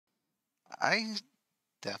I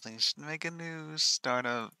definitely should make a new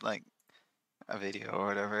startup, like a video or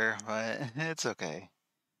whatever, but it's okay.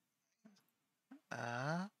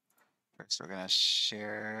 Uh, First we're gonna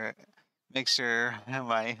share, make sure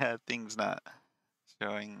my thing's not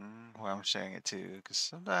showing where I'm sharing it to, because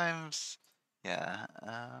sometimes, yeah.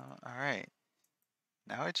 All right.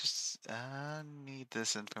 Now I just need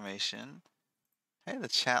this information. Hey, the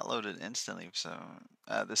chat loaded instantly for some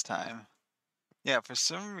this time. Yeah, for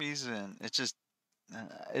some reason it just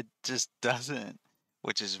doesn't,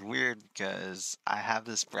 which is weird because I have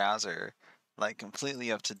this browser like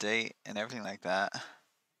completely up to date and everything like that.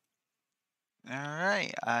 All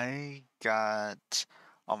right, I got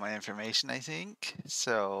all my information, I think.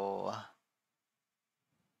 So,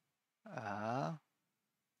 uh,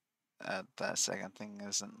 that second thing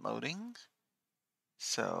isn't loading.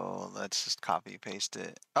 So let's just copy paste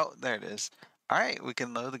it. Oh, there it is. All right, we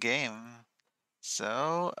can load the game.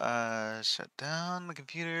 So, shut down the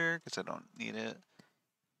computer because I don't need it.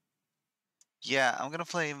 Yeah, I'm gonna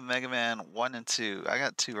play Mega Man 1 and 2. I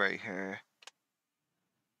got 2 right here.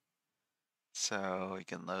 So we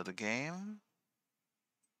can load the game.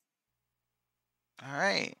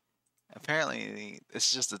 Alright. Apparently,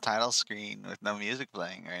 it's just a title screen with no music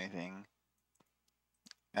playing or anything.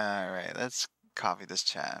 Alright, let's copy this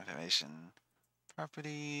chat information.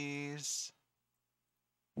 Properties.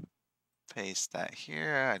 Paste that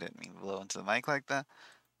here. I didn't mean to blow into the mic like that.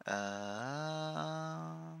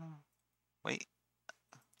 Wait.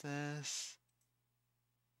 This.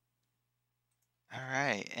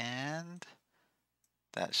 Alright, and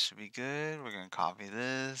that should be good. We're going to copy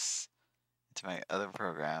this into my other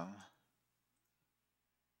program.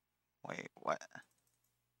 Wait, what?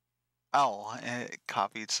 Oh, it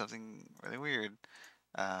copied something really weird.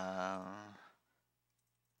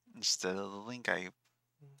 Instead of the link I...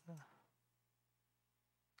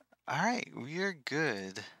 Alright, we are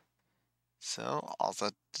good. So, also...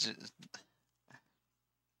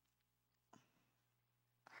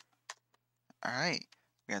 Alright,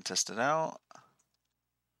 we're going to test it out.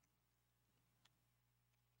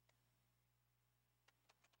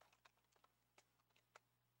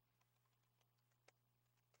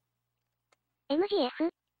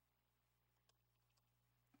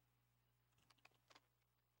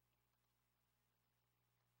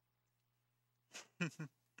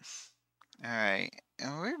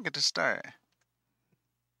 and we're good to start.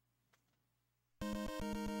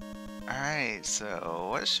 Alright, so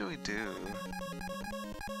what should we do?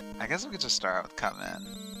 I guess we could just start out with Cutman.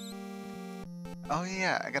 Oh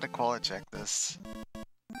yeah, I gotta quality check this.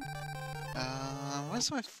 Where's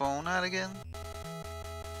my phone at again?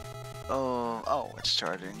 Oh, it's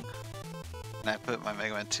charging. And I put my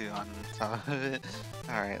Mega Man 2 on top of it.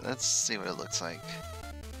 Alright, let's see what it looks like.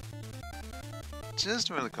 Just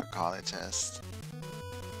a really quick quality test.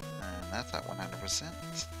 And that's at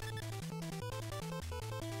 100%.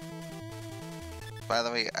 By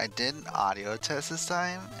the way, I did an audio test this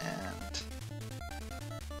time, and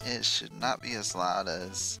it should not be as loud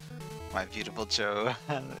as my beautiful Joe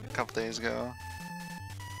a couple days ago.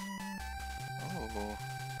 Oh.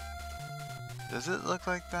 Does it look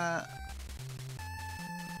like that?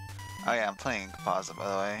 Oh yeah, I'm playing composite, by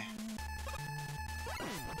the way.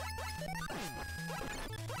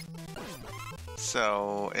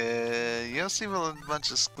 So, you'll see a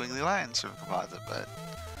bunch of squiggly lines from composite, but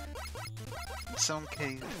in some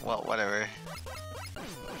case, well, whatever.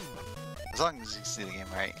 As long as you see the game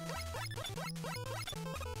right.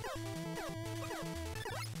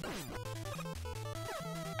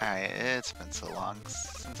 Alright, it's been so long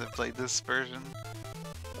since I played this version.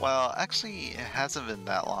 Well, actually, it hasn't been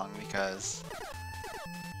that long because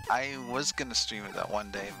I was gonna stream it that one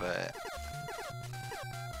day, but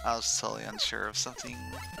I was totally unsure of something.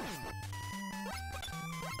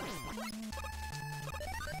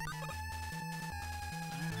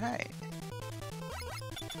 Alright.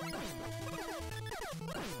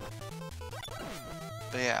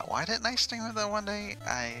 But yeah, why didn't I stream it that one day?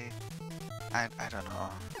 I don't know.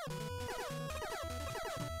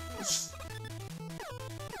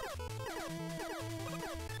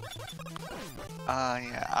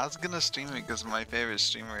 Yeah, I was gonna stream it because my favorite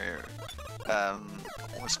streamer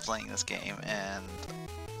was playing this game, and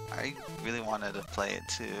I really wanted to play it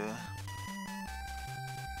too.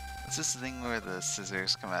 It's this thing where the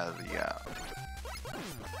scissors come out of the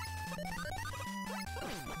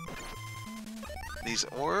these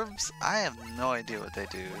orbs? I have no idea what they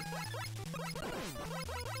do.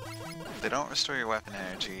 They don't restore your weapon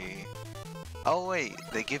energy. Oh wait,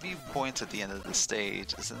 they give you points at the end of the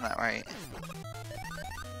stage, isn't that right?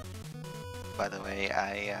 By the way,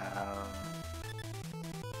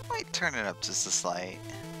 might turn it up just a slight.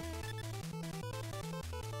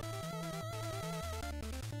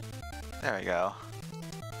 There we go.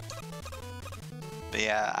 But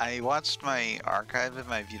yeah, I watched my archive of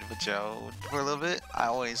my Beautiful Joe for a little bit. I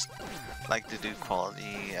always like to do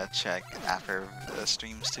quality check after the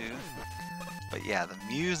streams too. But yeah, the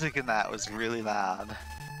music in that was really loud.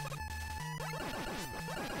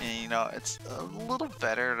 And you know, it's a little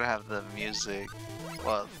better to have the music,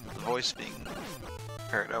 well, the voice being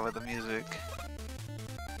heard over the music.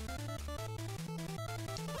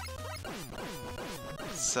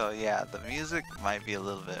 So yeah, the music might be a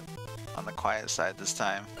little bit on the quiet side this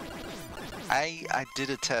time. I did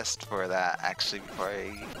a test for that actually before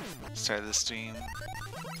I started the stream.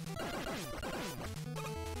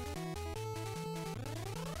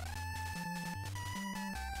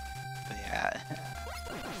 But yeah,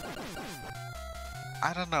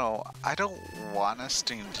 I don't know. I don't want to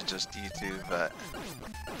stream to just YouTube, but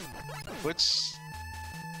Twitch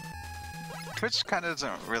kind of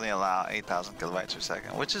doesn't really allow 8,000 kilobytes per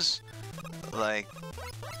second, which is like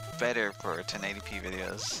better for 1080p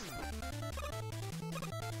videos.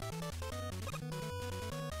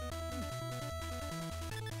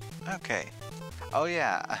 Okay. Oh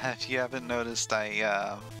yeah, if you haven't noticed,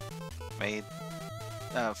 I made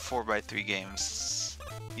 4x3 games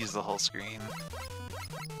use the whole screen.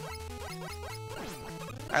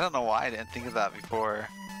 I don't know why I didn't think of that before,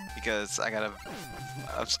 because I got a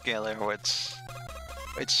upscaler which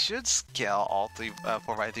should scale all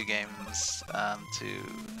 4x3 games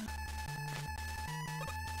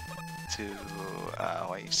to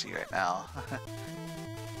what you see right now.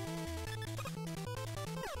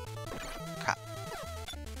 Crap.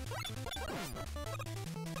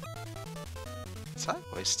 Is my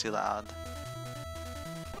voice too loud?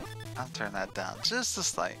 I'll turn that down just a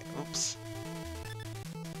slight. Oops.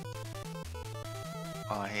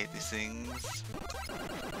 Oh, I hate these things.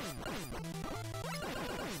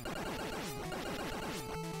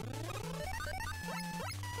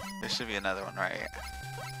 There should be another one right here.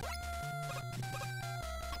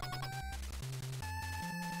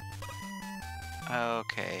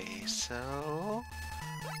 Okay, so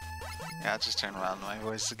yeah, I'll just turn around my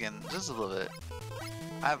voice again just a little bit.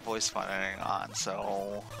 I have voice monitoring on,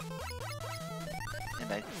 so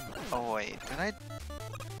oh wait, did I?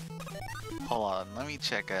 Hold on, let me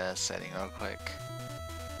check a setting real quick.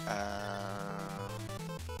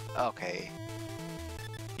 Okay.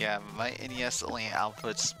 Yeah, my NES only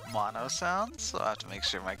outputs mono sounds, so I have to make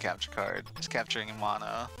sure my capture card is capturing in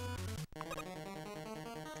mono.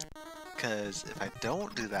 Because if I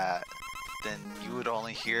don't do that, then you would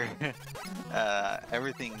only hear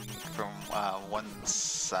everything from one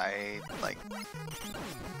side, like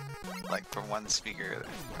from one speaker.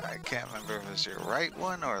 I can't remember if it was your right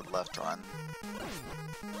one or left one.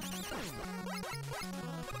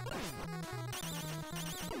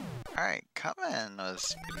 Alright, coming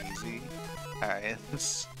was pretty easy. Alright,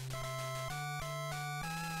 let's...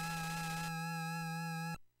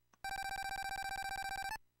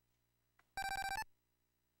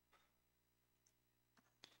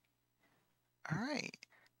 Alright,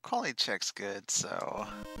 quality check's good, so...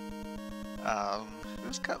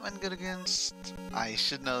 who's Cutman good against? I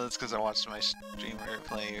should know this because I watched my streamer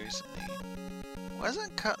play recently.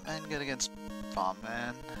 Wasn't Cutman good against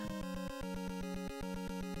Bombman?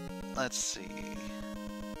 Let's see.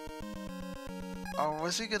 Or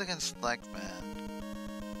was he good against Blackman?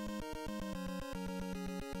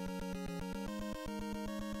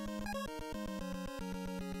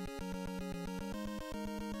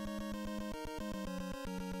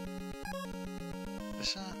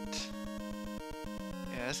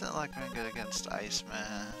 Isn't Blackman good against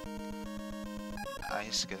Iceman?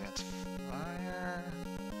 Ice good against Fire?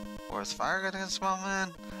 Or is Fire good against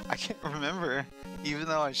Bombman? I can't remember, even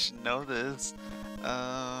though I should know this.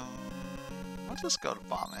 I'll just go to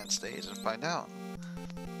Bombman stage and find out.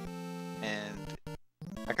 And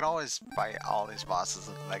I can always fight all these bosses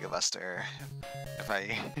with Mega Buster if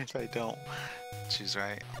I don't choose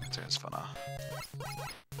right. Turn this phone off.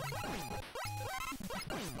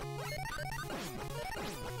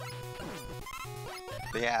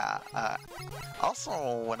 But yeah,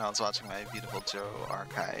 also when I was watching my Beautiful Joe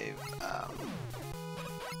archive,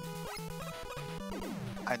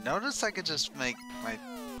 I noticed I could just make my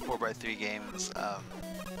 4x3 games,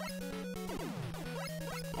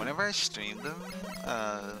 whenever I streamed them,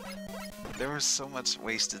 there was so much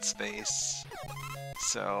wasted space,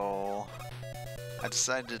 so I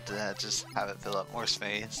decided to just have it fill up more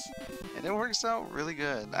space, and it works out really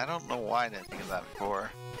good. I don't know why I didn't think of that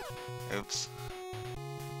before. Oops.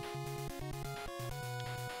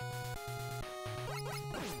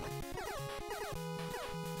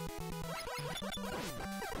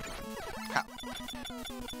 Crap.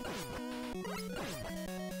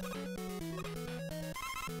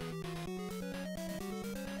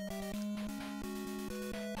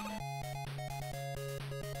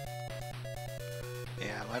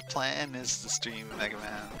 Yeah, my plan is to stream Mega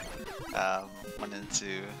Man 1 and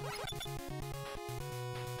 2.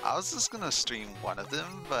 I was just gonna stream one of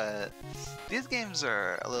them, but these games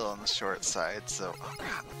are a little on the short side, so... Oh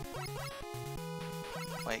crap.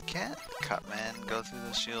 Wait, can't Cutman go through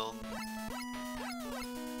the shield?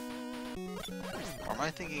 Or am I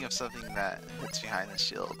thinking of something that hits behind the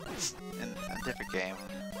shield? It's in a different game.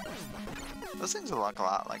 Those things look a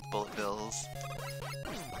lot like bullet bills.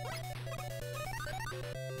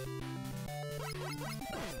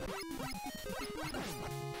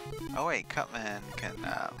 Oh wait, Cutman can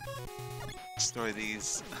destroy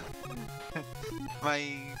these. My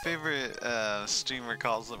favorite streamer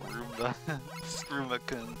calls them Roomba.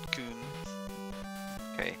 Roomba-kun.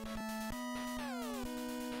 Okay.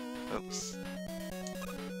 Oops.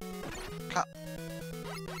 Cut.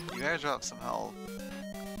 You gotta drop some health.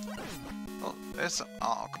 Oh, there's some.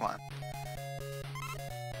 Oh, come on.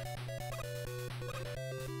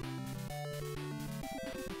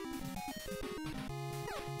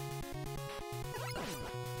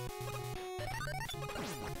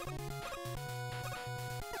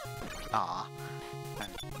 Aw, I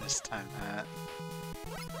mistimed that.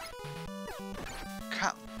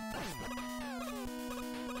 Crap.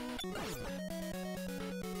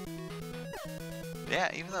 Yeah,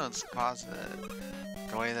 even though it's positive,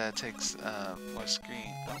 the way that it takes more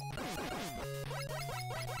screen. Oh.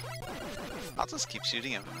 I'll just keep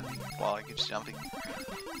shooting him while he keeps jumping.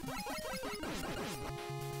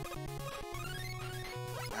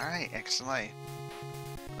 Alright, extra life.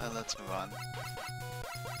 Let's move on.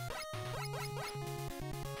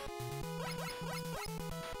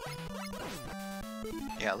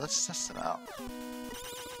 Yeah, let's test it out.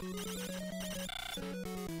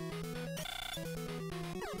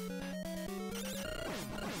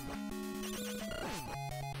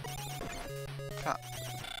 Huh.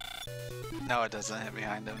 No, it doesn't hit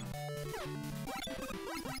behind him.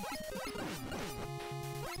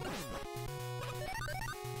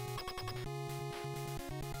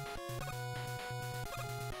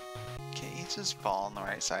 Can he just fall on the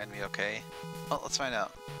right side and be okay? Well, let's find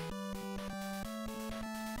out.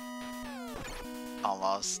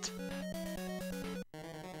 Almost.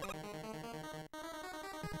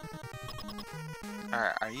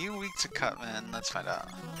 Alright, are you weak to Cutman? Let's find out.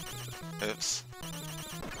 Oops.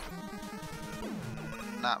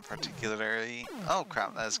 Not particularly. Oh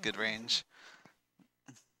crap, that's good range.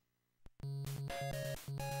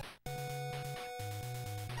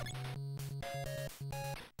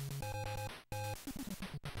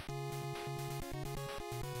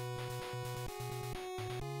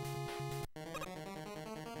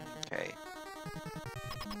 Okay.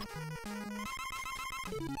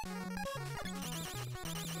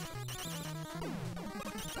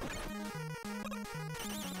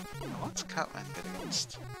 What's Cutman good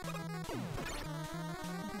against?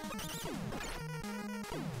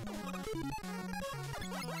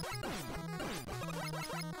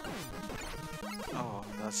 Oh,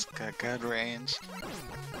 that's got good range.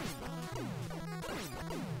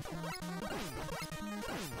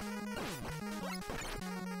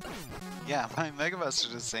 Yeah, my Mega Buster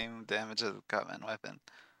does the same damage as the Cutman weapon.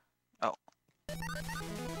 Oh.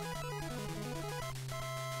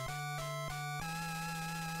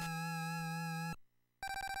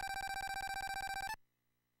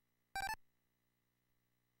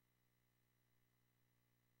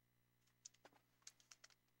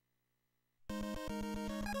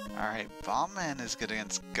 Alright, Bomb Man is good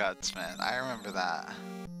against Gutsman. I remember that.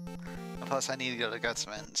 Plus, I need to go to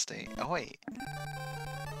Gutsman and stay. Oh, wait.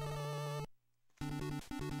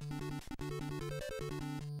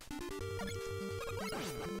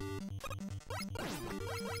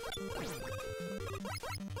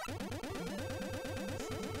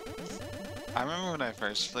 I remember when I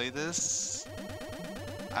first played this,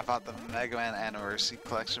 I bought the Mega Man Anniversary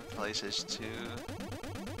Collection for PlayStation 2.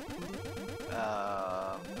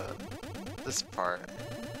 But this part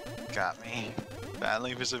got me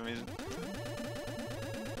badly for some reason.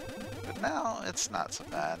 But now it's not so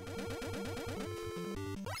bad.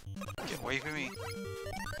 Get away from me.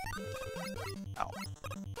 Ow.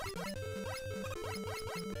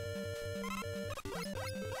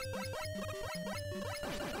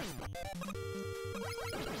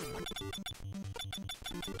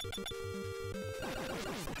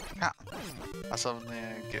 Ah, I saw him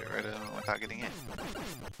get rid of him without getting hit.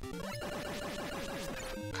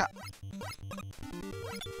 Ah.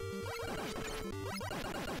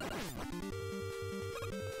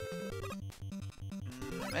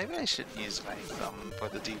 maybe I should use my thumb for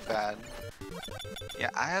the D-pad. Yeah,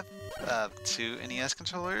 I have two NES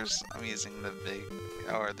controllers. I'm using the big,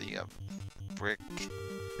 or the brick,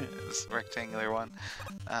 this rectangular one.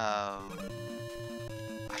 I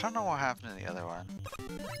don't know what happened to the other one.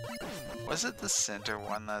 Was it the center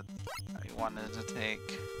one that I wanted to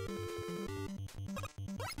take?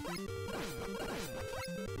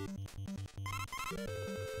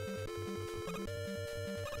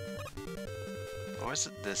 Or was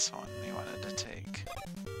it this one you wanted to take?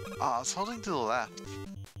 Oh, I was holding to the left.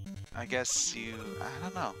 I guess you... I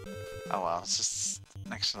don't know. Oh well, it's just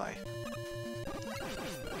next to life.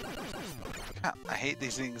 God, I hate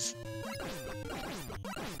these things.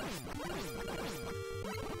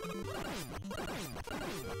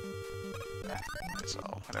 So,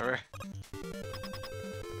 whatever.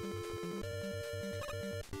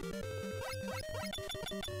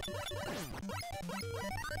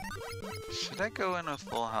 Should I go in with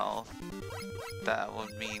full health? That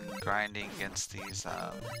would mean grinding against these,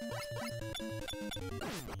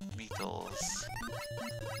 beetles.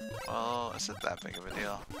 Well, is it that big of a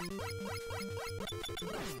deal?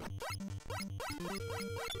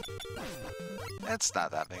 It's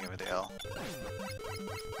not that big of a deal.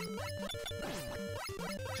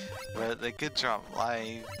 But they could drop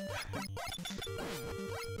life.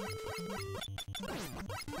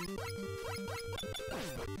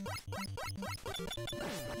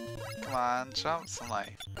 Come on, drop some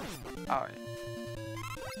life. Alright.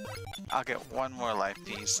 I'll get one more life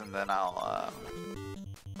piece and then I'll,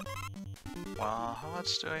 well, how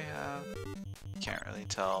much do I have? Can't really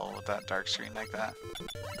tell with that dark screen like that.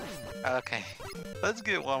 Okay, let's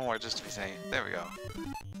get one more just to be safe. There we go.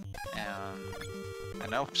 And I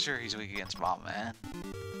know for sure he's weak against Bomb Man.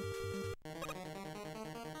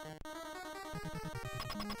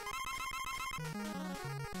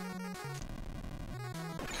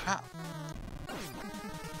 Crap.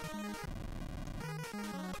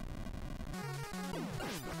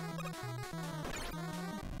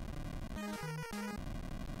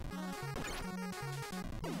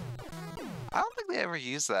 I don't think they ever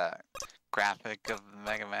use that graphic of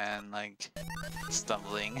Mega Man, like,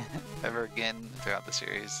 stumbling ever again throughout the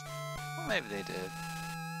series. Well, maybe they did.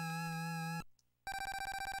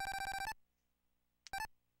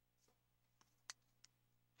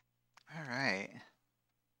 Alright.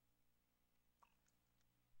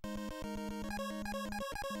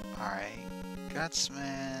 Alright,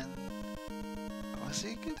 Gutsman. Was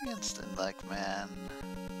he good against Inlek Man?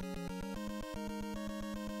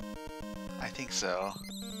 I think so.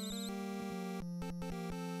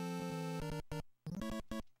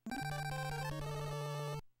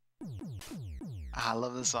 I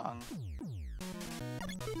love this song.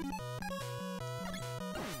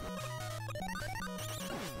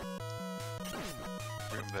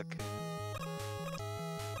 Roombook.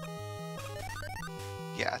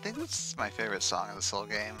 Yeah, I think that's my favorite song of this whole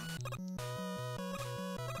game.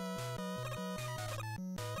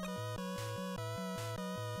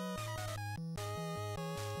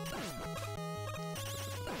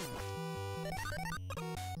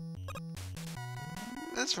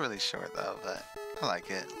 It's really short though, but I like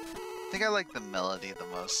it. I think I like the melody the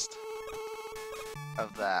most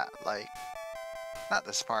of that, like, not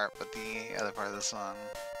this part, but the other part of the song.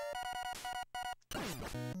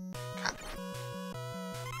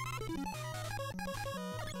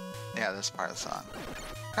 Yeah, this part of the song.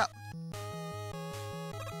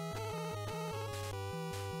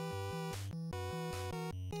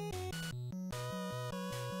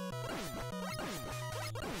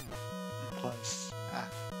 Plus,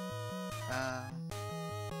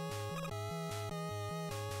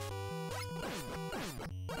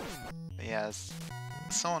 yes,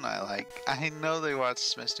 someone I like. I know they watch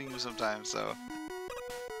Smash Team sometimes, so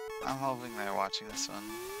I'm hoping they're watching this one.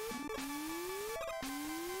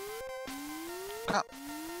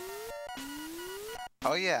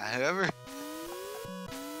 Oh yeah, whoever.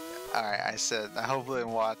 Alright, I said hopefully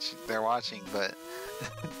they're watching, but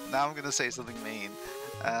now I'm gonna say something mean.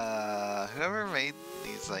 Whoever made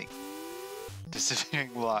these like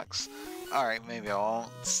disappearing blocks. Alright, maybe I won't.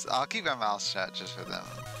 I'll keep my mouth shut just for them.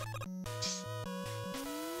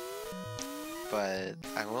 But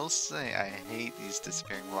I will say I hate these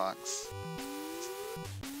disappearing blocks.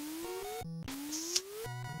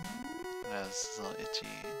 That's a little itchy.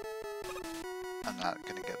 I'm not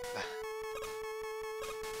gonna get that.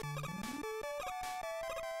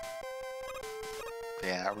 But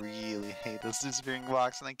yeah, I really hate those disappearing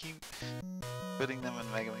blocks, and I keep putting them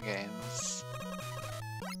in Mega Man games.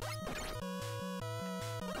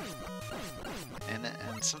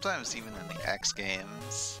 And sometimes even in the X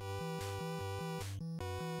games.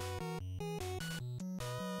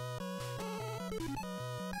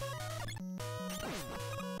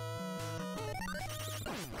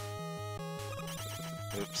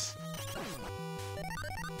 Oops.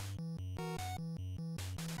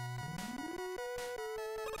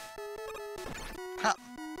 Come.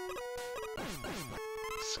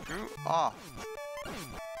 Screw off.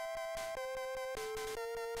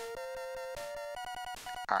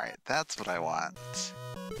 Alright, that's what I want.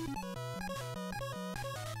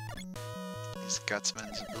 Use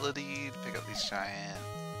Gutsman's ability to pick up these giant...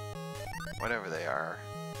 whatever they are.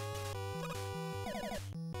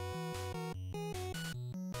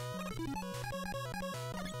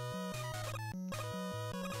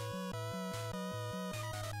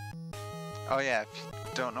 Oh yeah, if you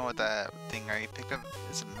don't know what that thing I picked up,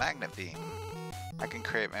 it's a magnet beam. I can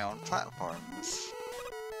create my own platforms.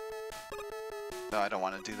 No, I don't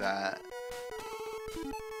want to do that.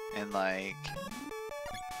 And like...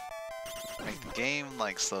 make the game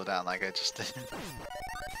like slow down like I just did.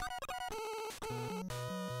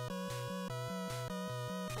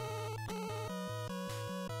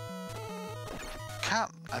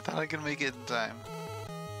 Come! I thought I could make it in time.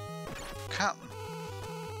 Come!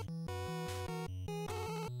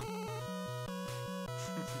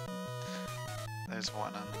 There's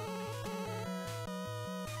one on...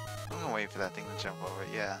 I'm gonna wait for that thing to jump over.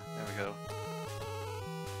 Yeah, there we go.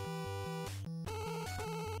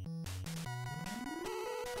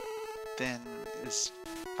 Then is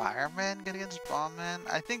Fireman gonna get his Bomb Man?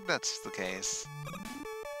 I think that's the case.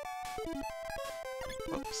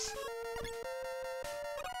 Whoops.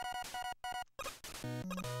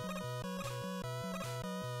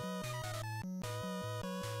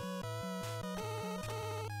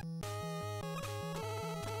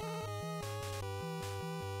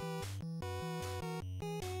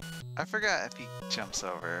 I forgot if he jumps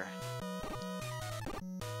over.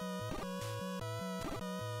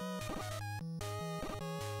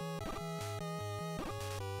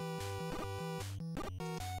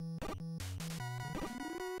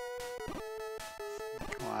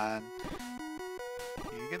 Come on.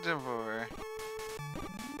 You can jump over.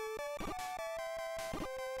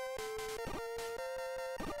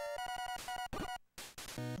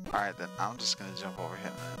 Alright then, I'm just gonna jump over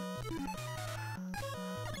him then.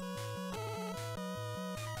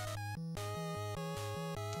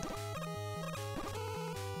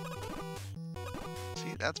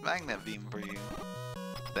 That's Magnet Beam for you.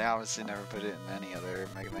 They obviously never put it in any other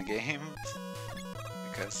Mega Man game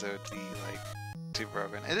because it would be like too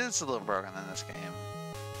broken. It is a little broken in this game,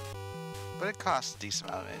 but it costs a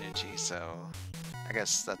decent amount of energy, so I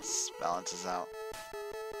guess that balances out.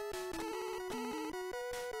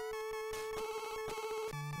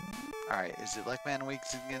 Alright, is it like Man weak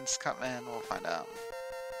against Cutman? We'll find out.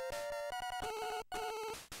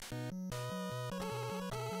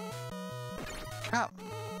 Come!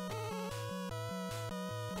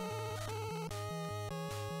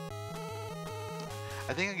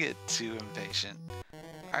 I think I get too impatient.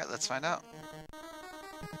 Alright, let's find out.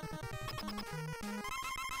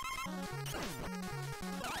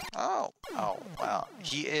 Oh! Oh, wow.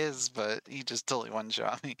 He is, but he just totally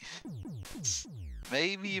one-shot me.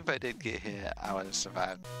 Maybe if I did get hit, I would have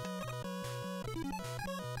survived.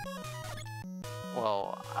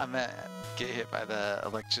 Well, I meant get hit by the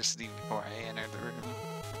electricity before I entered the room.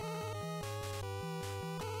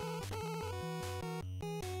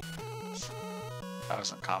 I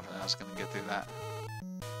wasn't confident I was gonna get through that.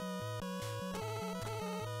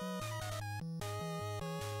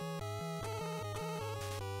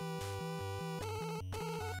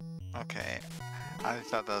 Okay, I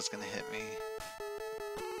thought that was gonna hit me.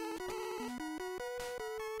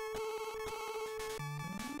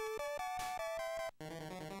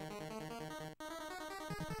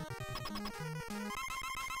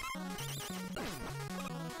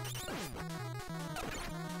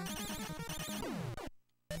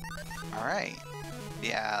 Alright.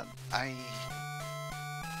 Yeah, I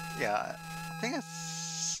think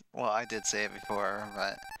it's... Well, I did say it before,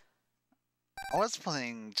 but... I was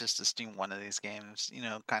planning just to stream one of these games, you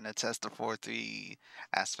know, kind of test the 4:3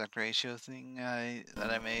 aspect ratio thing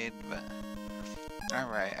that I made, but...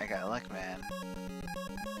 Alright, I got Electman.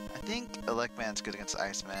 I think Electman's good against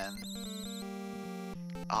Iceman.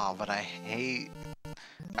 Oh, but I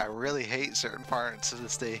really hate certain parts of the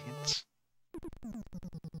stage.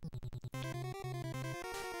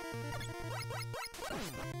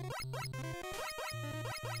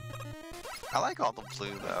 I like all the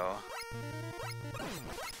blue though.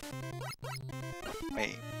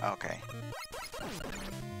 Wait, okay.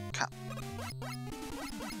 Come.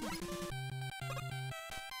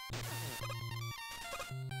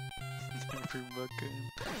 Never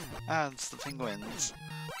looking. Ah, it's the penguins.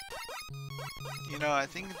 You know, I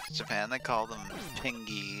think in Japan they call them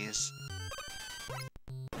pingies.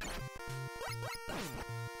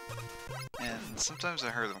 sometimes I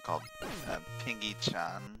heard them called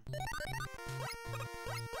Pingy-chan.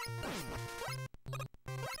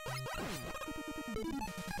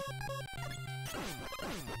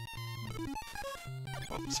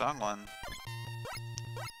 Oh, song one.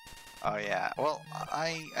 Oh yeah, well,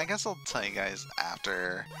 I guess I'll tell you guys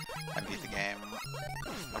after I beat the game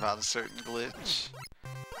about a certain glitch.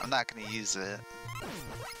 I'm not gonna use it.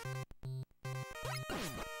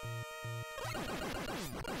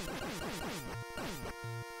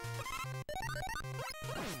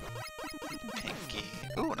 Pinky.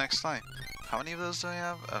 Ooh, next time. How many of those do I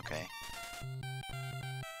have? Okay.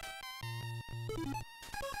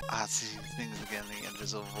 Ah, see things again, the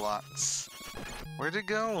invisible blocks. Where'd it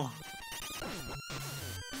go?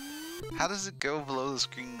 How does it go below the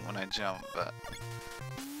screen when I jump? But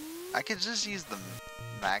I could just use the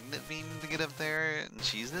magnet beam to get up there and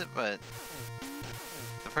cheese it, but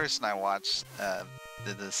the person I watched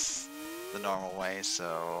did this the normal way,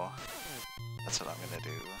 so that's what I'm gonna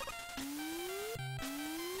do.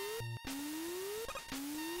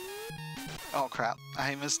 Oh crap,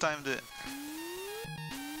 I mistimed it.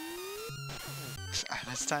 I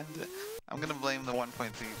mistimed it. I'm gonna blame the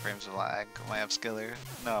 1.3 frames of lag on my upscaler.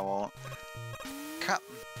 No, I won't. Crap.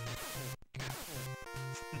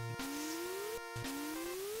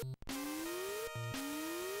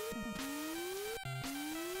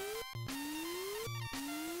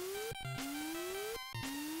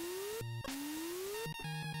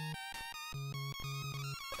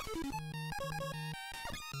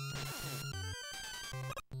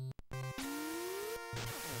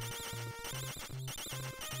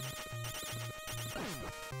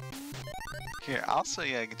 Here, I'll show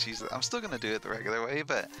you I can cheese it. I'm still gonna do it the regular way,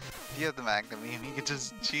 but if you have the Magnum beam, you can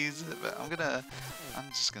just cheese it. But I'm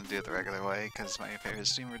just gonna do it the regular way because my favorite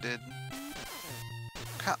streamer did.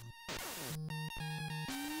 Crap.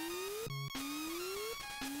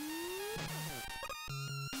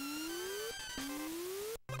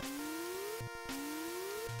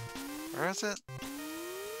 Where is it?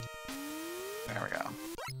 There we go.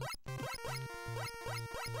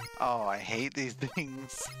 Oh, I hate these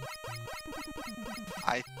things.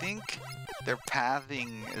 I think their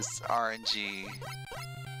pathing is RNG.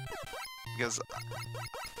 Because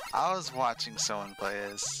I was watching someone play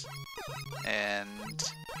this, and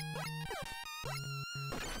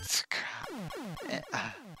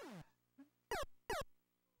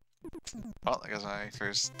well, that goes my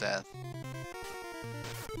first death.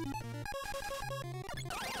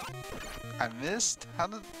 I missed? How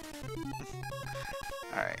did...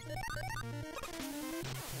 Alright.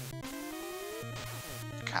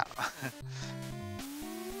 Cow.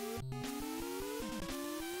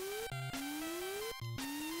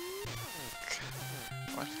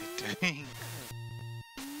 What am I doing?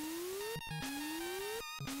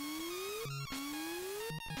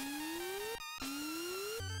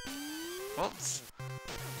 Whoops.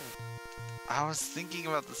 I was thinking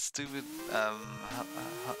about the stupid,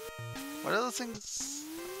 what are those things?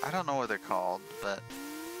 I don't know what they're called, but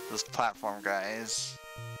those platform guys.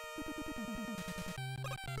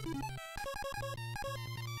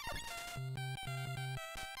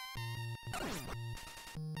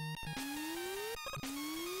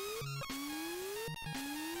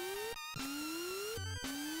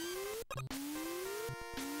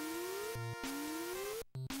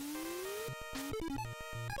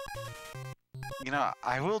 You know,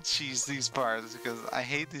 I will cheese these parts because I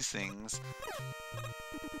hate these things.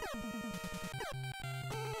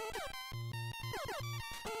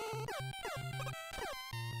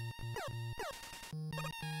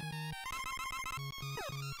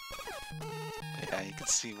 But yeah, you can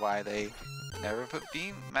see why they never put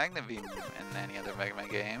Magnet Beam in any other Mega Man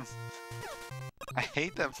game. I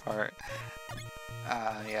hate that part.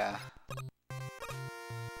 Yeah.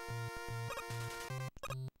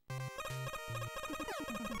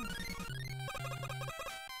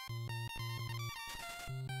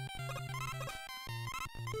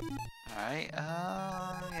 Alright,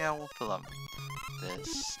 yeah, we'll fill up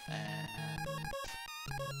this and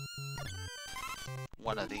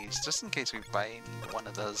one of these, just in case we fight one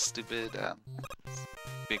of those stupid,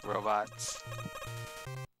 big robots.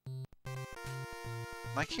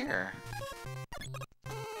 Like here.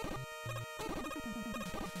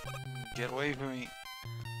 Get away from me.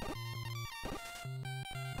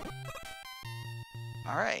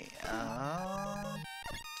 Alright,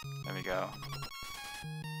 there we go.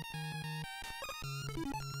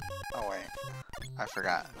 Oh wait, I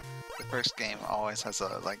forgot. The first game always has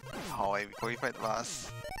a, like, hallway before you fight the boss.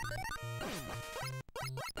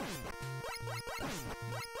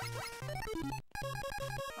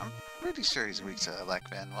 I'm pretty sure he's weak to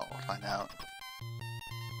Electman, but we'll find out.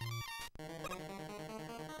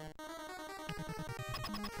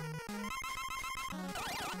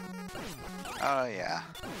 Oh, yeah.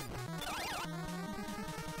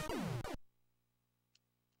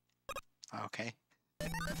 Okay.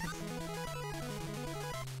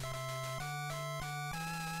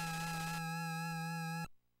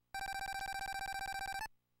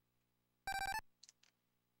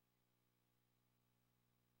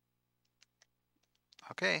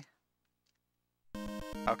 Okay.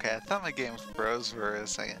 Okay, I thought my game froze for a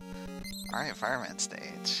second. Alright, fireman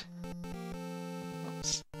stage.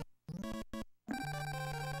 Oops.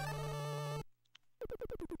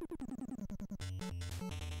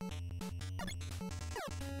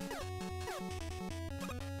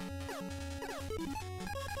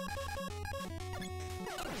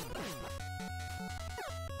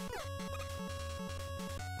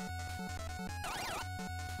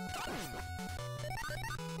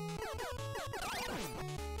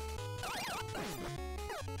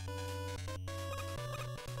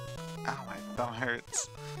 Ow, my thumb hurts.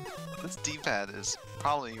 This D-pad is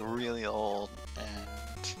probably really old,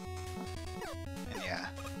 and yeah.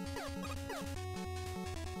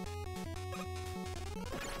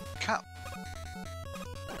 Come.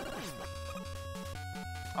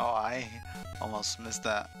 Oh, I almost missed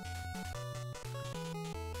that.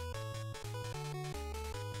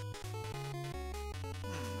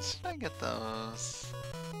 Should I get those?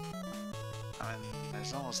 I mean,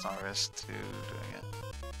 there's almost no risk to doing it.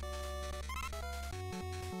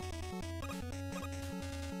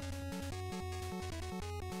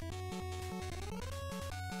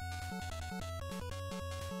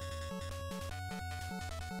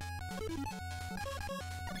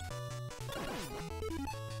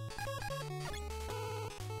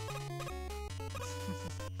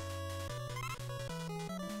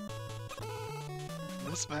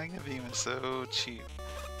 This magnet beam is so cheap.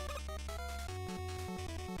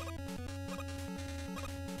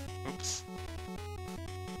 Oops.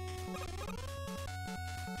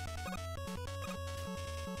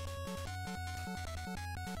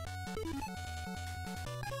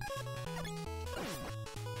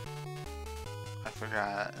 I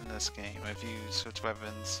forgot in this game if you switch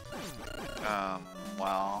weapons,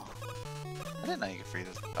 well, I didn't know you could free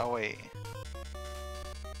this. Oh wait.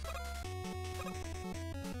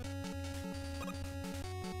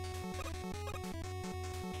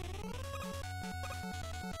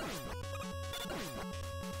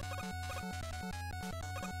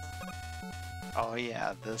 Oh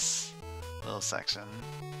yeah, this little section.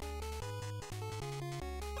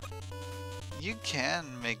 You can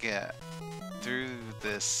make it through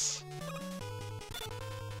this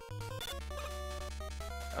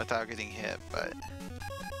without getting hit, but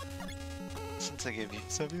since I give you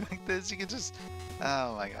something like this, you can just...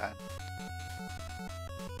 Oh my god.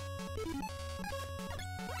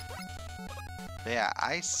 But yeah,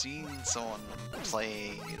 I seen someone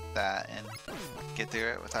play that and get through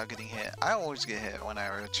it without getting hit. I always get hit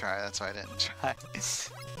whenever I try, that's why I didn't try. Let's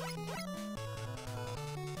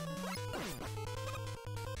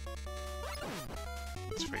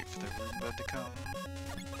wait for the Roomba to come.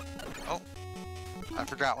 Oh! I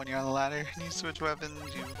forgot when you're on the ladder and you switch weapons,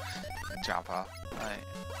 you drop off.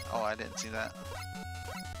 Oh, I didn't see that.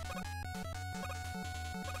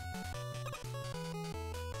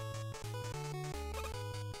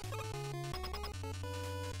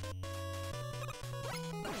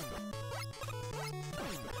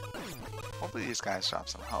 Hopefully these guys drop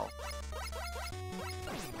some help.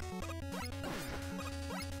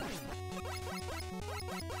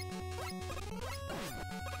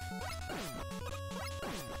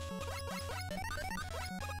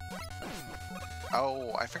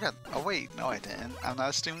 Oh, I forgot. Oh wait, no I didn't. I'm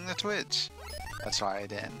not streaming the Twitch. That's why I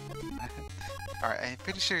didn't. Alright, I'm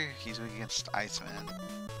pretty sure he's weak against Iceman.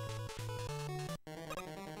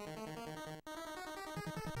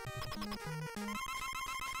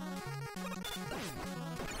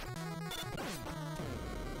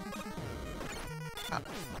 Huh.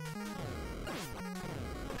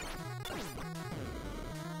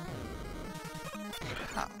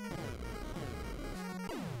 Huh.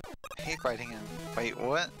 I hate fighting him. Wait,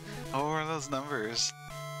 what? What were those numbers?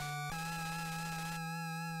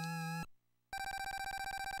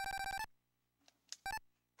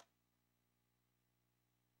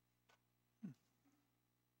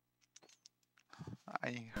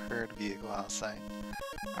 I heard a vehicle outside.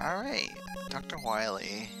 Alright, Dr.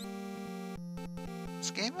 Wily.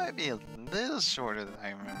 This game might be a little shorter than I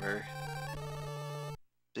remember.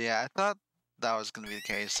 But yeah, I thought that was going to be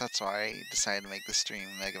the case. That's why I decided to make the stream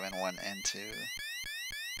Mega Man 1 and 2.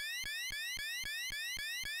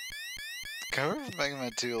 The cover of Mega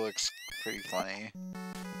Man 2 looks pretty funny.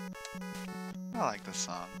 I like this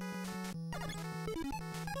song.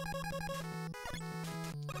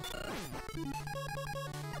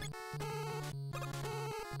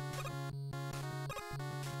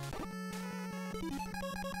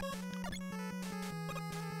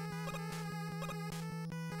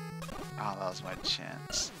 Oh, that was my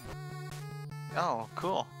chance. Oh,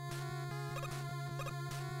 cool.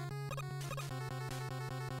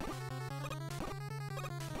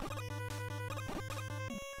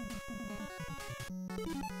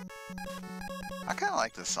 I kind of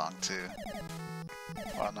like this song too.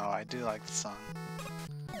 Well, no, I do like the song.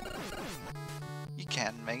 You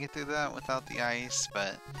can make it through that without the ice,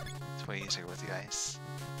 but it's way easier with the ice.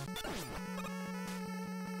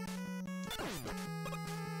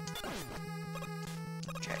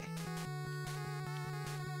 Okay.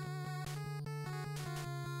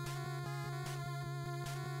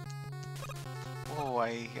 Whoa,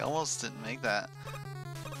 I almost didn't make that.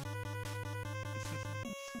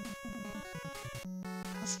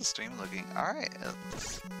 How's the stream looking? Alright,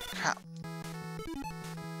 crap.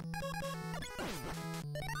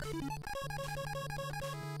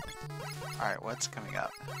 Alright, what's coming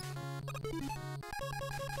up?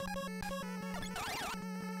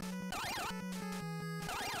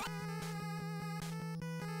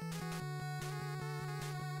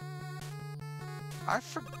 I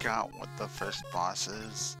forgot what the first boss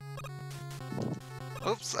is.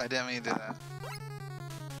 Oops, I didn't mean to do that.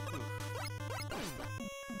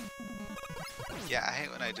 Yeah, I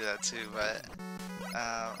hate when I do that too, but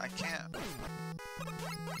I can't.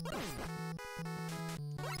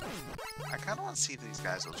 I kind of want to see if these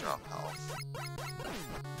guys will drop health.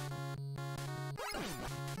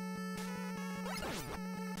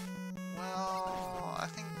 Well, I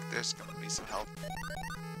think there's going to be some health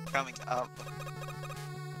coming up.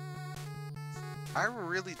 I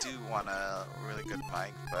really do want a really good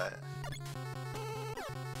mic, but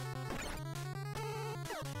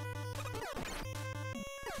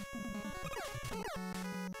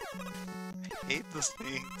I hate those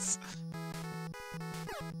things.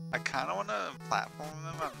 I kind of want to platform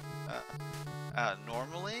them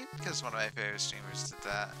normally, because one of my favorite streamers did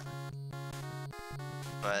that.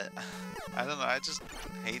 But I don't know, I just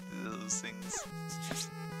hate those things.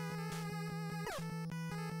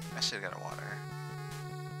 I should have got a water.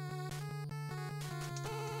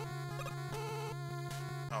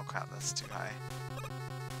 Oh crap, that's too high.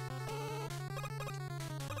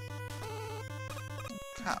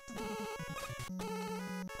 Crap.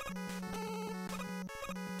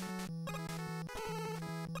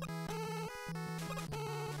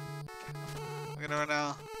 I'm gonna run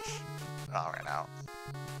out. I'll run out.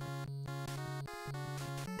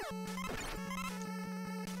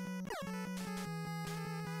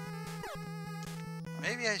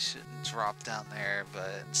 Maybe I shouldn't drop down there,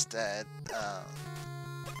 but instead,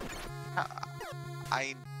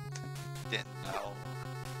 I didn't know.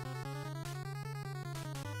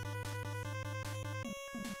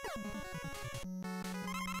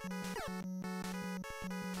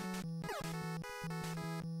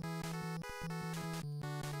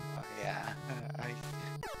 Oh yeah,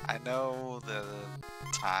 I know the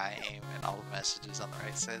time and all the messages on the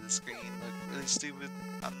right side of the screen look really stupid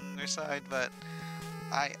on their side, but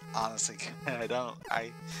I honestly, I don't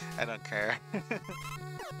care.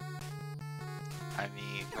 I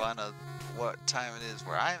mean, if you wanna know what time it is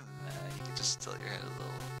where I'm at, you can just tilt your head a little.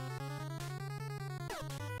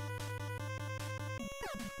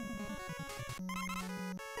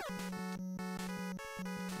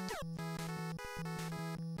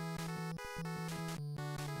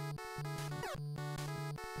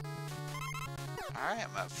 Alright,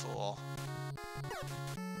 I'm at full.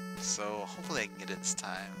 So hopefully I can get it this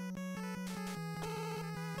time.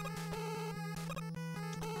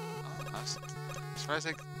 Oh, I'm surprised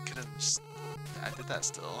I could have just... I did that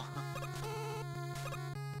still.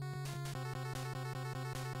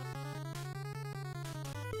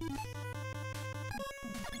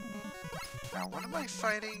 Now what am I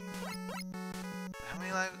fighting? How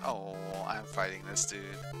many lives? Oh, I'm fighting this dude.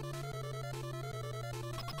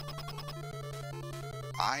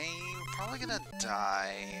 I'm probably gonna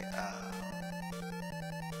die.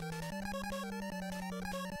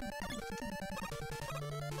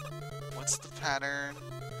 What's the pattern?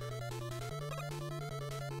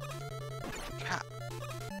 God.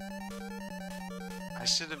 I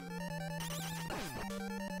should have.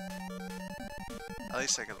 At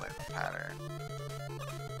least I could learn the pattern.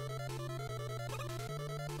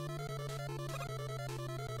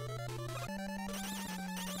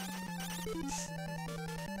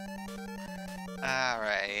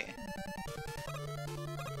 Alright.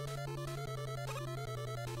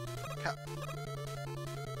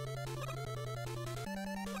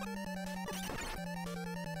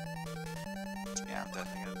 I'm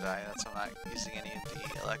definitely gonna die. That's why I'm not using any of the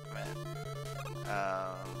Electmen.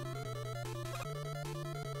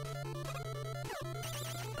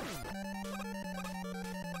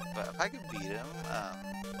 But if I could beat him,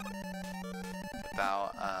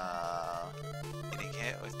 without, getting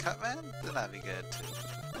hit with Cutman, then that'd be good too.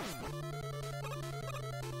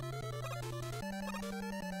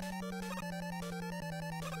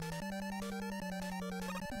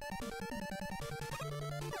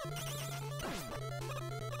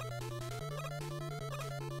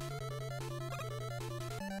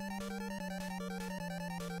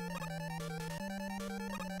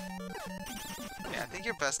 Yeah, I think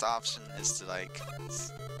your best option is to like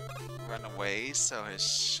run away so his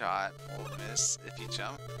shot will miss if you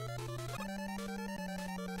jump.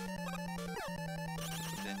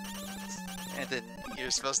 And then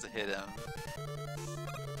you're supposed to hit him.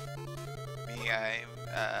 Me,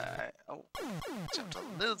 oh, jumped a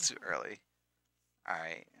little too early.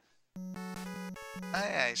 Alright.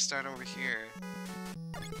 I start over here.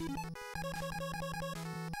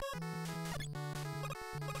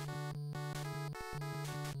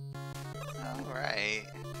 Alright.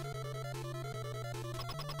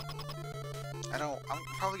 I'm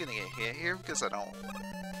probably gonna get hit here because I don't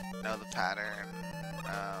know the pattern,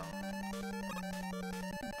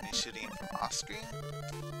 when he's shooting it from off screen,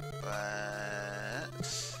 but...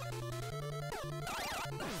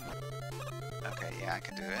 Okay, yeah, I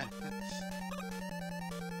can do it.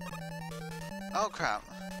 Oh crap!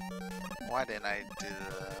 Why didn't I do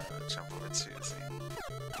the jump over 2 thing?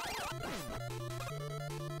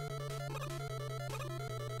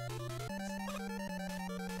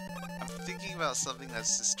 Thinking about something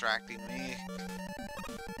that's distracting me.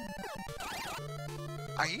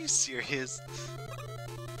 Are you serious?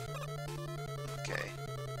 Okay.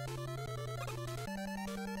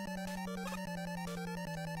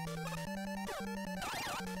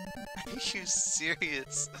 Are you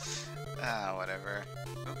serious? Ah, whatever.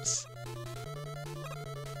 Oops.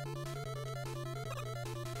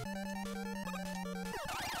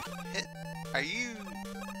 Hit. Are you...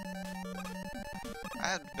 I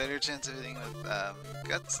had a better chance of hitting with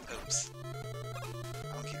guts. Oops.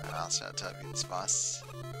 I'll keep my mouth shut until I beat this boss.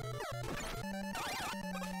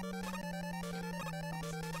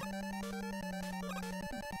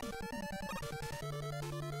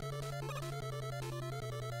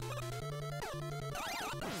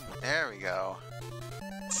 There we go.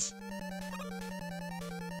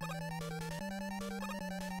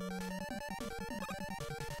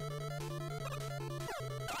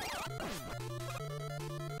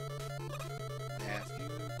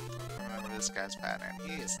 This guy's pattern,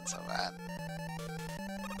 he isn't so bad.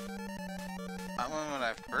 I remember when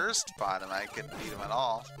I first fought him, I couldn't beat him at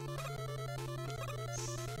all.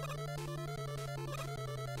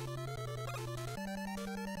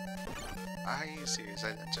 Are you serious?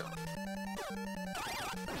 I didn't jump.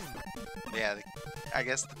 Yeah, I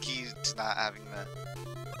guess the key to not having the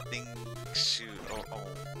thing shoot. Oh.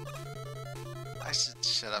 I should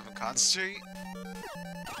shut up and concentrate.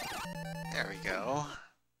 There we go.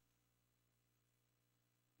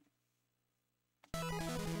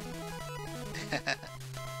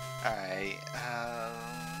 Alright,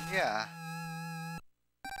 yeah.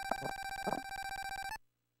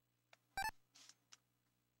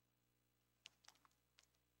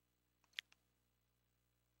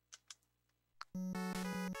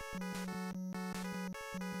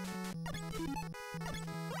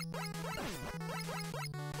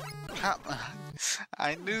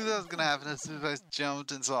 I knew that was gonna happen as soon as I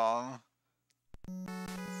jumped and saw him.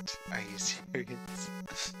 Are you serious?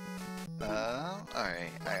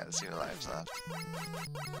 Alright, I got 0 lives left.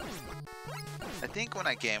 I think when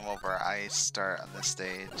I game over, I start on this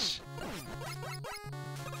stage.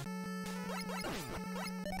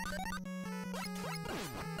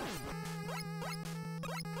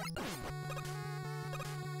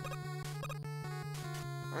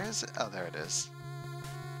 Where is it? Oh, there it is.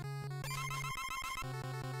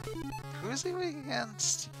 Who is he weak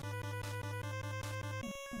against?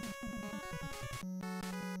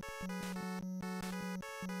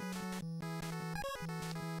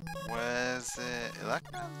 Was it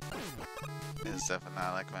Electman? It's definitely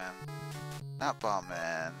not Electman. Not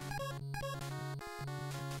Bombman.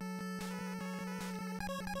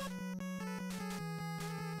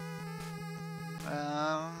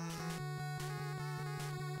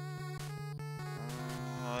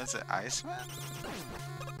 Was it Iceman?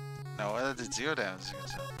 No, what did 0 damage?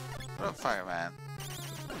 What about Fireman?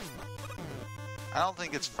 I don't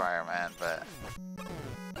think it's Fireman, but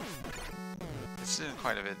it's doing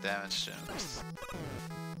quite a bit of damage to him.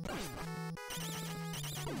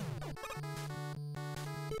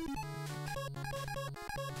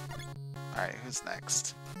 Alright, who's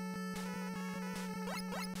next?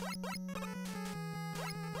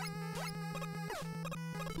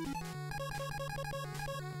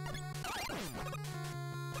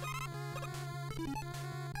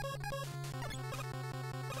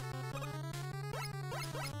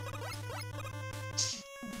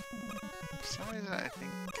 For some reason, I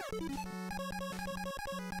think...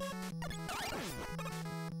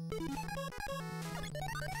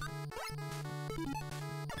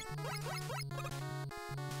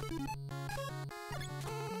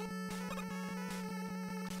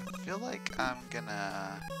 I feel like I'm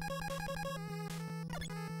gonna...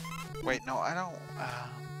 Wait, no, I don't... I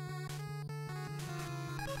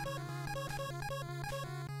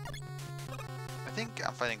think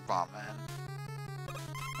I'm fighting Bomb Man.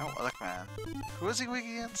 No, look, man. Who was he weak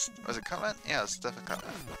against? Was it Cutman? Yeah, it's definitely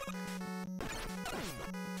Cutman.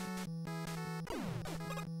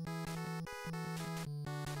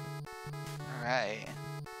 Alright.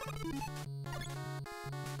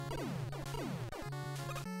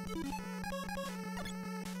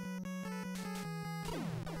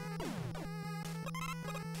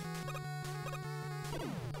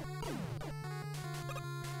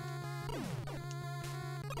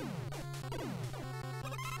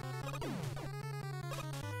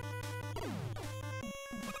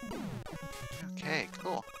 Okay,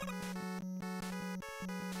 cool.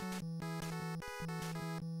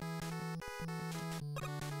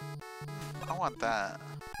 I want that.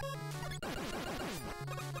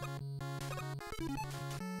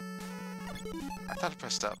 I thought I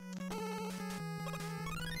pressed up.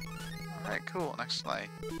 Alright, cool. Next light.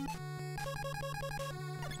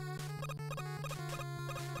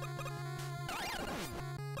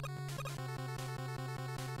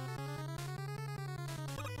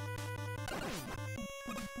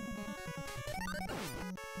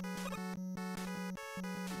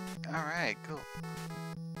 Alright, cool.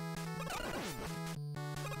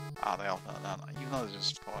 Oh, they all fell down, even though they're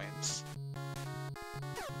just points.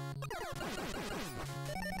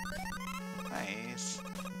 Nice.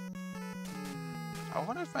 I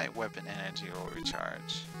wonder if my weapon energy will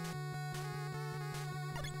recharge.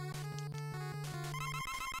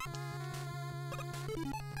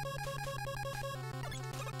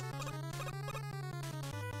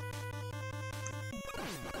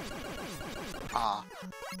 Ah,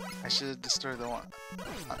 I should have destroyed the one.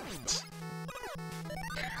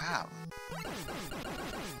 Crap.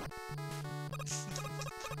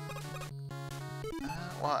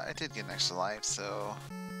 Well, I did get an extra life, so...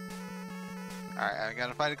 Alright, I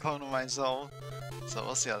gotta find a clone of myself, so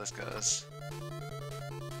we'll see how this goes.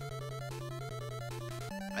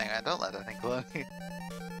 Man, don't let that thing clone me.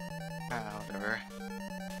 Ah, whatever.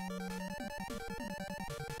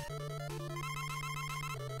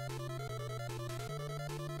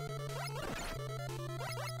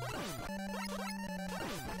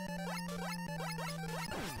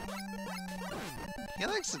 He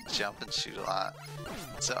likes to jump and shoot a lot.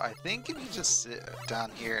 So I think if you just sit down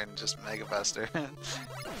here and just Mega Buster,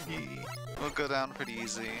 he will go down pretty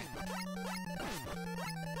easy.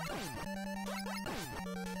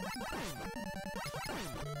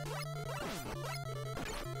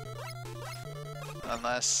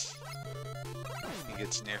 Unless he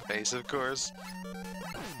gets in your face, of course.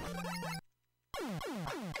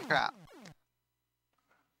 Crap.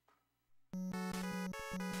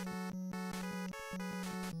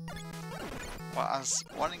 Well, I was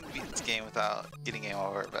wanting to beat this game without getting game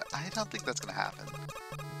over, but I don't think that's gonna happen.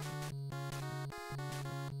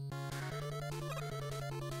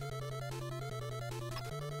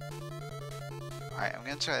 Alright, I'm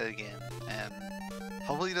gonna try it again, and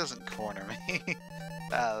hopefully he doesn't corner me.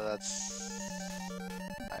 That's...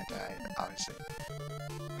 I died, obviously.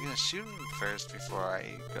 I'm gonna shoot him first before I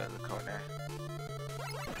go to the corner.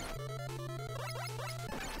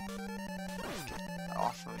 Get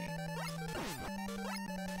off of me.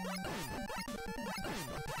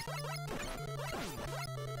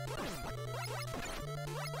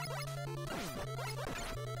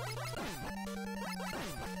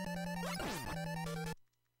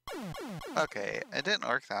 Okay, it didn't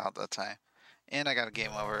work out that time. And I got a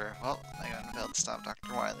game over. Well, I got to fail to stop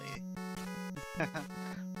Dr. Wily.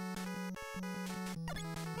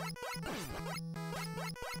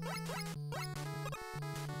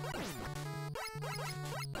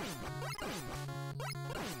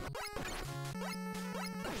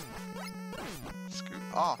 Screw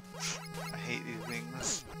off. I hate these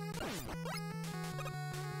things.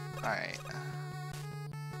 Alright.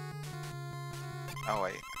 Oh,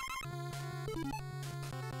 wait.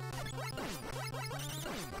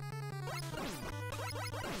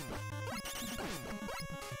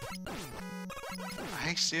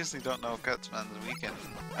 I seriously don't know what Gutsman's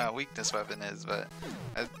weakness weapon is, but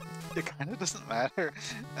it kind of doesn't matter.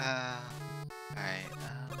 Alright,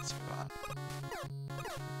 let's move on.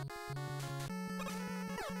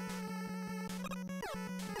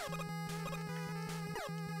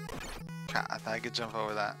 God, I thought I could jump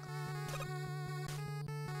over that.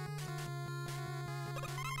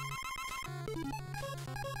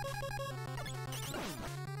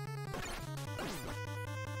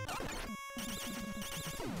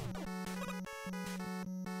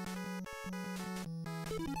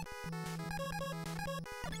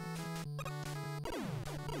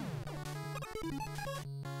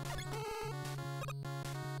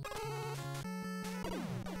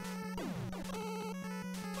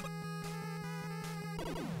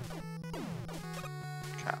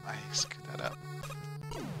 I screwed that up.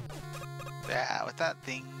 Yeah, with that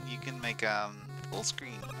thing you can make full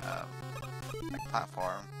screen like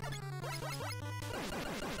platform.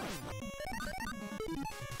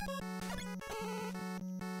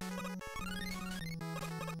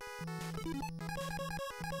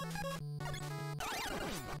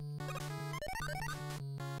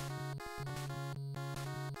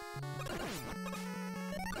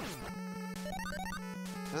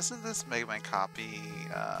 Doesn't this make my copy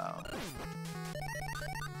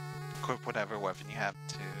equip whatever weapon you have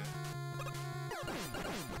to?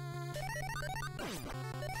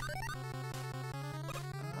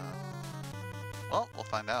 Well, we'll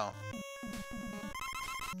find out.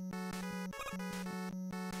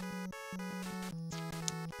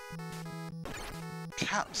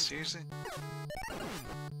 Cap, seriously?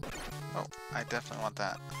 Oh, I definitely want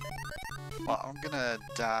that. Well, I'm gonna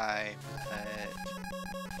die, but...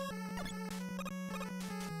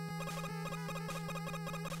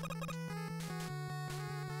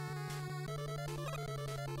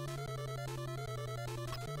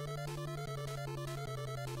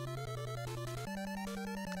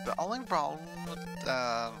 The only problem with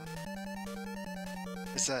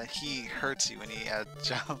is that he hurts you when he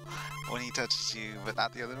jump when he touches you, but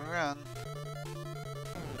not the other way around.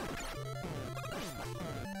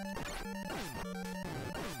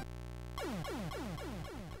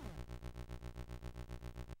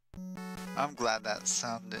 I'm glad that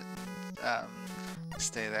sound didn't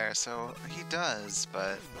stay there. So he does,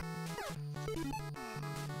 but.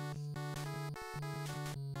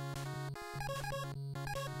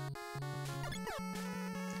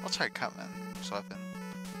 I'll try Cutman's weapon.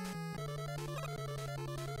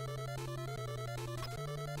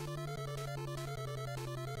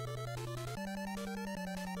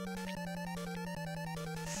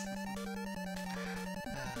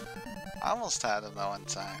 I almost had him that one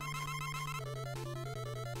time.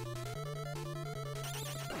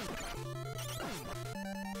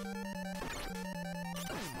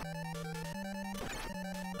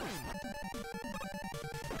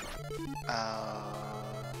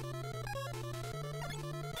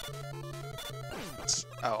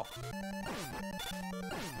 Oh.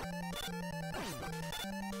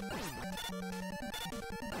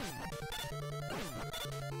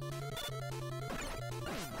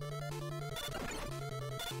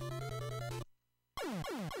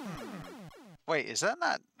 Wait, is that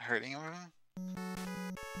not hurting him?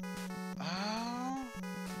 I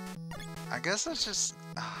guess that's just...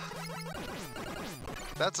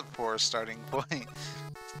 That's a poor starting point.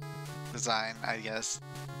 Design, I guess.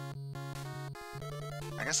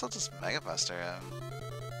 I guess I'll just Mega Buster him.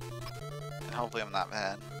 And hopefully I'm not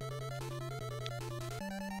bad.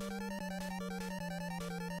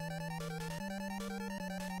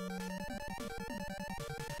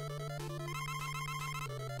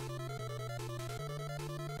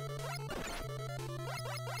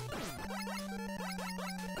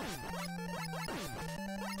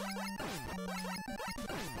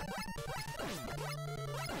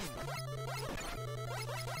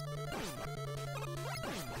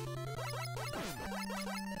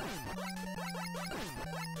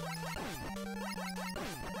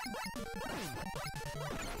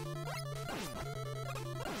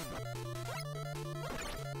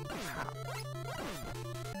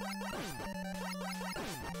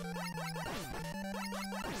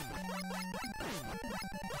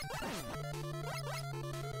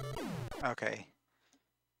 Okay.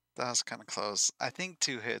 That was kind of close. I think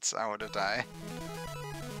 2 hits I would have died.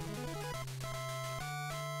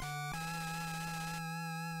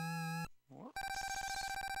 Whoops.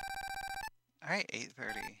 Alright,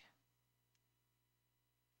 8:30.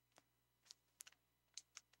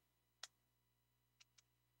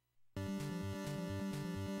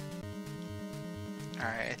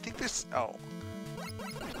 Alright, I think this... Oh.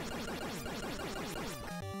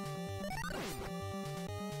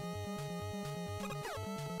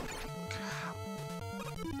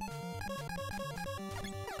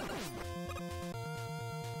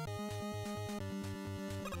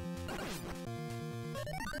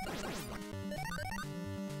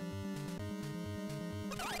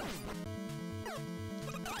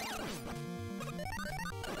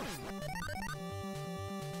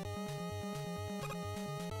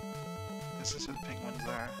 This is where the penguins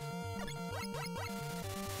are.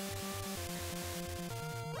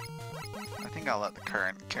 I think I'll let the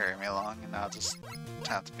current carry me along and I'll just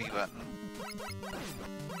tap the B button.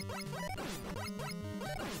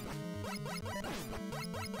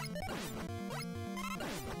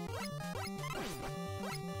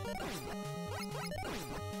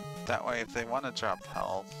 That way if they want to drop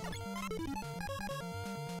health...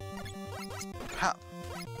 Ha!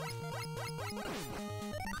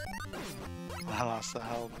 I lost the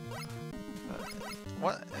health.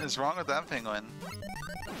 What is wrong with that penguin?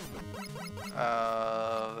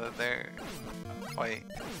 There. Wait.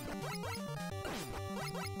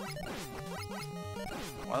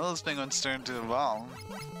 One of those penguins turned to a ball.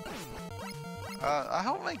 I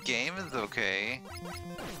hope my game is okay.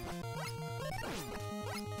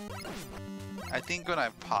 I think when I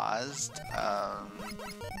paused,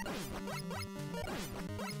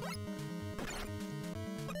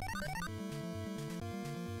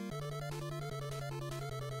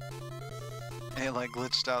 it like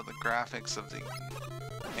glitched out the graphics of the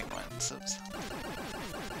penguins.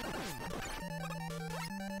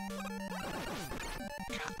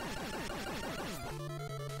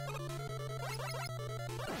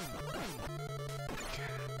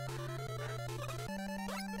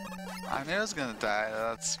 I knew I was gonna die,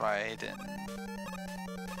 that's why I didn't.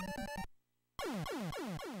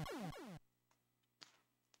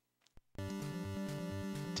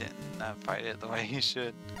 Didn't fight it the way you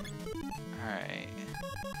should. Alright.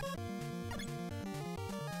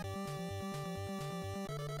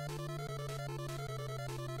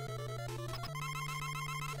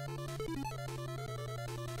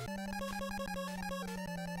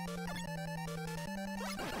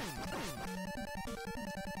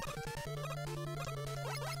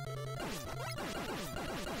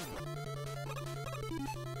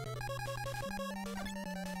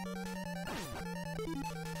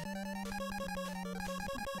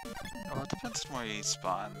 Well, it depends on where he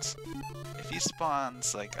spawns. If he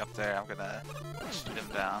spawns, like, up there, I'm gonna shoot him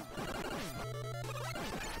down.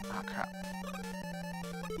 Oh, crap.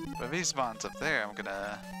 But if he spawns up there, I'm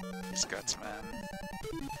gonna... He's guts, man.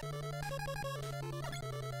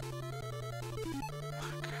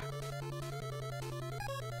 Oh, crap.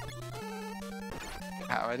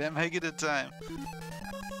 How I didn't make it in time.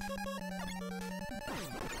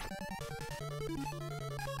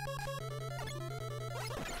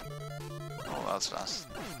 Oh, that was fast.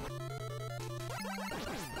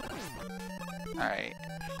 Alright.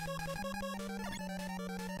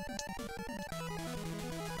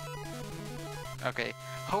 Okay,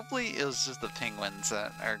 hopefully it was just the penguins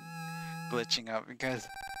that are glitching up, because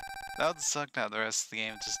that would suck to have the rest of the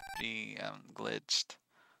game just be glitched.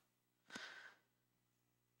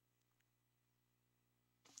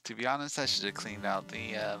 To be honest, I should have cleaned out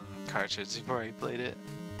the cartridge before I played it.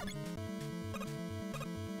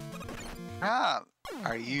 Ah!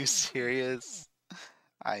 Are you serious?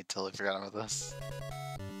 I totally forgot about this.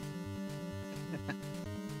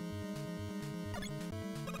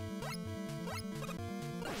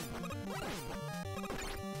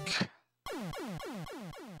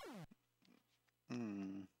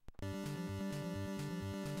 Hmm.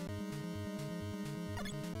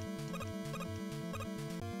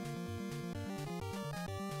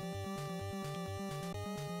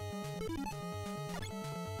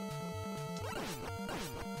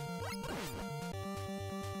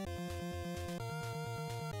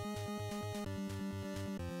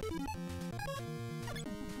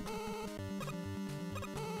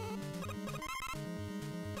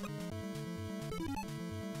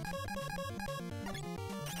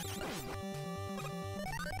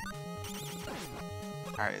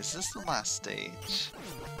 Alright, is this the last stage?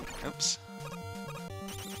 Oops.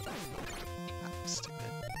 I'm stupid.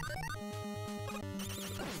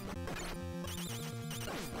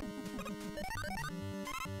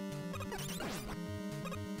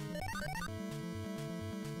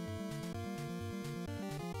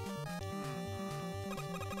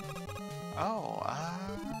 Oh,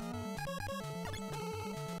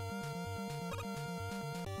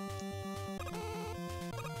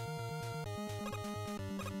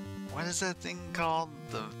 what is that thing called?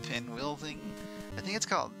 The pinwheel thing? I think it's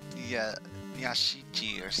called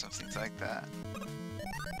Yashichi or something like that.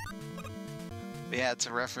 But yeah, it's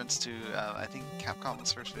a reference to, I think,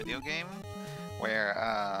 Capcom's first video game, where,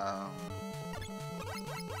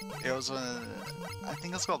 it was I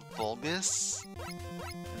think it's called Vulgus,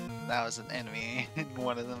 and that was an enemy in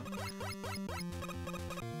one of them.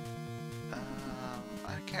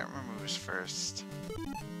 I can't remember who was first.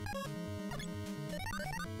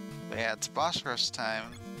 But yeah, it's boss rush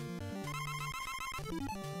time.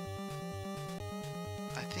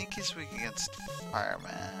 think he's weak against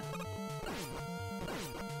Fireman.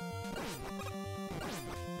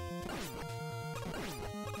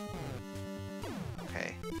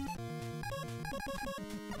 Okay.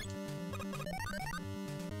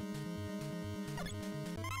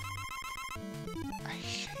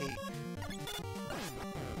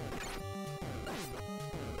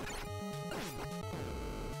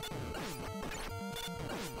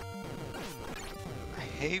 I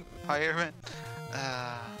hate Fireman.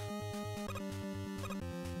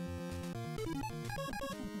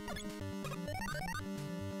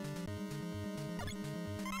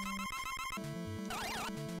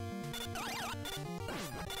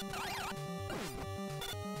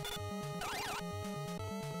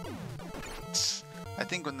 I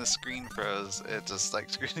think when the screen froze, it just like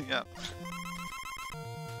screwed me up.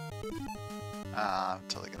 I'm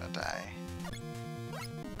totally gonna die.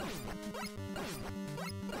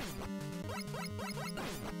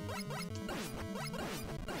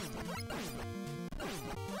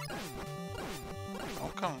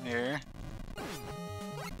 Don't come here.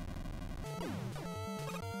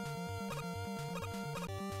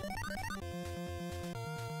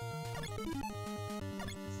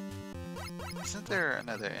 Isn't there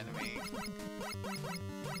another enemy?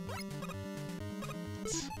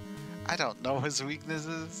 I don't know his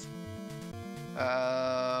weaknesses.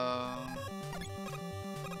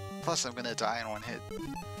 Plus I'm gonna die in one hit.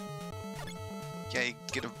 Yeah, you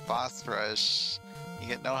get a boss rush, you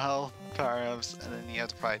get no health, power-ups, and then you have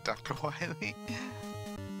to fight Dr. Wily.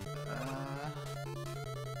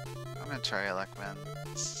 I'm gonna try your luck, man.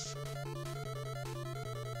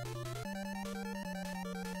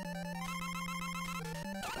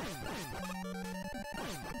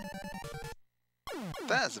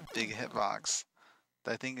 That is a big hitbox.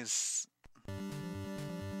 That thing is...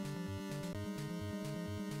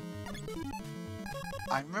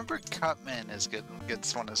 I remember Cutman is good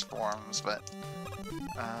against one of his forms, but...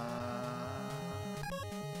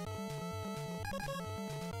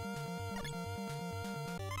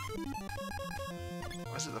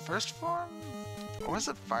 Was it the first form? Or was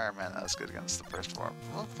it Fireman that was good against the first form?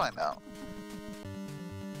 We'll find out.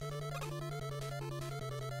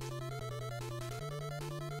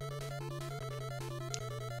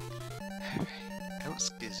 Oh,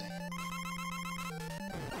 excuse me.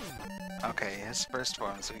 Okay, his first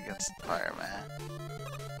form is against Fireman.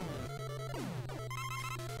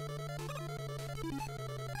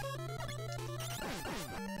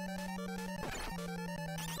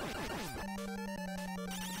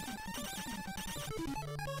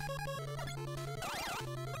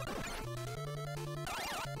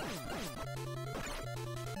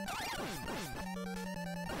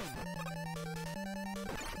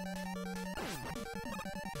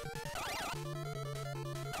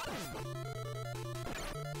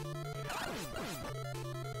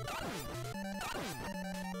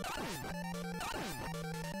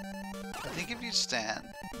 I think if you stand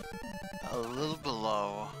a little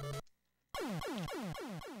below,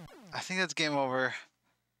 I think that's game over.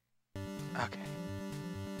 Okay.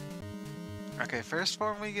 Okay, first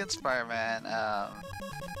form against Fireman.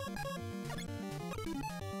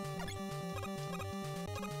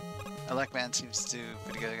 Electman seems to do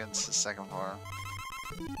pretty good against the second form.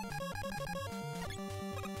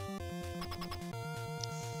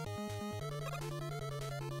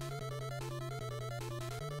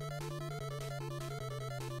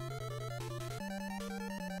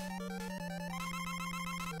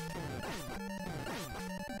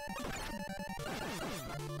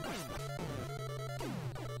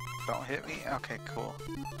 Don't hit me? Okay, cool.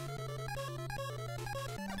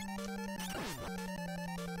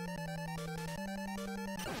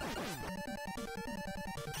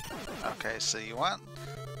 Okay, so you want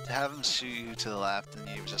to have him shoot you to the left and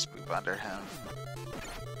you just move under him.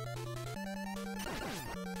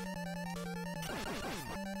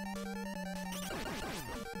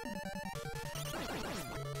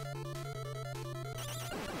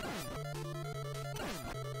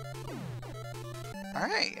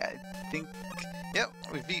 Alright, I think, yep,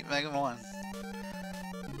 we beat Mega 1.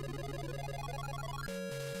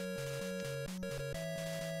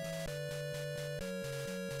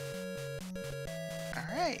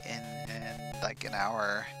 Alright, in like an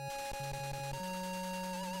hour.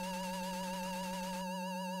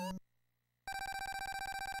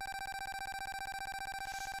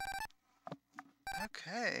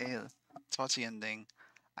 Okay, let's watch the ending.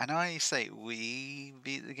 I know you say we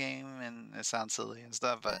beat the game and it sounds silly and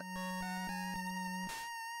stuff, but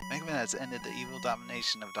Mega Man has ended the evil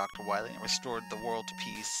domination of Dr. Wily and restored the world to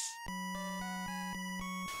peace.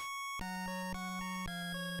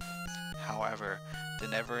 However, However, the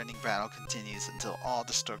never-ending battle continues until all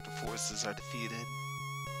destructive forces are defeated.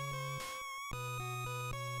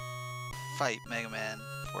 Fight, Mega Man,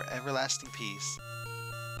 for everlasting peace.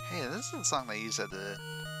 Hey, this is the song they used at the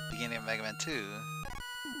beginning of Mega Man 2.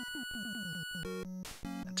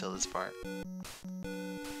 Until this part.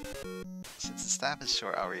 Since the staff is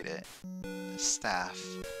short, I'll read it. The staff.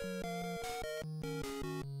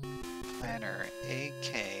 Planner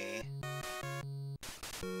AK.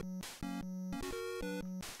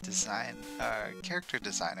 Character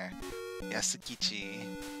designer Yasukichi.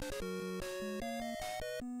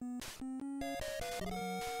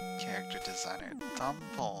 Character designer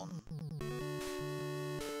Tampon.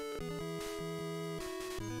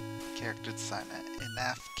 Character designer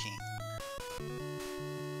Inaf King.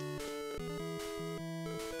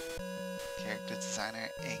 Character designer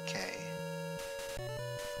AK.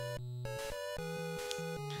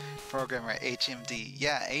 Programmer HMD.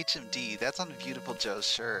 Yeah, HMD. That's on Beautiful Joe's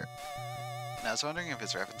shirt. And I was wondering if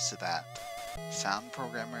it's reference to that. Sound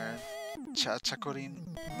programmer Chachakorin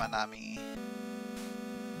Manami.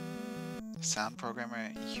 Sound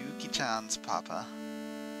programmer Yuki-chan's papa.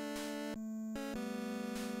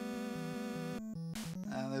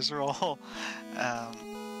 There's Roll.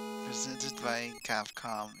 Presented by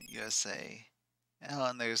Capcom USA. Oh,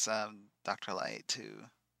 and there's Dr. Light too.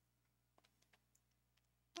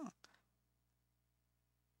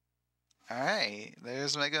 Alright,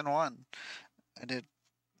 there's Mega Man 1. I did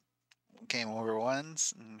game over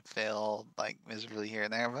once and failed like miserably here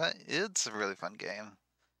and there, but it's a really fun game.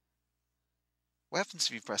 Weapons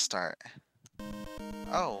if you press start.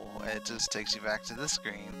 Oh, it just takes you back to this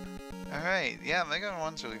screen. Alright, yeah, Mega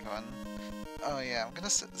Man 1's really fun. Oh yeah, I'm gonna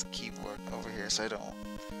set this keyboard over here so I don't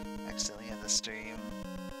accidentally end the stream.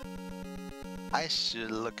 I should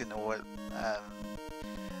look into what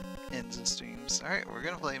ends and streams. Alright, we're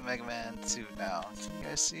gonna play Mega Man 2 now. Can you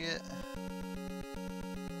guys see it?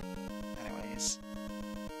 Anyways.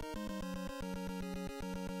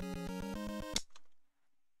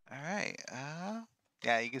 Alright,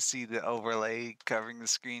 yeah, you can see the overlay covering the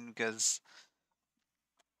screen because...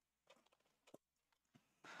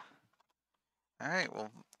 Alright, well,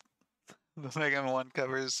 the Mega Man 1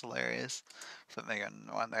 cover is hilarious. Put Mega Man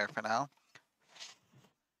 1 there for now.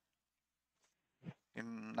 You're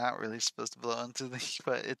not really supposed to blow into the,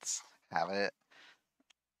 but it's have it.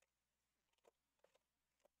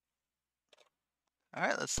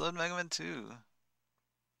 Alright, let's load Mega Man 2.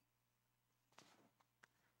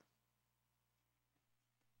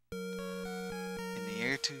 In the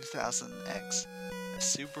year 2000X, a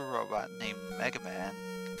super robot named Mega Man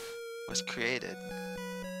was created.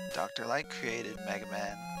 Dr. Light created Mega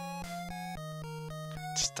Man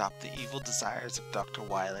to stop the evil desires of Dr.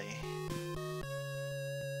 Wily.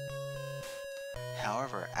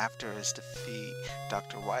 However, after his defeat,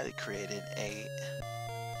 Dr. Wily created 8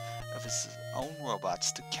 of his own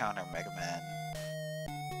robots to counter Mega Man.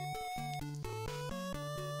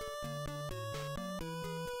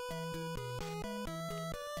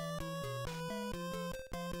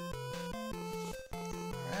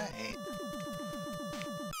 Alright.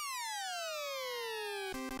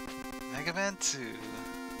 Mega Man 2.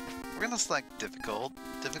 We're gonna select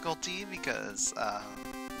difficulty because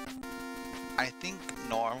I think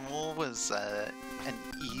normal was an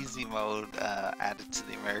easy mode added to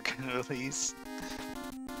the American release.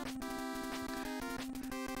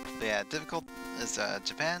 But yeah, difficult is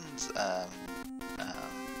Japan's how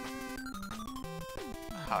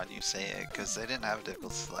do you say it? Because they didn't have a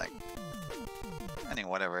difficult select. Anyway,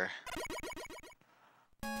 whatever.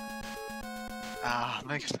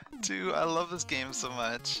 Mega Man 2, I love this game so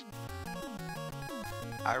much.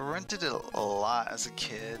 I rented it a lot as a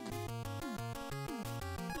kid.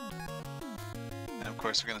 And of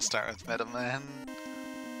course we're gonna start with Mega Man.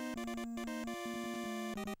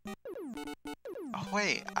 Oh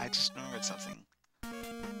wait, I just remembered something.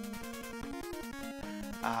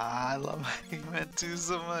 I love Mega Man 2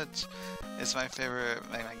 so much. It's my favorite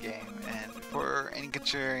Mega Man game, and for any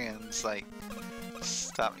contrarians, like,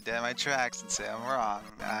 stop me dead in my tracks and say I'm wrong.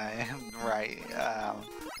 I am right.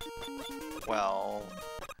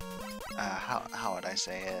 How would I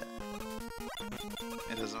say it?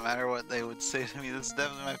 It doesn't matter what they would say to me, this is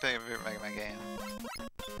definitely my favorite Mega Man game.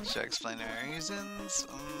 Should I explain the reasons?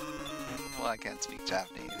 Well, I can't speak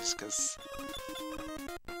Japanese, because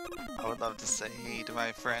I would love to say to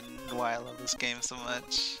my friend why I love this game so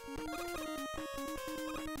much.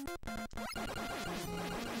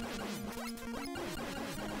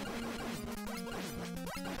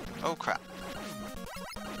 Oh crap.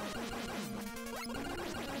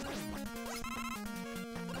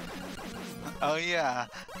 Oh yeah,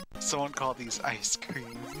 Someone called these ice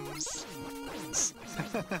creams.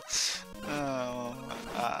 Oh,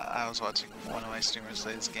 I was watching one of my streamers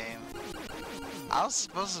play this game. I was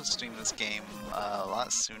supposed to stream this game a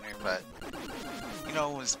lot sooner, but you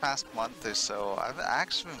know, this past month or so, I've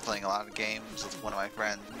actually been playing a lot of games with one of my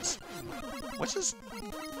friends, which is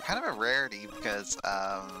kind of a rarity because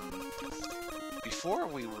before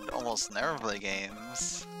we would almost never play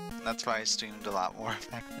games. That's why I streamed a lot more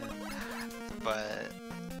back then. But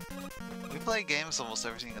we play games almost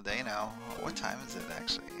every single day now. What time is it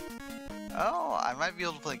actually? Oh, I might be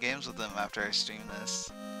able to play games with them after I stream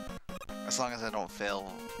this. As long as I don't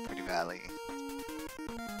fail pretty badly.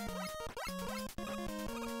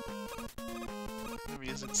 The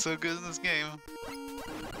music's so good in this game.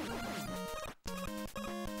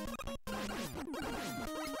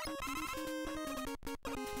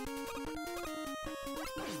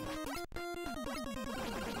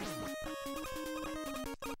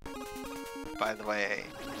 By the way,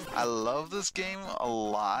 I love this game a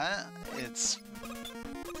lot. It's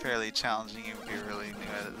fairly challenging if you're really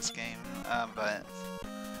new at this game, but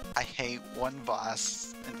I hate one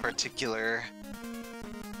boss in particular.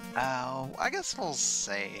 I guess we'll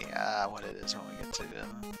say what it is when we get to him.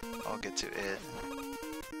 I'll get to it.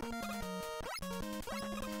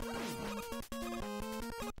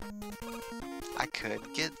 I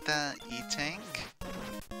could get the E-Tank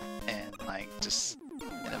and like just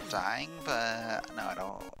end up dying, but no, I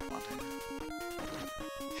don't want to.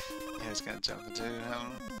 Yeah, he's gonna jump into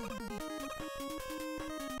him.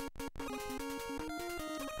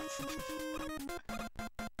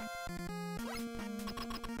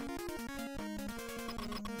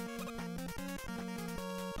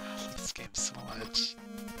 I love this game so much.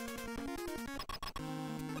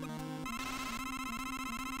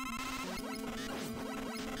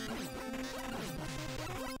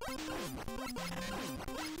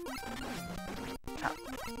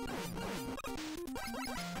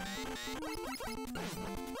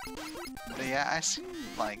 But yeah, I've seen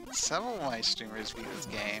like several of my streamers beat this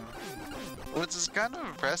game, which is kind of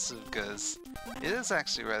impressive because it is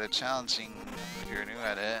actually rather challenging if you're new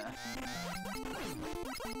at it.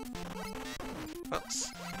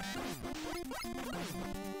 Whoops.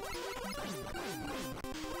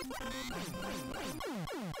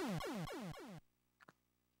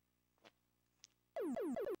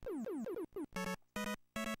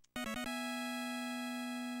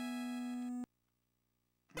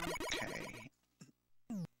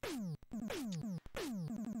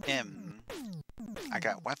 M. I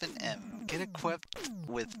got weapon M. Get equipped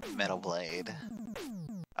with Metal Blade.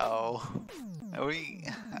 Oh.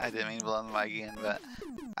 I didn't mean to blow the mic again, but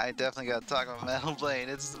I definitely gotta talk about Metal Blade.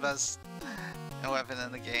 It's the best weapon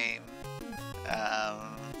in the game.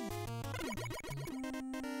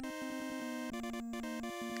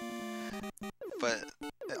 But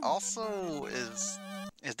it also is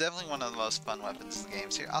definitely one of the most fun weapons in the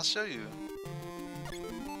games. Here, I'll show you.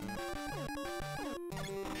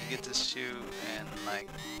 You get to shoot in like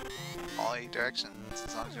all 8 directions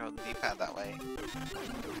as long as you hold the D-pad that way.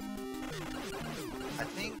 I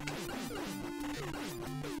think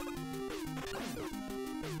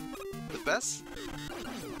the best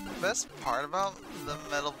part about the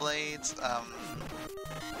Metal Blades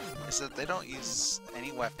is that they don't use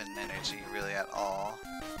any weapon energy really at all.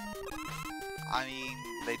 I mean,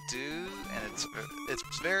 they do, and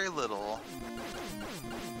it's very little.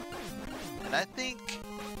 And I think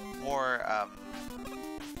more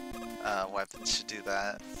weapons should do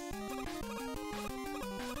that.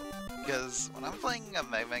 Because when I'm playing a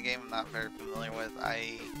Mega Man game I'm not very familiar with,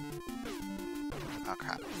 oh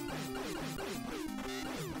crap.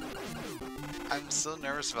 I'm so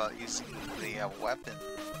nervous about using the weapons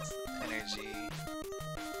energy.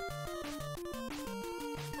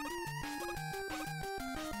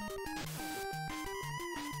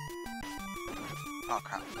 Oh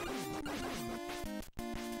crap.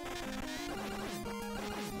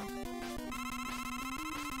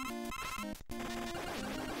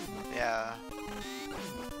 Yeah.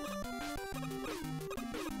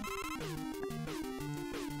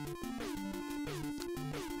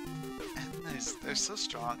 And they're so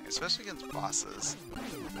strong, especially against bosses.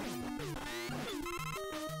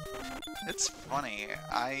 It's funny,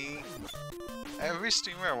 every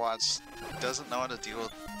streamer I watch doesn't know how to deal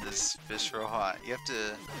with this fish robot. You have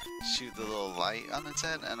to shoot the little light on its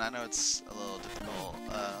head, and I know it's a little difficult,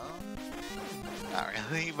 not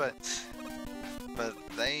really, but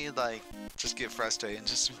they like just get frustrated and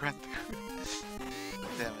just run through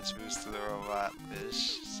damage boost to the robot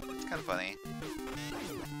fish. It's kind of funny.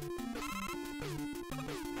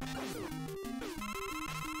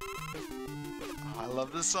 Oh, I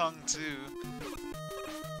love this song too.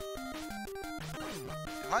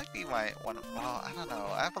 It might be my one. Well, I don't know.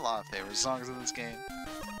 I have a lot of favorite songs in this game.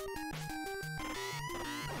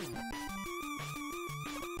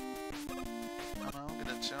 Oh no, I'm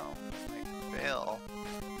gonna jump. Like, fail.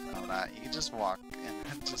 No, not. You can just walk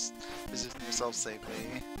and just position yourself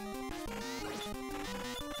safely.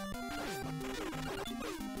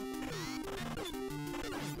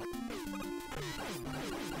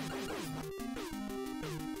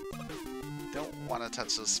 Don't want to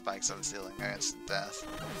touch those spikes on the ceiling. They're instant death.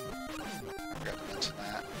 I forgot to mention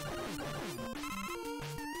that.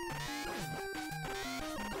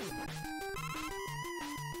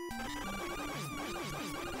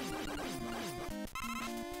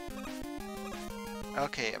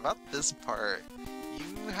 Okay, about this part,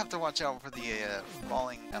 you have to watch out for the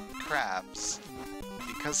falling crabs,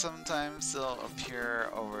 because sometimes they'll appear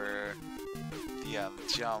over the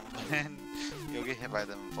jump and you'll get hit by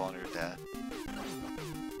them and fall to your death.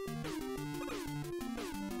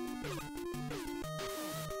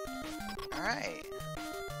 Alright.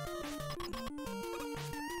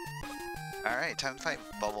 Alright, time to fight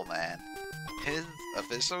Bubble Man. His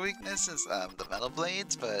official weakness is the metal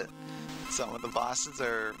blades, but some of the bosses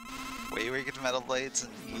are way weaker to metal blades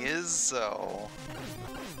than he is, so...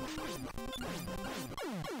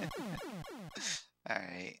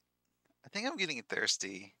 Alright. I think I'm getting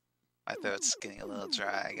thirsty. My throat's getting a little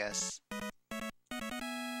dry, I guess.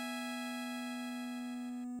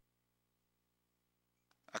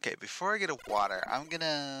 Okay, before I get a water, I'm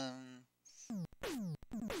gonna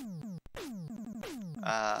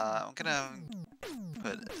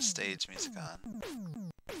put stage music on.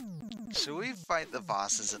 Should we fight the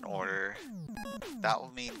bosses in order? That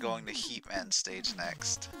will mean going to Heat Man stage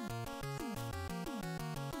next.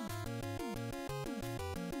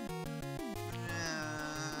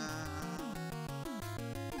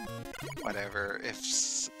 Whatever.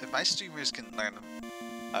 If my streamers can learn.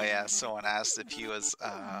 Oh yeah, someone asked if he was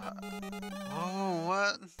oh,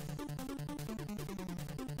 what?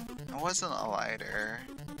 It wasn't a lighter.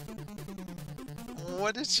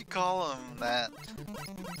 What did she call him? That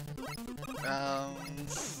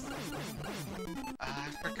I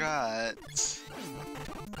forgot.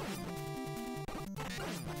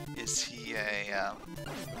 Is he a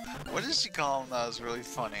what did she call him that was really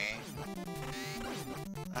funny?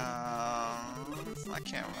 I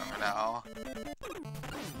can't remember now.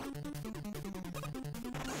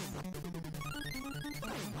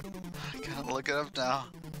 I gotta look it up now.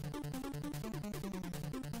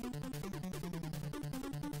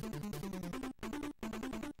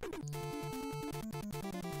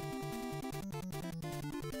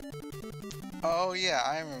 Oh yeah,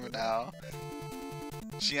 I remember now.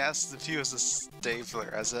 She asked if he was a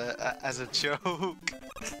stapler as a joke.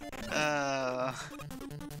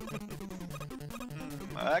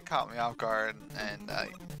 That caught me off guard, and I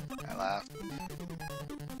laughed.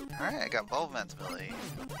 Alright, I got Bubble Man's ability.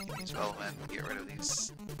 Use Bubble Man to get rid of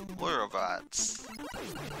these blue robots.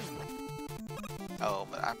 Oh,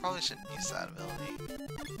 but I probably shouldn't use that ability.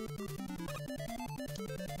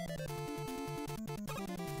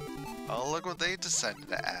 Oh, look what they decided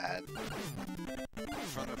to add.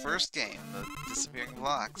 From the first game, the disappearing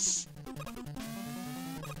blocks.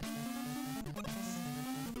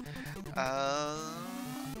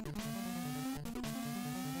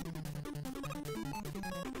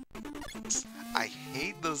 I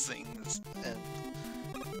hate those things, and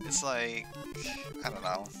it's like, I don't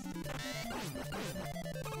know.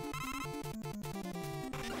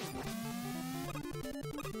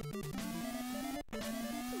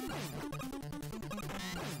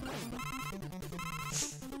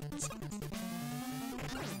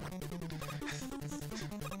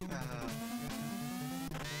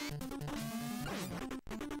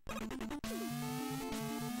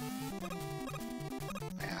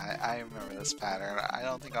 I remember this pattern. I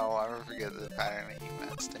don't think I'll ever forget the pattern at Heat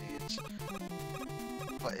Man stage.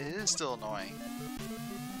 But it is still annoying.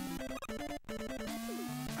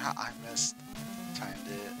 I missed. Timed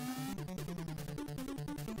it.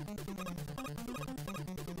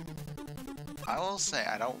 I will say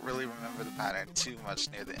I don't really remember the pattern too much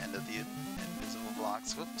near the end of the invisible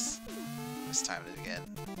blocks. Whoops. Mistimed it again.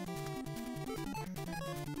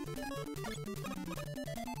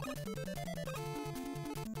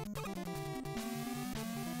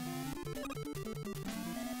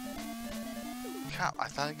 Crap, I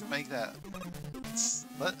thought I could make that.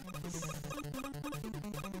 What?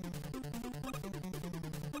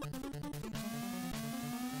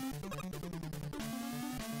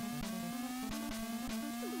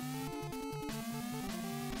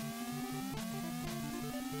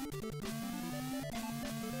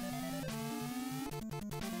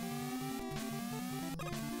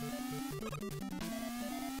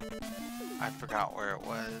 I forgot where it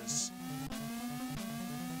was.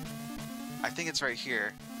 I think it's right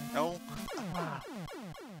here. No?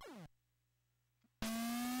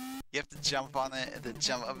 You have to jump on it and then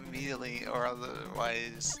jump up immediately, or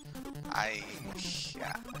otherwise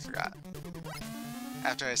yeah, I forgot.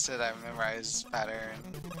 After I said I memorized pattern.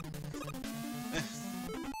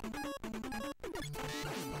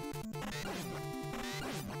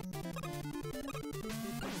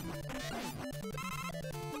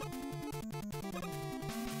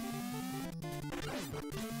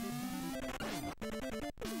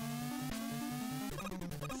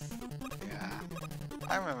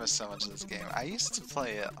 I remember so much of this game. I used to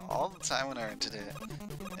play it all the time when I rented it,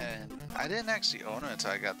 and I didn't actually own it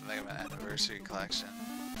until I got the Mega Man Anniversary Collection.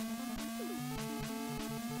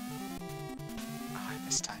 Oh, I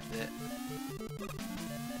mistimed it.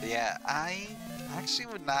 But yeah, I actually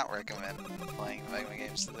would not recommend playing Mega Man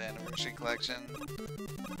games to the Anniversary Collection.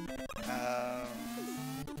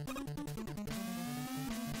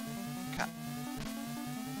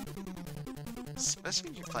 Especially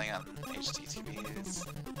if you're playing on HD TVs.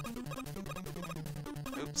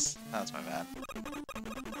 Oops, that's my bad.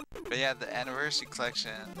 But yeah, the Anniversary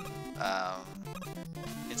Collection,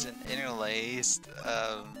 it's an interlaced,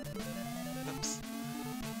 oops,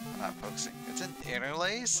 I'm not focusing. It's an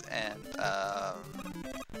interlace, and the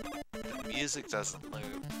music doesn't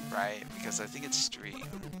loop, right? Because I think it's streamed.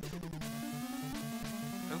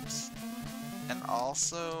 Oops. And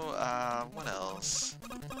also, what else?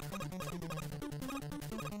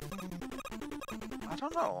 I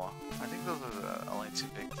don't know. I think those are the only two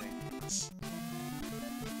big things.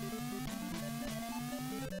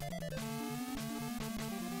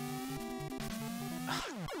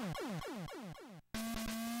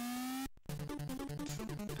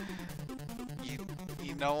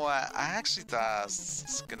 You know what? I actually thought I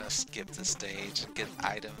was gonna skip the stage and get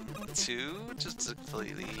item 2 just to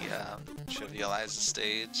completely trivialize the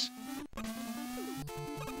stage.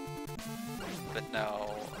 But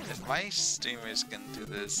no, if my streamers can do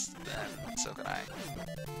this, then so can I.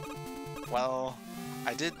 Well,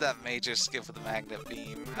 I did that major skip with the magnet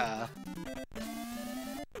beam,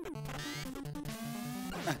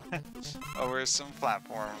 over some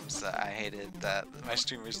platforms that I hated that my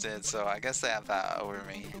streamers did, so I guess they have that over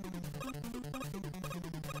me.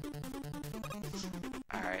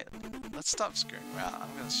 Alright, let's stop screwing around.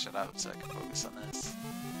 I'm gonna shut up so I can focus on this.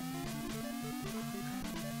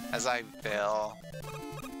 As I fail.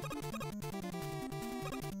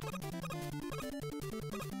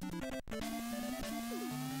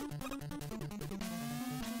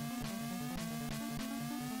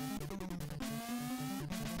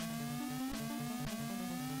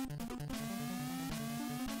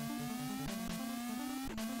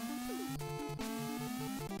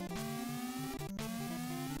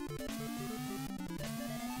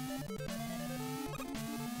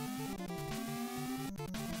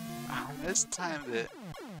 This time that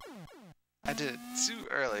I did it too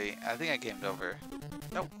early. I think I gamed over.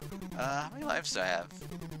 Nope. How many lives do I have?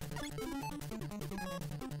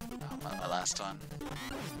 Oh, my last one.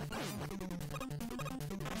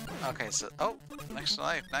 Okay, so extra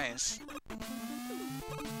life, nice.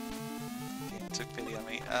 Game took pity on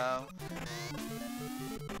me.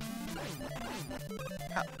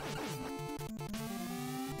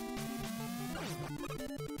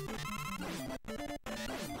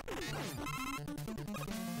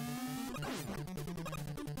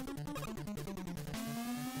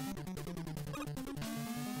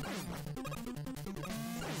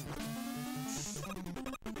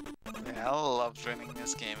 I loved running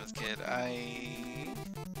this game as a kid. I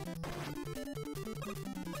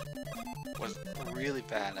was really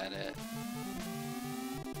bad at it.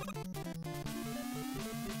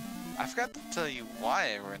 I forgot to tell you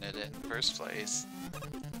why I rented it in the first place.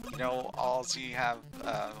 You know, all you have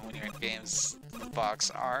when you're in games, the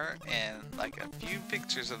box art and like a few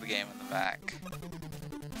pictures of the game in the back.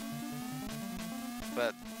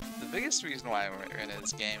 But the biggest reason why I rented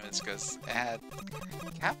this game is because it had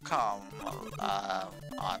Capcom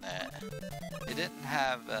on it. It didn't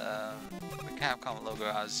have the Capcom logo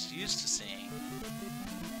I was used to seeing.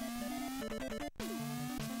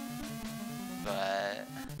 But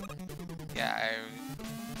yeah,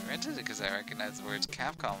 I rented it because I recognized the words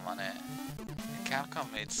Capcom on it. And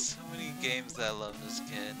Capcom made so many games that I loved as a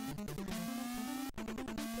kid.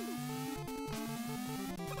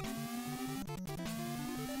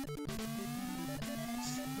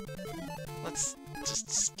 Let's just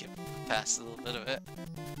skip past a little bit of it.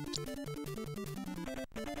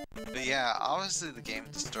 But yeah, obviously the game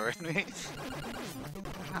destroyed me.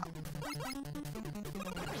 Wow.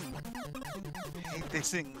 I hate these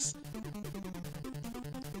things.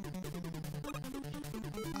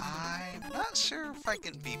 I'm not sure if I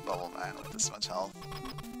can beat Bubble Man with this much health.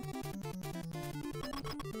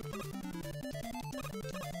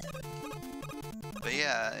 But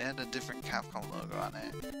yeah, it had a different Capcom logo on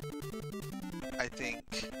it. I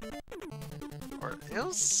think. Or it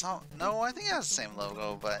was some. No, I think it has the same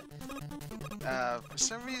logo, but for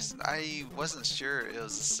some reason I wasn't sure it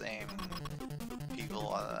was the same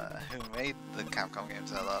people who made the Capcom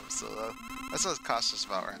games I love, so that's why I was cautious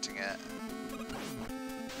about renting it.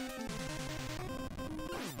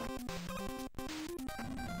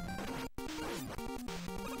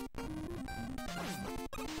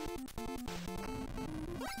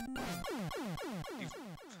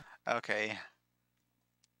 Okay.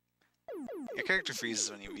 Your character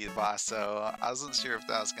freezes when you beat the boss, so I wasn't sure if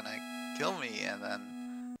that was gonna kill me and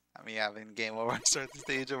then me having game over and start the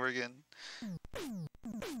stage over again.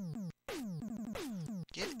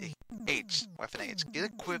 Get H, weapon H. Get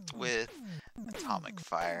equipped with atomic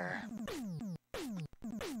fire.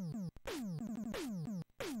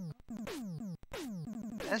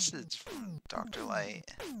 Message from Dr. Light.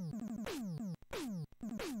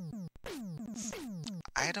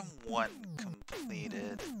 Item 1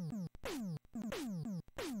 completed.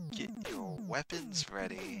 Get your weapons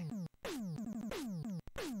ready.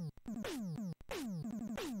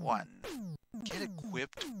 1. Get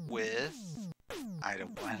equipped with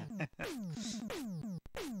item 1.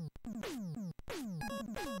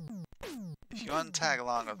 If you want to tag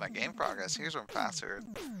along with my game progress, here's one password.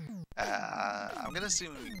 I'm gonna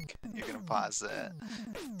assume you're gonna pause it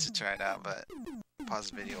to try it out, but pause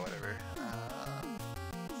the video, whatever.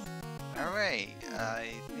 Alright,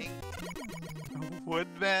 I think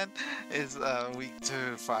Woodman is weak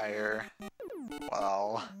to fire.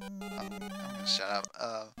 Well, I'm gonna shut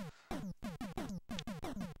up.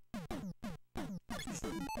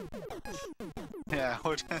 Yeah,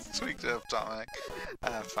 Woodman's weak to atomic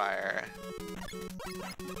fire.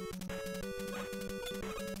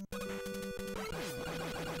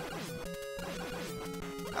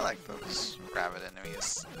 I like those rabbit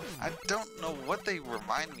enemies. I don't know what they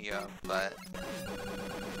remind me of, but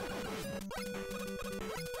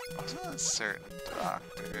wasn't a certain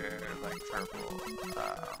doctor like purple.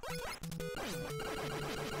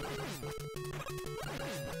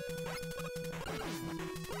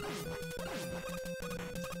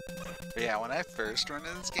 But yeah, when I first run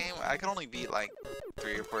in this game, I could only beat like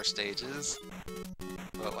 3 or 4 stages.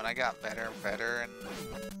 But when I got better and better and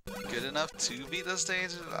good enough to beat those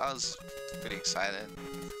stages, I was pretty excited.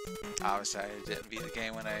 Obviously, I didn't beat the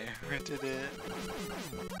game when I rented it.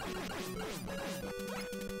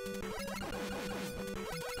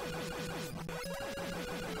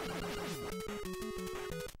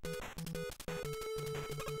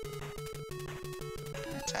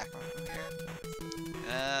 Can I attack him from here?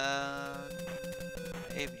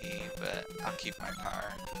 Maybe, but I'll keep my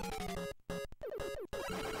power.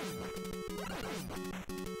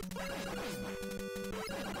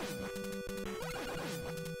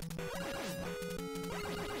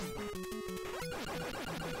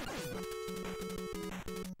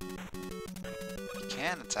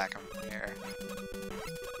 Can attack him from here.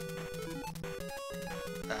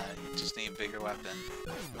 You just need a bigger weapon.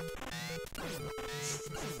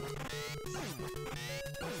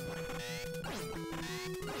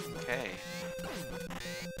 Okay.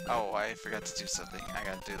 Oh, I forgot to do something. I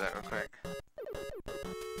gotta do that real quick.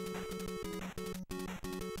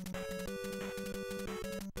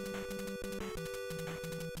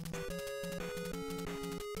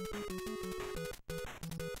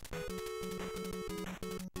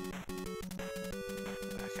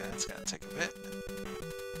 It's gonna take a bit.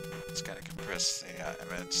 It's gonna compress the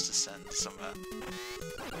image to send some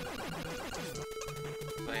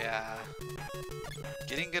But yeah,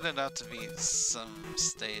 getting good enough to beat some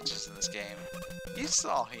stages in this game. You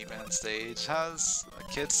saw He-Man stage. How's a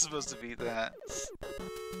kid supposed to beat that?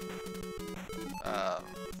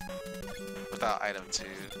 Without item 2.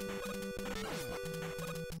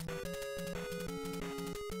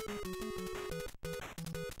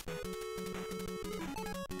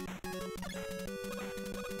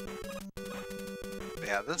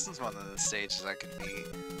 Yeah, this is one of the stages I could beat.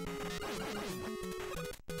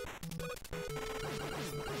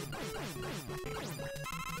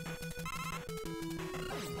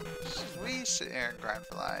 Should we sit here and grind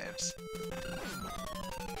for lives?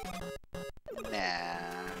 Nah.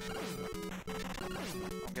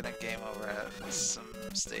 I'm gonna game over at some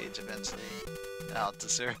stage eventually, and I'll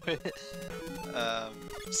deserve it.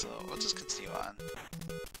 So we'll just continue on.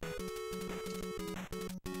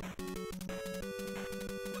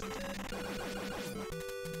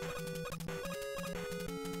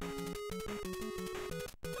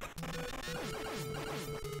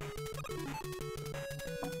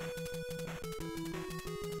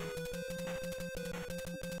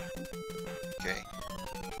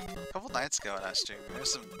 nights ago when I was streaming, there were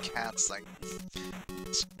some cats like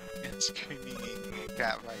screaming and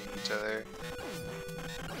cat fighting each other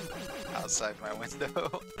outside my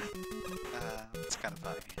window. It's kind of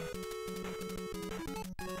funny.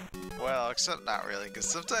 Well, except not really, because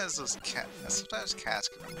sometimes cats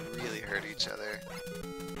can really hurt each other.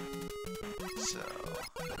 So,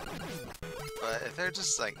 but if they're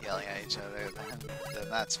just like yelling at each other, then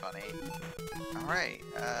that's funny. All right.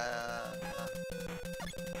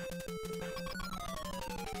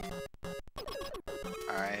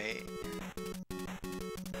 All right.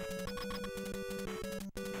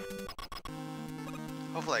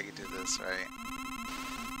 Hopefully I can do this right.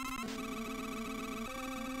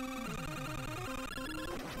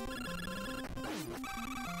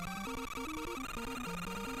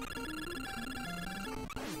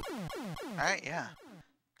 Alright, yeah.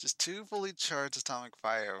 Just 2 fully charged atomic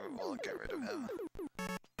fire will get rid of him.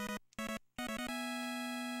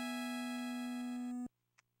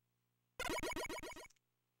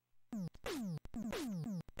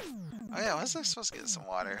 Oh yeah, was I supposed to get some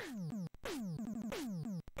water?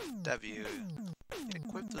 W. Get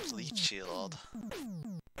equipped with leech shield.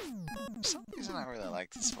 For some reason I really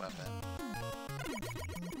like this weapon.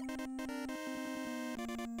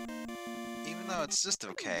 Even though it's just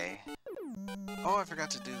okay. Oh, I forgot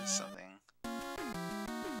to do something.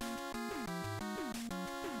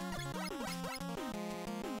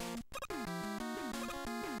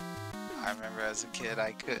 I remember as a kid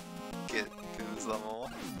I couldn't get through this level.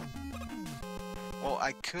 Well,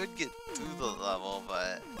 I could get through the level,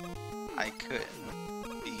 but I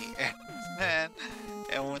couldn't be Airman.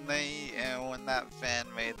 And when that fan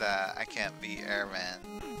made that I can't be Airman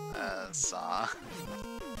song,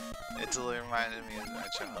 it totally reminded me of my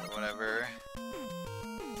childhood, whatever.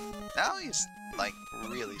 Now he's like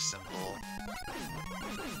really simple.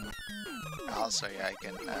 I'll show you I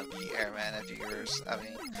can be Airman if you're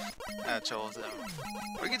having trouble with him.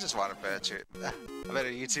 We can just want a better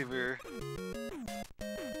YouTuber.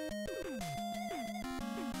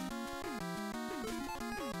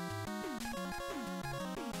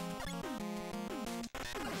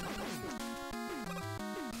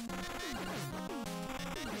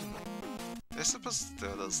 They're supposed to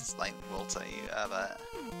throw those lightning bolts at you, but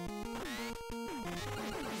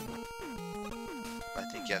I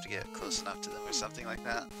think you have to get close enough to them or something like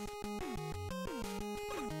that.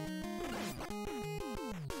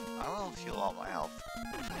 I will heal all my health.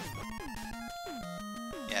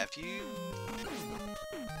 Yeah, if you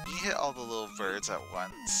hit all the little birds at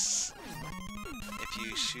once, if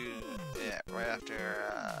you shoot it right after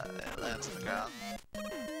it lands on the ground.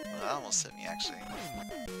 Well, that almost hit me actually.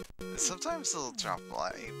 Sometimes they'll drop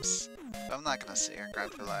lives, but I'm not gonna sit here and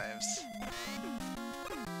grind for lives.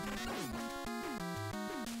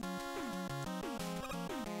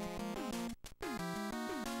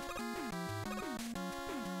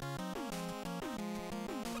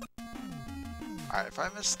 Alright, if I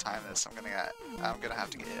mistime this, I'm gonna have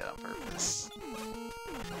to get hit on purpose.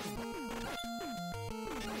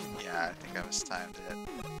 Yeah, I think I mistimed it.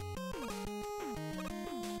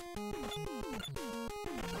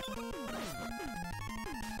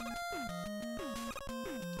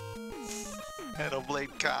 Metal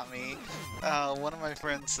Blade caught me. One of my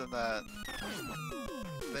friends said that.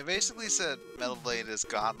 They basically said Metal Blade is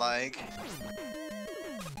godlike.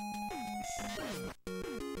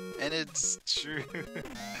 And it's true.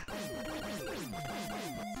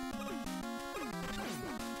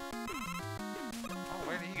 Oh,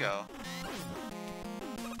 where did he go?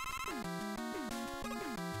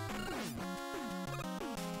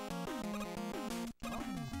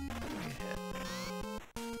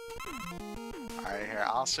 Alright, here,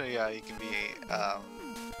 I'll show you how you can be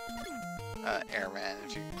Airman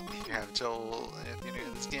if you have trouble, if you're new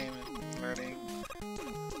to this game and learning.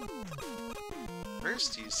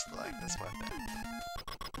 First you select this weapon.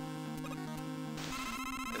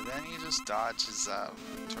 And then you just dodge his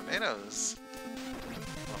tornadoes.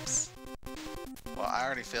 Whoops. Well, I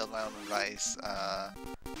already failed my own advice.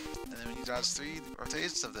 And then when you dodge 3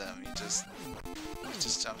 rotations of them, you just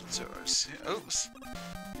jump into ours. Oops!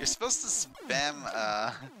 You're supposed to spam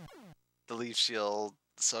the leaf shield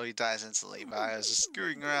so he dies instantly, but I was just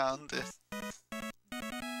screwing around.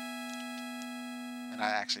 And I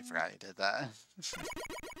actually forgot you did that.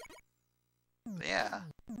 But yeah,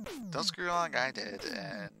 don't screw along like I did,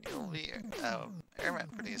 and you'll be Airman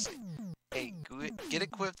pretty easily. Hey, get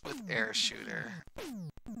equipped with Air Shooter.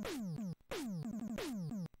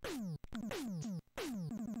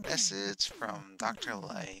 Message from Dr.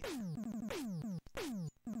 Light.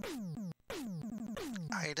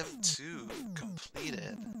 Item 2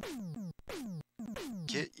 completed.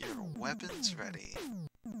 Get your weapon weapons ready.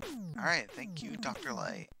 Alright, thank you, Dr.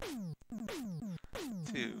 Light.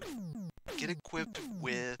 2. Get equipped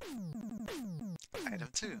with item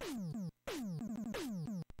 2.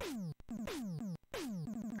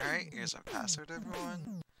 Alright, here's our password,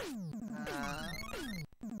 everyone.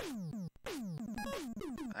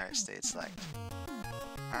 Alright, state select.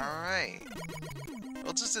 Alright.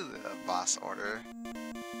 We'll just do the boss order.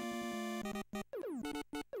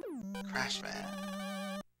 Crash Man.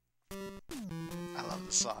 I love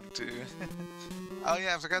the song too. Oh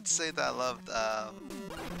yeah, I forgot to say that I loved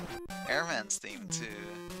Airman's theme too.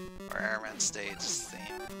 Or Airman Stage's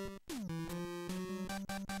theme.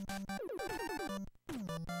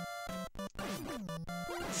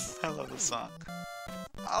 I love the song.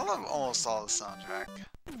 I love almost all the soundtrack.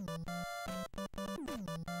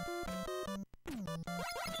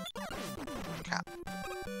 Cap.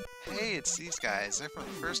 Hey, it's these guys. They're from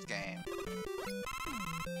the first game.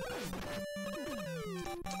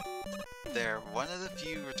 They're one of the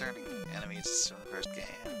few returning enemies from the first game.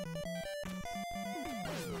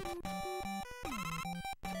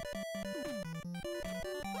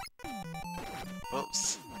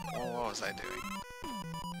 Whoops. Well, what was I doing?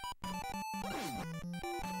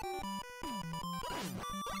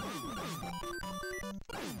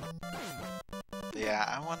 Yeah,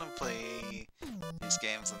 I want to play these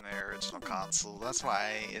games on the original console. That's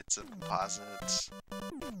why it's a composite.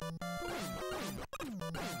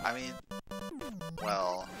 I mean,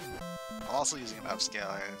 well, I'm also using an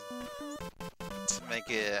upscaler to make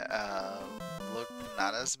it look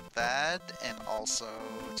not as bad, and also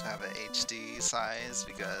to have an HD size,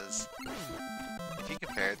 because if you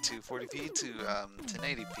compare 240p to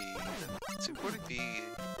 1080p, 240p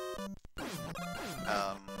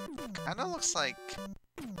kind of looks like,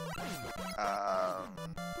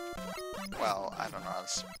 well, I don't know how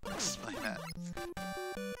to explain it.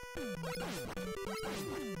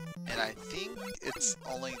 And I think it's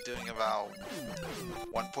only doing about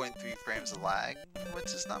 1.3 frames of lag,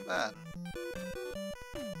 which is not bad.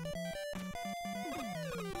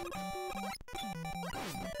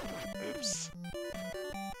 Oops.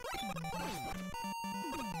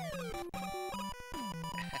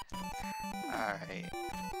 Alright.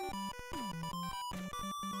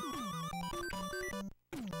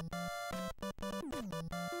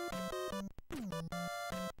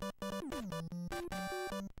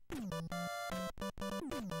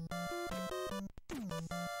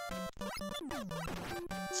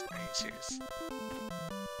 Are you serious?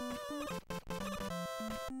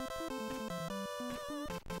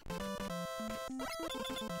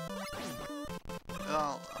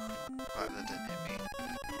 Well, I'm glad that didn't hit me.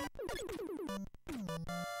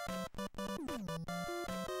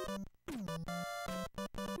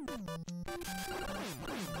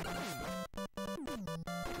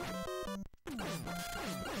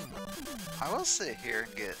 I will sit here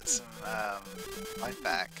and get some life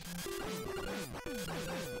back.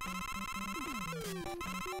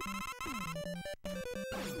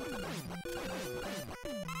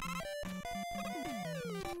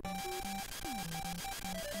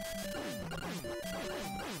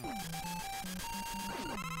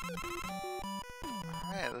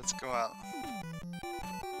 Alright, let's go out.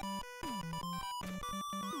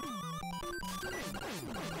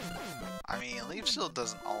 I mean, Leaf Shield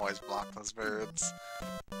doesn't always block those birds.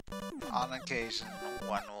 On occasion,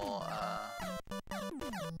 one will,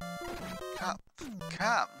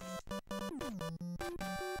 Come!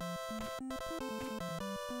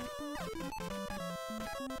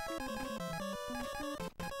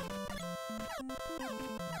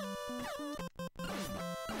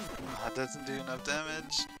 That doesn't do enough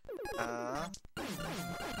damage. Yeah,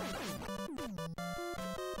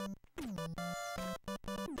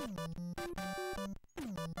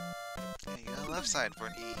 you go left side for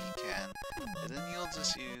an E, you can. And then you'll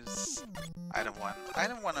just use item 1.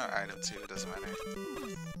 Item 1 or item 2, it doesn't matter.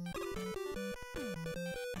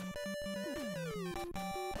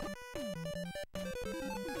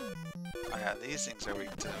 Oh yeah, these things are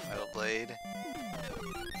weak to Metal Blade.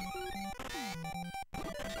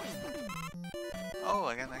 Oh,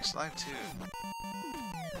 I got an extra life too.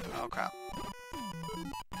 Oh crap.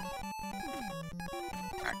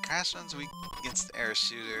 Alright, Crash Run's weak against air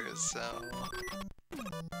shooters, so...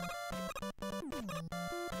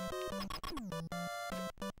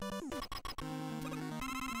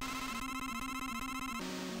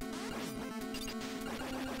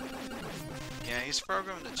 Yeah, he's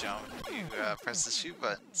programmed to jump. You press the shoot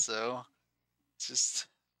button, so... just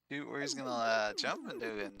shoot where he's gonna jump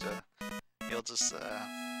into, and he'll just,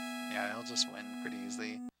 yeah, he'll just win pretty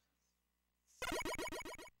easily.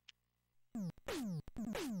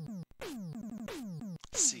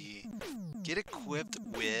 Get equipped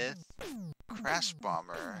with Crash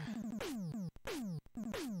Bomber.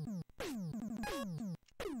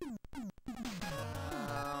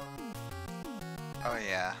 Oh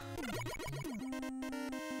yeah.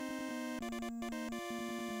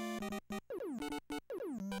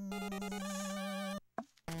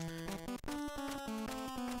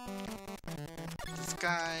 This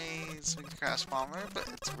guy's a Crash Bomber, but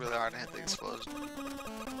it's really hard to hit the explosion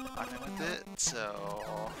on him with it, so...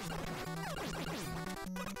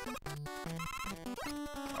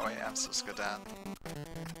 Oh yeah, I'm supposed to go down.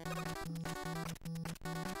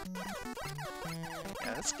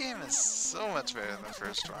 Yeah, this game is so much better than the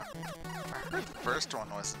first one. I heard the first one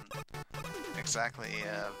wasn't exactly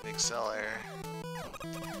a big seller.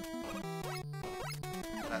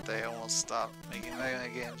 That they almost stopped making Mega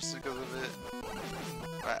games because of it.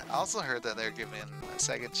 But I also heard that they're giving a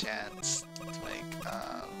second chance to make,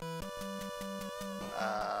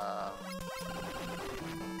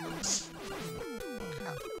 oops.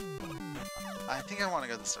 I think I want to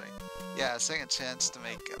go this way. Yeah, a second chance to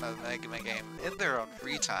make another Mega Man game in their own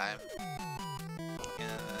free time.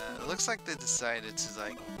 It looks like they decided to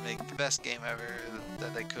like make the best game ever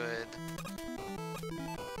that they could.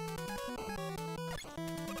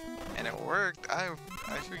 And it worked. I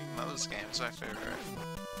freaking love this game. It's my favorite.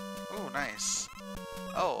 Oh, nice.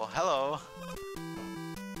 Oh, hello.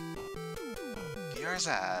 Yours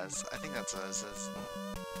has. I think that's what it says.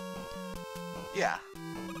 Yeah.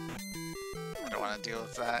 I don't want to deal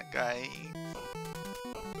with that guy.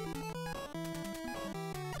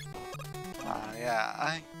 Yeah,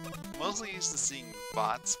 I'm mostly used to seeing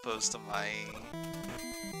bots post on my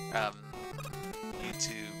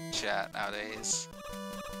YouTube chat nowadays.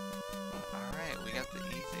 Alright, we got the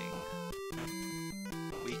E thing.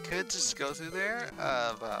 We could just go through there,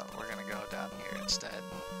 but we're gonna go down here instead.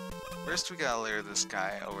 First we gotta lure this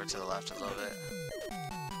guy over to the left a little bit.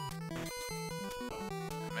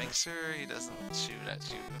 Make sure he doesn't shoot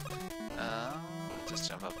at you. Just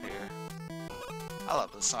jump up here. I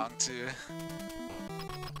love this song too.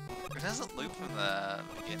 It doesn't loop from the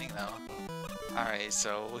beginning though. Alright,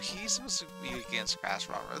 so he's supposed to be against Crash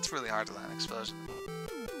Bomber. It's really hard to land explosion.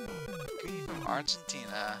 Could be from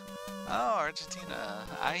Argentina. Oh, Argentina.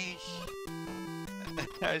 I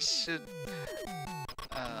should...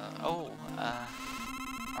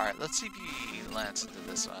 Alright, let's see if he lands into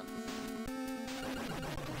this one.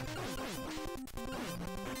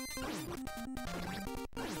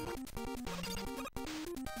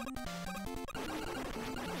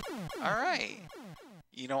 Alright.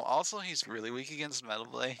 You know, also he's really weak against Metal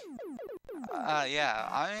Blade. Yeah,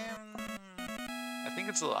 I think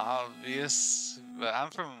it's a little obvious, but I'm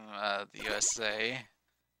from the USA.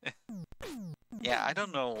 Yeah, I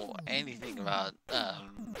don't know anything about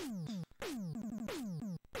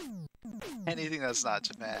anything that's not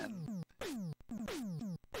Japan.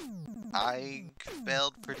 I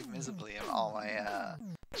failed pretty miserably in all my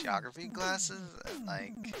geography classes and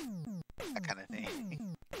like that kind of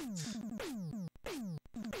thing.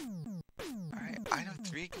 Alright, item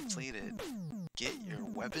 3 completed. Get your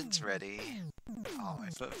weapons ready. Oh, my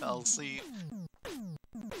foot fell asleep.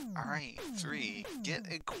 Alright, 3.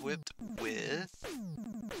 Get equipped with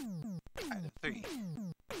item 3.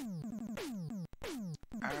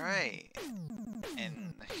 Alright.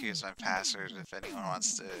 And here's my password if anyone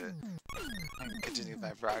wants to continue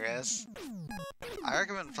my progress. I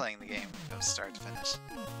recommend playing the game from start to finish.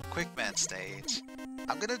 Quick Man stage.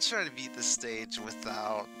 I'm gonna try to beat this stage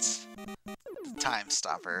without the time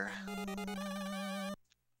stopper.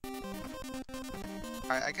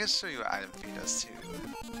 Alright, I can show you what item 3 does too.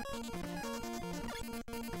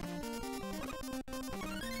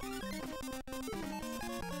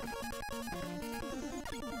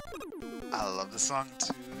 I love the song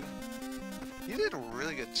too. You did a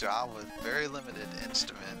really good job with very limited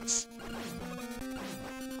instruments.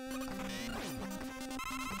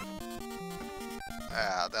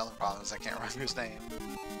 The only problem is I can't remember his name.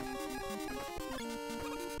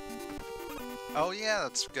 Oh yeah,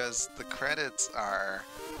 that's because the credits are,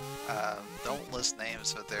 don't list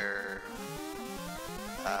names, but they're,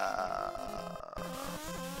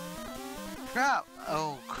 crap!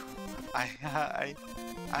 Oh, I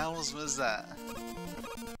almost missed that.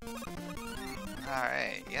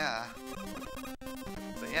 Alright, yeah.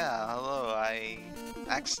 But yeah, hello, I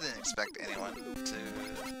actually didn't expect anyone to...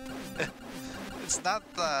 It's not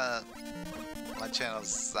that my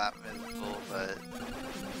channel's that miserable, but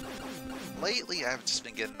lately I've just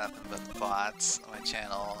been getting nothing but bots on my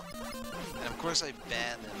channel. And of course I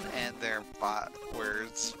ban them and their bot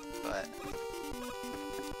words, but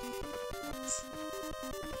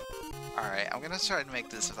Alright, I'm gonna try to make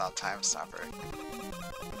this without time stopper.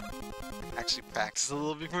 Actually practice a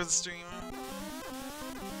little before the stream.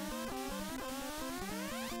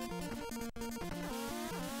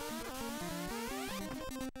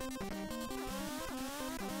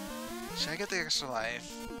 Should I get the extra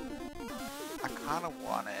life? I kinda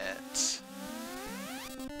want it.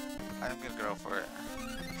 I'm gonna go for it.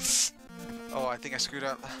 Oh, I think I screwed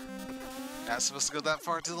up. Not supposed to go that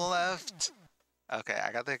far to the left. Okay,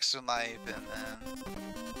 I got the extra life and then...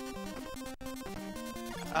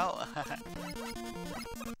 Oh! I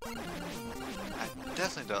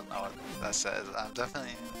definitely don't know what that says. I'm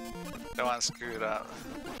definitely don't want to screw it up.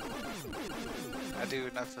 I do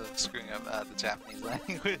enough of screwing up the Japanese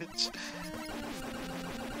language.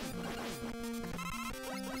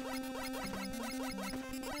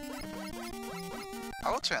 I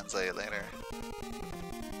will translate it later.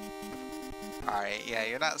 Alright, yeah,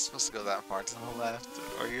 you're not supposed to go that far to the left,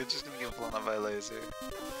 or you're just gonna get blown up by a laser.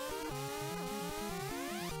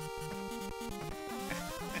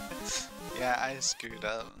 Yeah, I screwed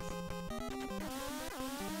up.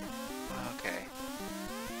 Okay.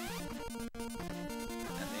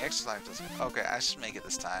 And the extra life doesn't... Okay, I should make it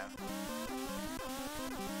this time.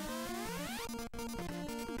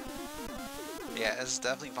 Yeah, it's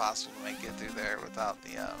definitely possible to make it through there without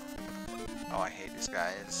the, Oh, I hate these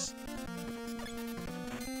guys.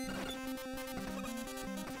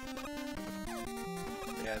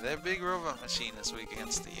 Yeah, their big robot machine is weak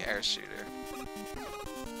against the air shooter.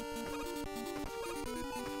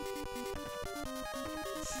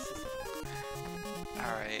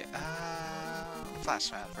 Alright,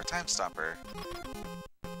 Flashman for Time Stopper.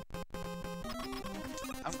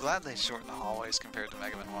 I'm glad they shortened the hallways compared to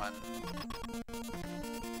Mega Man 1.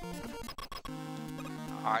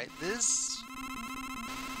 Alright, this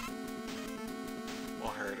will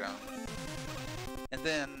hurt him. And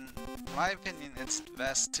then, in my opinion, it's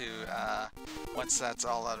best to, once that's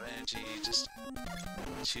all out of energy, just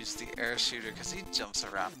choose the air shooter, because he jumps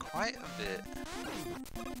around quite a bit.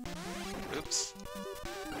 Oops.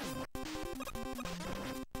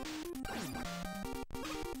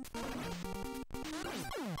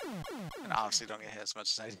 And obviously don't get hit as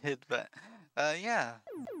much as I did, but, yeah.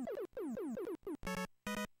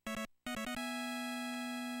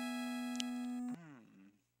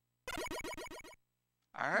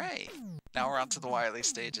 Alright, now we're on to the Wily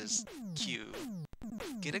stages. Q.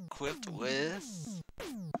 Get equipped with...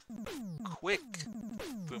 Quick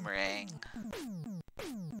Boomerang.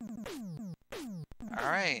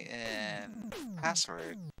 Alright, and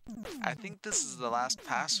password. I think this is the last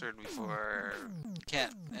password before you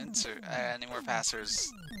can't enter any more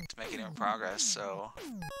passwords to make any more progress, so...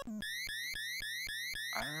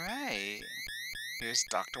 Alright, here's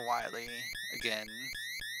Dr. Wily again.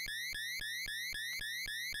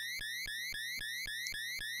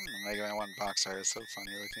 The Mega Man 1 box art is so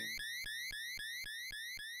funny looking.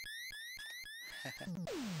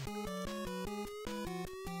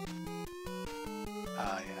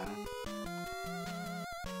 Oh, yeah.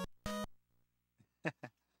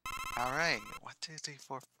 Alright, 1, 2, 3,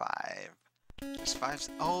 4, 5. There's 5.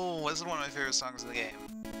 Oh, this is one of my favorite songs in the game.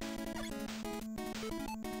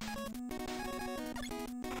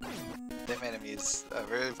 They made a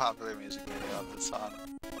very popular music video of this song.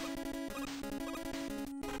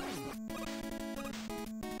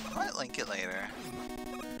 I might link it later.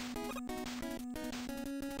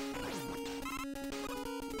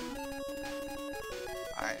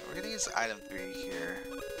 Alright, we're gonna use item 3 here.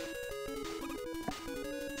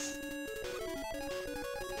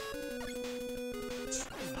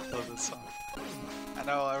 I love this song. I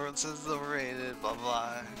know everyone says it's overrated, blah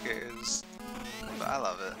blah, who cares? But I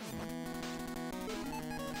love it.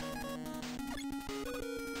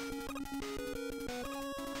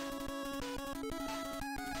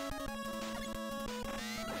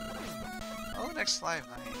 Oh, next life,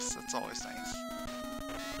 nice. That's always nice.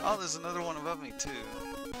 Oh, there's another one above me too.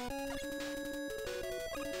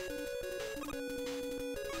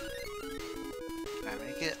 Can I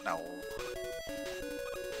make it? No.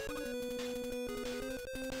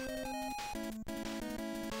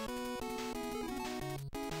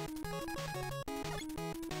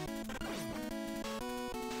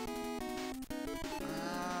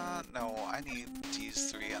 No, I need to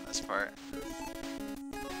use 3 on this part.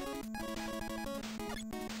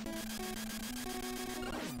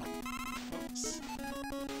 Oops.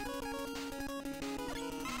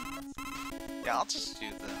 Yeah, I'll just do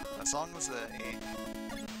them. As long as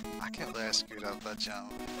I can't believe I screwed up that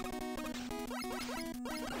jump.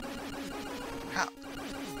 How?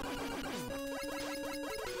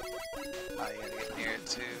 Oh, you gotta get near it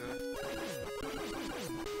too.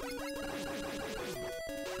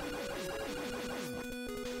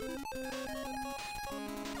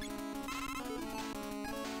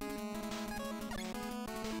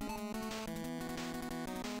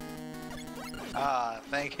 Ah,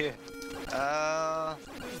 thank you.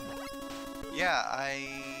 Yeah,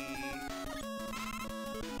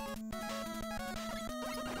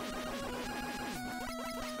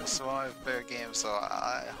 it's one of my favorite games, so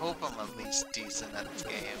I hope I'm at least decent at this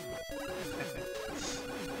game.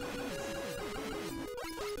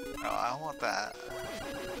 Oh, I want that.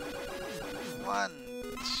 Come on,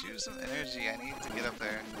 choose some energy. I need to get up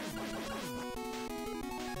there.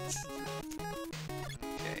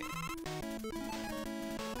 Okay.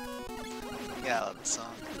 Yeah, I love the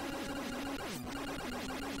song.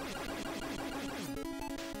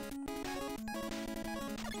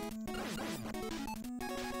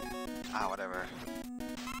 Ah, whatever.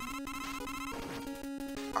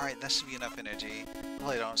 Alright, that should be enough energy.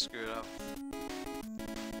 Hopefully I don't screw it up.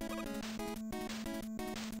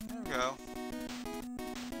 There we go.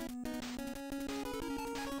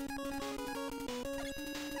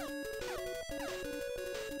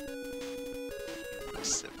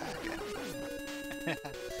 Sit back in.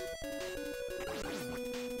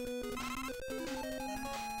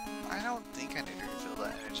 I don't think I need to refill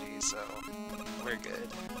that energy, so we're good.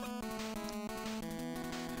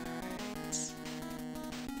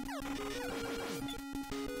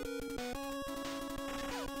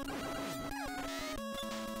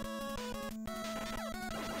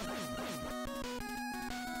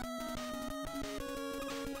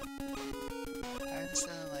 I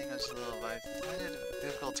understand the language a little, but I find it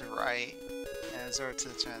difficult to write and resort to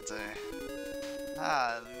the translator.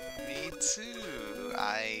 Ah, me too.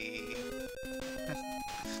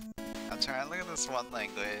 I'm trying to look at this one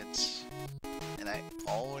language, and I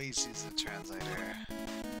always use the translator.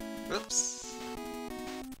 Oops.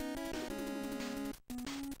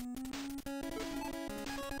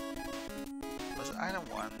 Was it item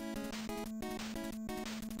 1?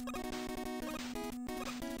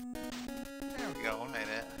 There we go, we made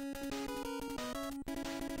it.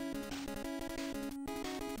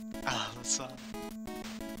 I love the song.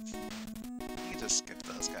 You can just skip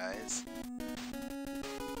those guys.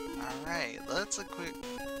 Alright, let's equip.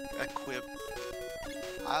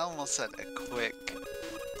 I almost said a quick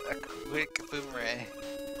boomerang.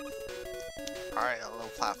 Alright, a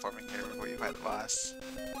little platforming here before you fight the boss.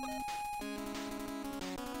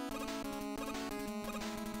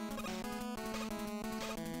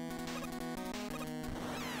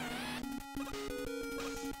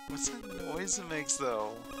 What's that noise it makes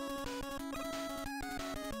though?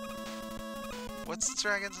 What's the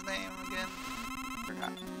dragon's name again?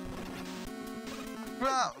 Forgot.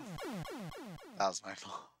 Wow! That was my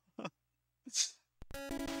fault.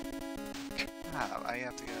 God, I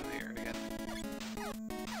have to go here again.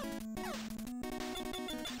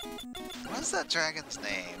 What's that dragon's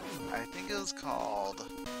name? I think it was called...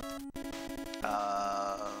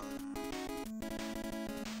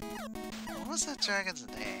 what was that dragon's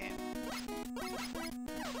name?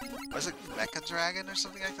 Was it Mecha Dragon or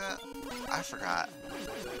something like that? I forgot.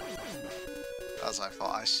 That was my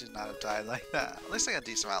fault. I should not have died like that. At least I got a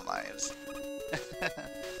decent amount of lives.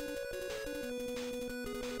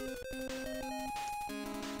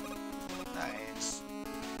 Nice.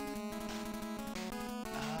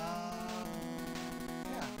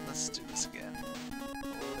 Yeah, let's do this again.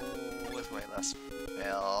 Oh, with way less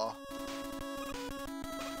fail.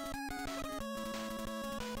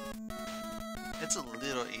 It's a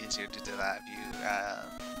little easier to do that if you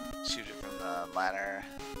shoot it from the ladder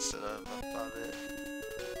instead of above it.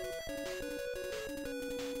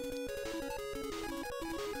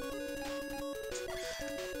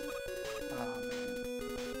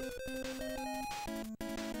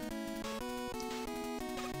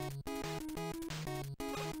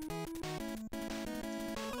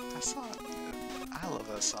 That song, I love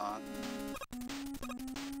that song.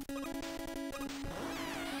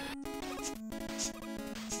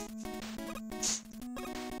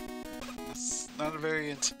 It's not a very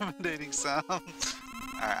intimidating sound.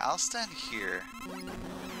 Alright, I'll stand here.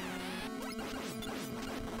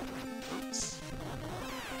 Oops.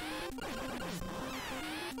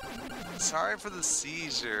 Sorry for the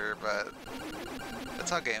seizure, but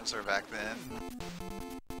that's how games were back then.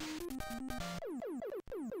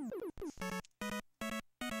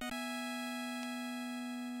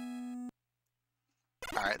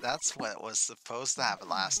 Alright, that's what was supposed to happen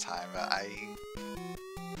last time, but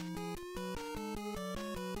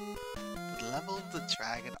the level of the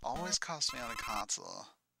dragon always cost me on the console.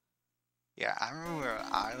 Yeah, I remember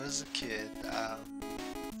when I was a kid, I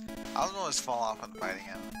would always fall off when fighting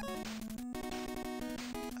him.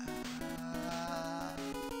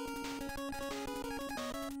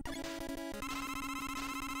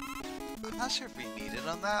 I'm not sure if we need it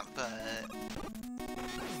on that, but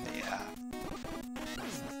yeah.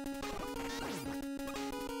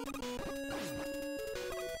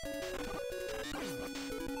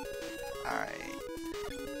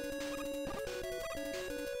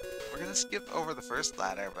 skip over the first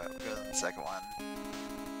ladder, but we'll go to the second one.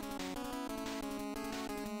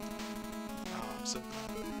 Oh, I'm so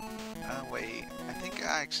glad. Wait, I think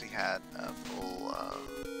I actually had a full,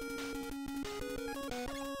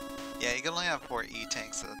 yeah, you can only have 4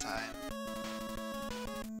 E-tanks at a time.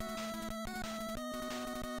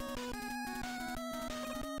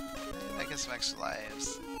 I get some extra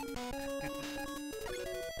lives.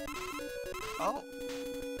 Oh!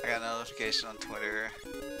 I got a notification on Twitter.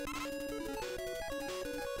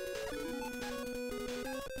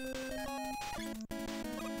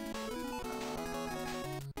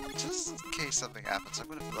 Just in case something happens, I'm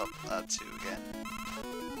gonna fill up 2 again.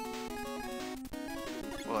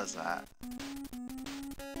 What was that?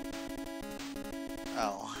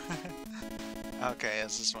 Oh. Okay,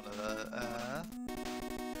 it's just one of the,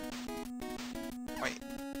 Wait.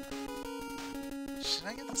 Should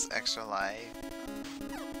I get this extra life?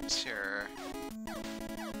 Sure.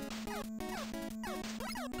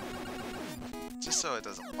 Just so it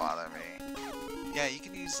doesn't bother me. Yeah, you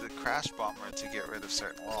can use the crash bomber to get rid of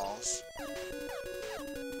certain walls.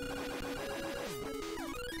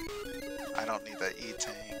 I don't need that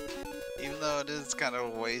E-tank. Even though it is kind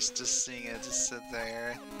of a waste just seeing it just sit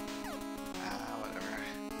there. Whatever.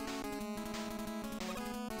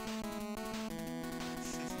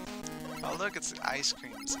 Oh look, it's the ice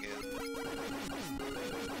cream skin.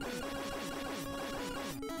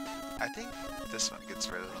 I think this one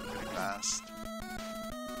gets rid of them pretty fast.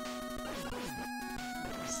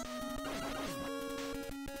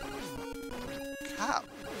 Cop!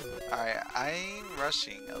 Alright, I'm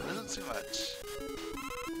rushing a little too much.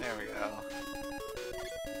 There we go.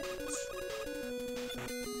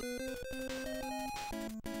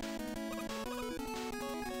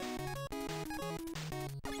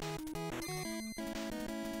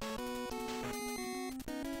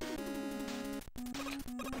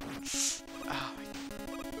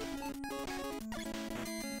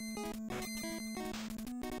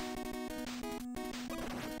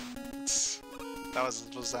 That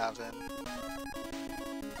wasn't supposed to happen.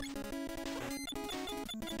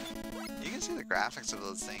 You can see the graphics of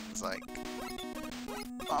those things, like,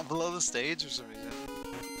 below the stage for some reason.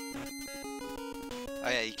 Oh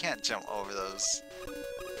yeah, you can't jump over those.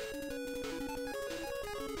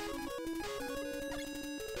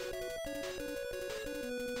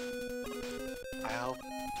 I hope...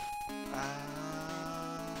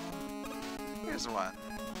 here's one.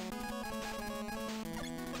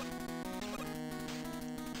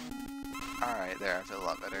 Alright, there, I feel a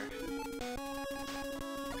lot better.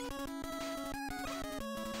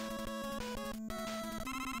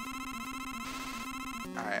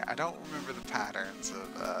 Alright, I don't remember the patterns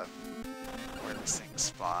of where this thing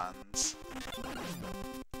spawns.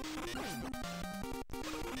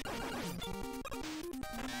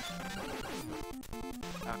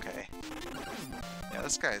 Okay. Yeah,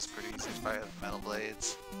 this guy is pretty easy to fight with metal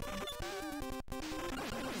blades.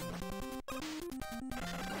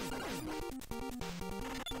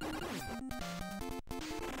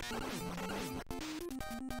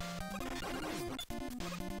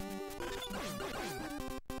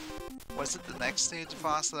 Was it the next stage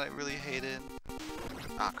boss that I really hated?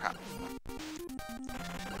 Oh crap.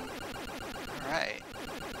 Alright.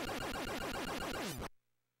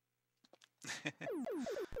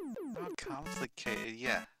 Oh, complicated,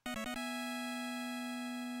 yeah.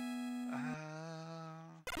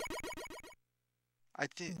 I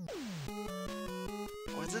think...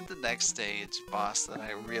 Was it the next stage boss that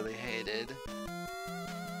I really hated?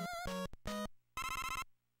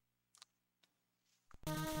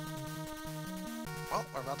 Well,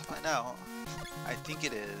 we're about to find out. I think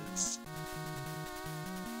it is.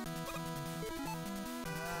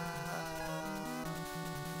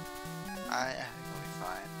 I think we'll be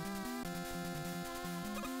fine.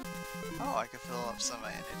 Oh, I can fill up some of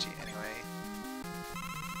my energy anyway.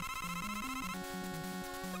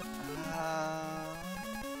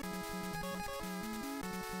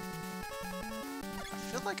 I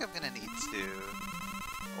feel like I'm gonna need 2.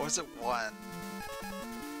 Or is it 1?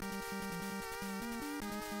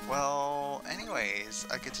 Well, anyways,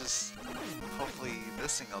 I could just... Hopefully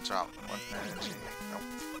this thing will drop 1 energy. Nope.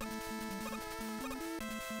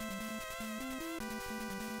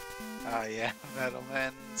 Oh yeah, Metal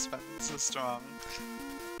Man's so strong.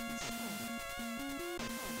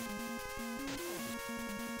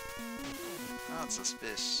 Oh, it's this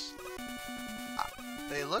fish.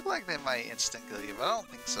 They look like they might instant kill you, but I don't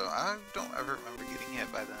think so. I don't ever remember getting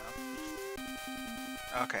hit by them.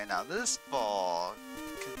 Okay, now this ball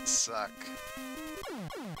could suck.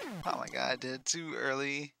 Oh my god, I did it too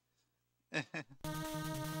early.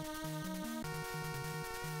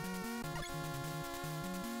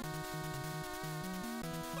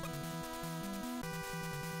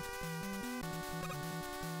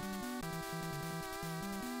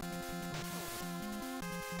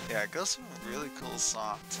 Yeah, it goes from a really cool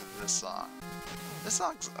song to this song. This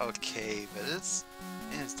song's okay, but it's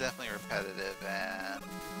definitely repetitive and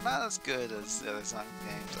not as good as the other songs in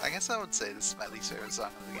the game. I guess I would say this is my least favorite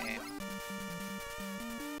song of the game.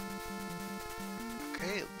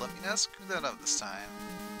 Okay, let me not screw that up this time.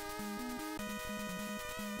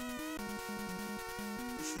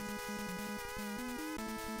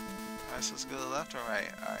 Alright, so let's go to the left or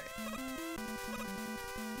right? Alright.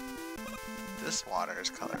 This water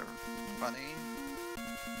is color funny.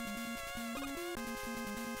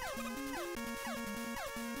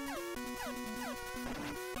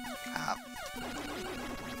 Cop.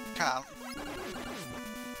 Cop.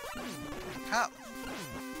 Cop.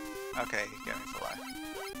 Okay, get me for life.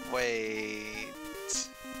 Wait.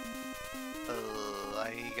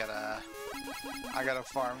 I gotta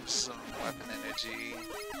farm some weapon energy.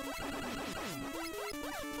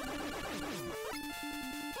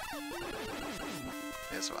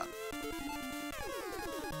 This one.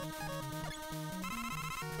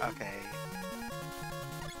 Okay.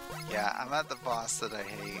 Yeah, I'm at the boss that I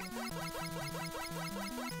hate.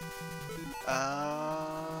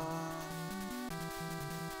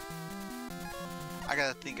 I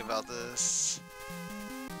gotta think about this.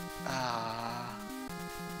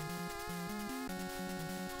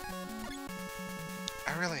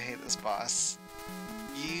 I really hate this boss.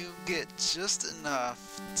 You get just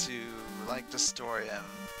enough to, like, destroy him.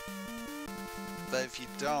 But if you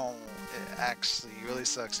don't, it actually really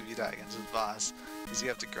sucks if you die against this boss. Because you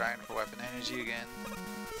have to grind for weapon energy again.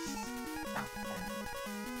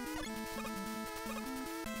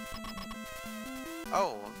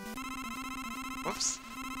 Oh! Whoops.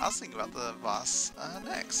 I was thinking about the boss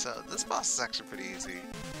next. So this boss is actually pretty easy.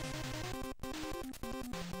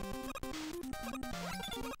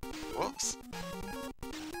 Whoops.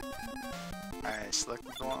 Alright, select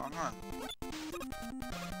what's going on.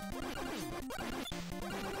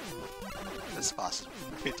 This boss is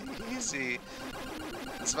pretty easy.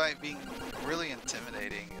 Despite being really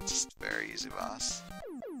intimidating, it's just a very easy boss.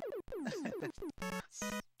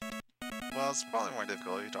 Well, it's probably more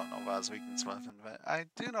difficult if you don't know about his weakness weapon, but I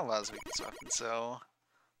do know about his weakness weapon, so...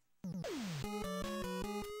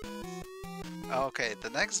 Okay, the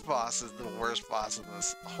next boss is the worst boss in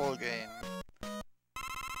this whole game.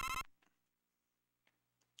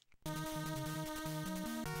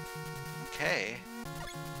 Okay,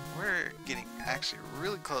 we're getting actually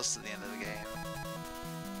really close to the end of the game.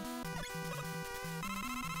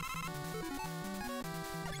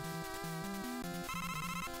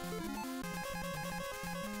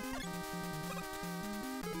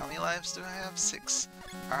 How many lives do I have? 6.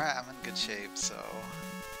 Alright, I'm in good shape, so...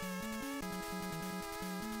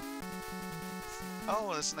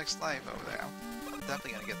 Oh, there's the next life over there. I'm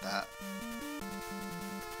definitely gonna get that.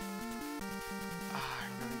 I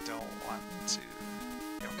really don't want to...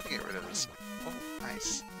 Yeah, I'm gonna get rid of this one. Oh,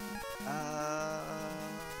 nice.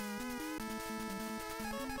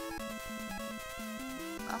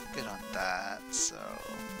 I'm good on that, so...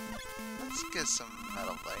 Let's get some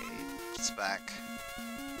metal blades back.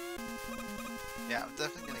 Yeah, I'm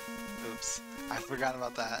definitely gonna... Oops. I forgot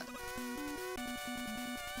about that.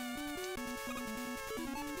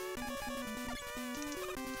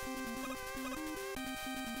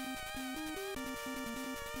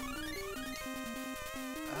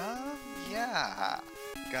 Yeah,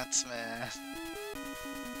 Gutsman.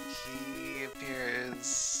 He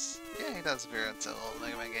appears... Yeah, he does appear until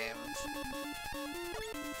Mega Man games.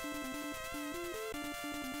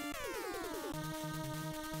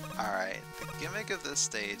 Alright, the gimmick of this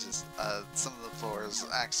stage is some of the floors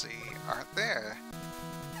actually aren't there.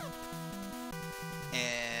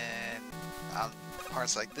 And on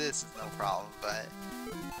parts like this is no problem, but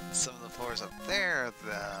some of the floors up there,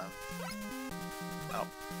 oh.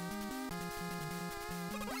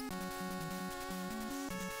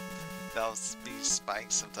 They'll be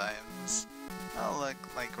spiked sometimes. Oh look,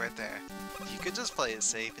 like right there. You could just play it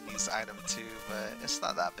safe and use item 2, but it's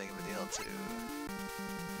not that big of a deal to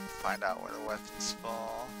find out where the weapons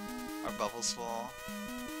fall, or bubbles fall.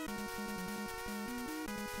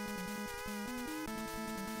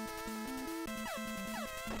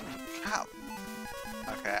 Ow!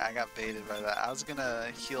 Okay, I got baited by that. I was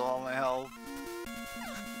gonna heal all my health.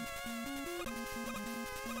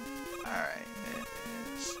 Alright, it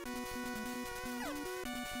is.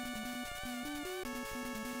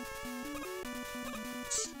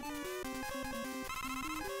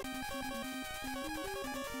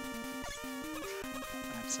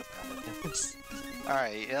 I'm so bad at this.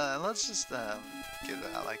 Alright, yeah, let's just get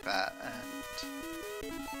it out like that, and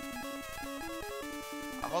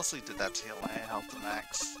I mostly did that to heal my health to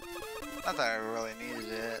max. Not that I really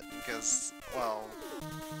needed it, because, well...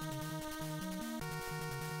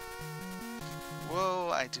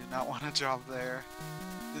 Whoa, I do not want to drop there.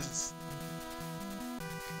 This is...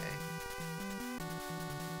 Okay.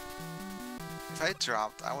 If I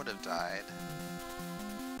dropped, I would have died.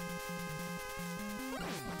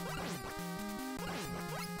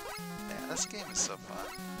 Yeah, this game is so fun.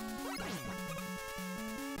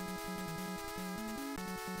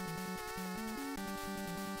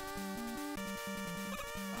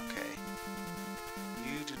 Okay.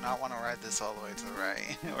 You do not want to ride this all the way to the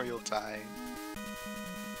right, or you'll die.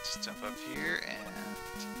 Just jump up here and...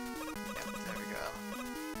 Yep, there we go.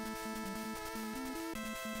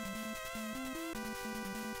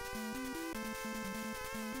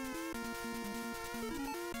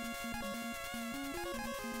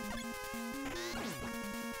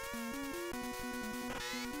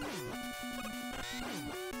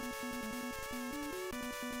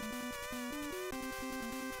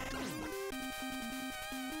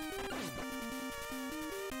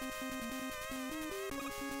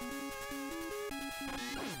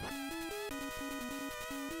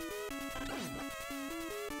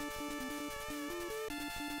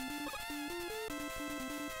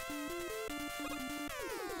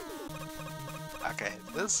 Okay,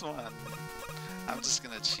 this one, I'm just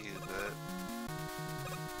gonna choose it.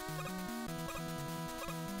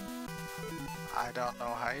 I don't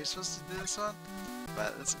know how you're supposed to do this one,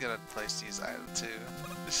 but it's a good place to use item too.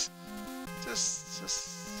 Just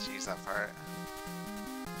choose that part.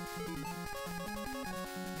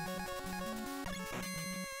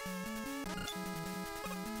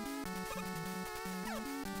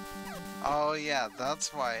 Oh yeah,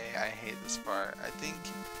 that's why I hate this part. I think...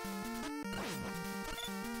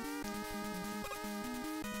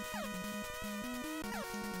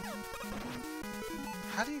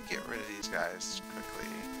 How do you get rid of these guys quickly?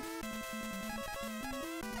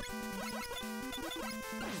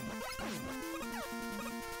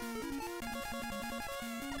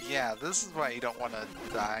 Yeah, this is why you don't want to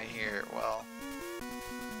die here. Well,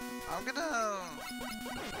 I'm gonna...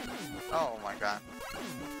 Oh my god.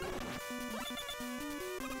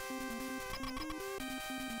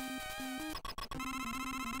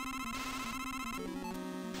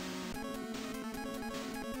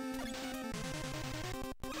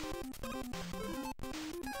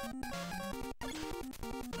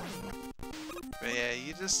 But yeah,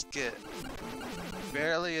 you just get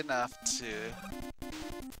barely enough to...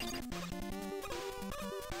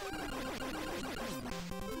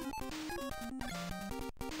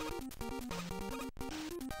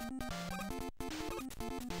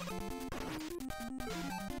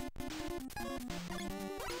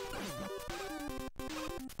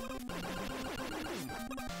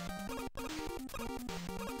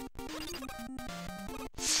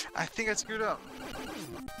 I think I screwed up.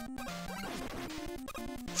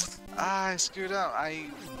 Ah, I screwed up. I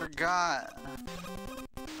forgot.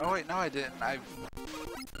 Oh wait, no I didn't. I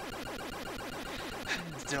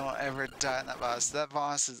don't ever die in that boss. That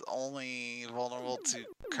boss is only vulnerable to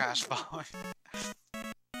crash falling.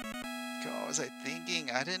 What was I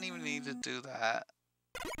thinking? I didn't even need to do that.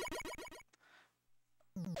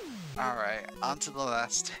 Alright, on to the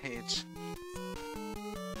last stage.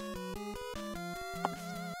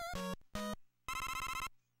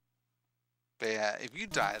 But yeah, if you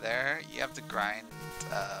die there, you have to grind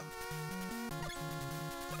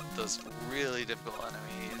those really difficult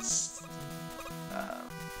enemies.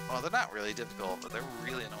 Well, they're not really difficult, but they're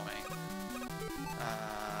really annoying.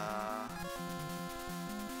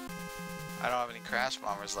 I don't have any crash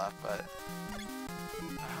bombers left, but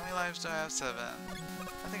how many lives do I have? 7.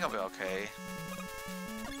 I think I'll be okay.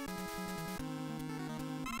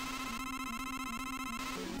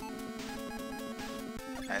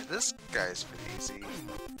 Alright, this guy's pretty easy.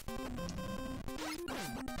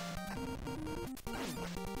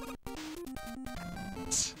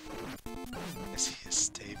 Is he a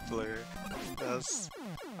stapler? Yes.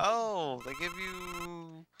 Oh, they give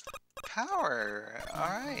you power.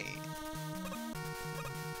 Alright.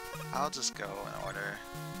 I'll just go in order.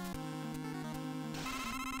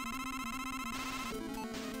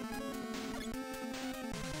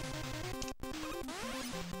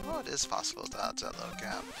 Oh, it is possible to dodge that low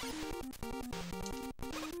cap.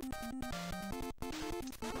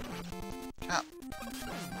 Cap.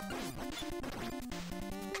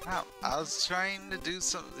 Cap. I was trying to do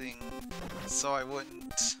something so I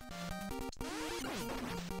wouldn't...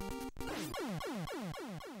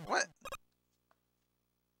 What?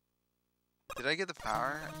 Did I get the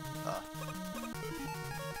power?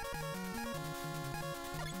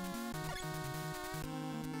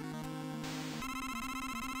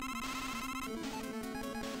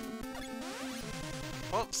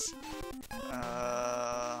 Whoops.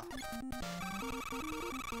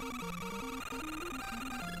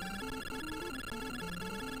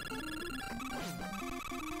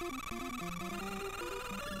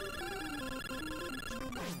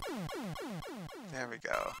 There we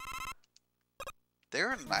go. They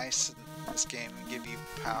were nice in this game and give you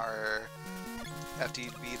power after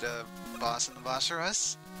you beat a boss in the boss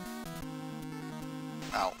rush.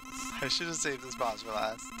 Oh, I should have saved this boss for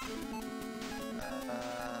last.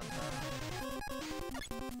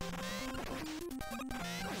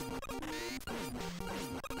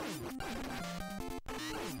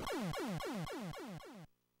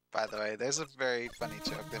 By the way, there's a very funny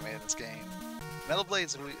joke they made in this game. Metal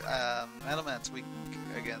Blade's Metal Man's weak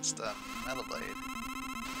against Metal Blade.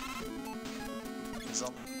 His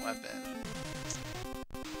own weapon.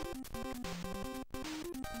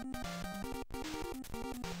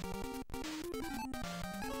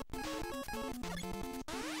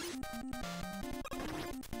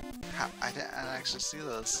 I didn't actually see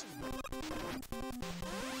those.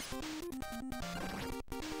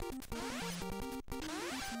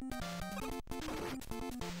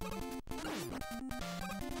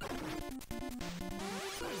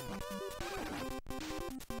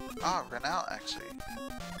 Oh, ran out actually.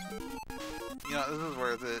 You know, this is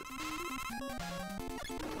worth it.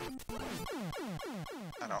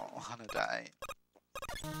 I don't want to die.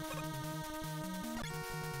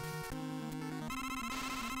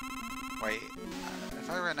 Wait,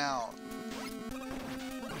 if I run out...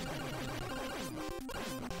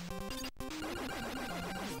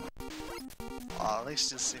 Well, at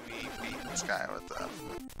least you'll see me beat this guy with the...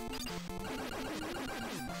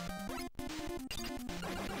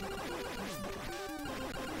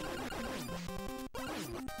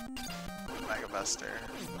 Mega Buster.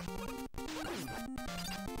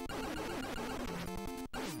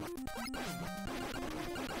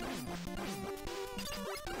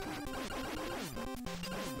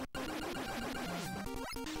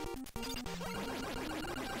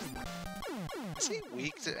 Is he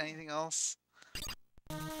weak to anything else?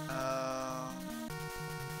 I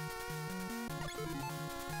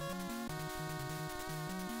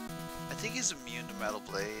think he's immune to Metal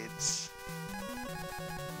Blades.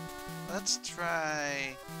 Let's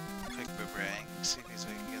try Quick Boomerang, see if he's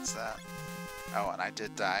weak against that. Oh, and I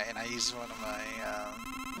did die, and I used one of my,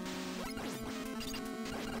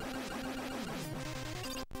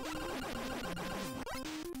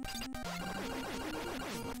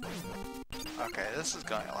 Okay, this is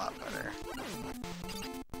going a lot better.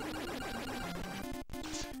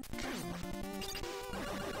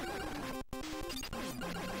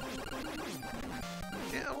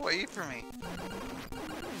 Get away from me!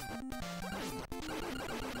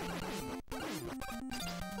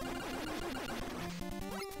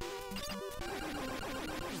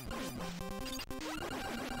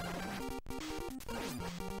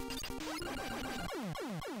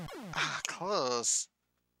 Ah, close!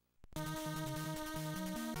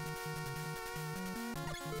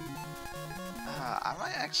 I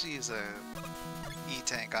might actually use a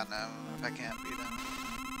E-tank on him if I can't beat him.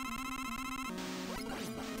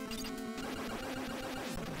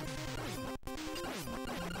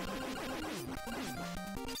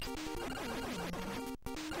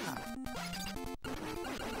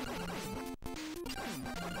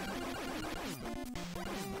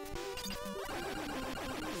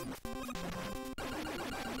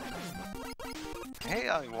 Hey,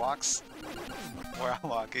 how he walks where I'm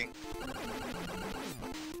walking.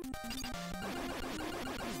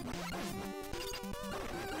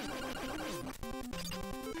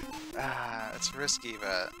 It's risky,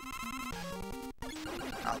 but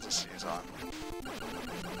I'll just use on.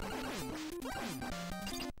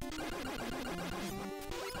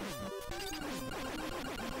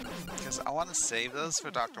 Because I want to save those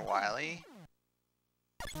for Dr. Wily.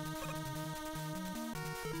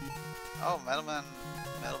 Oh, Metal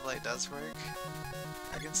Blade does work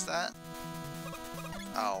against that.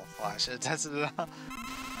 Oh, well, I should have tested it out.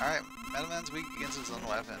 Alright, Metal Man's weak against his own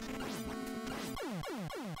weapon.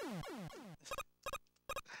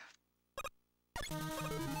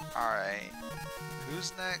 Alright,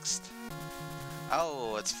 who's next?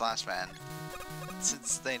 Oh, it's Flashman.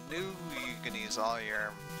 Since they knew you can use all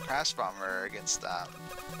your Crash Bomber against the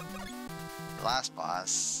last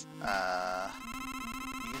boss, you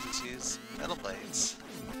can just use Metal Blades.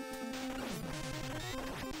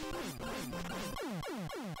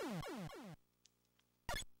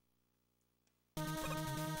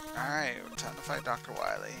 Alright, time to fight Dr.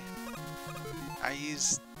 Wily. I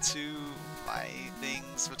used two my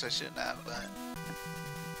things, which I shouldn't have, but...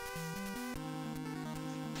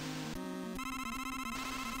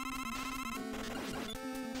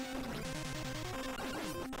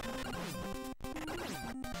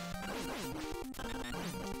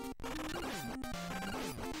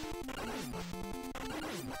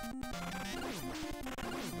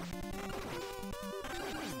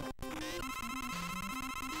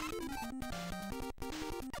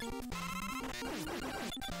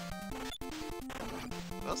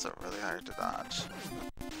 Those are really hard to dodge.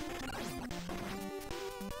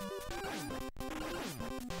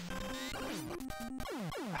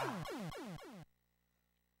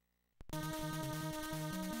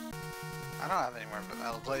 I don't have any more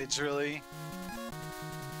metal blades, really.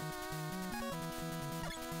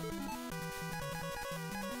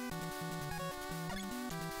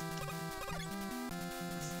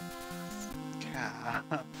 Yeah.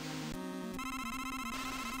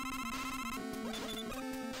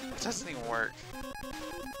 It doesn't even work.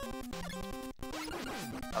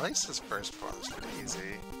 At least this first one is pretty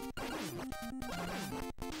easy.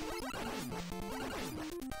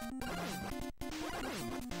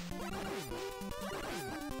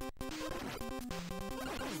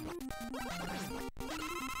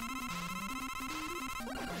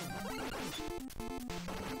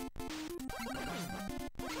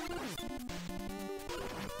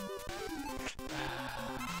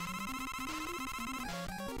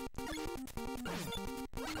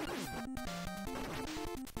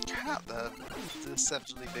 God, the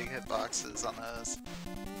deceptively big hitboxes on those.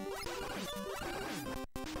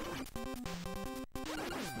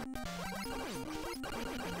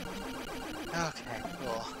 Okay,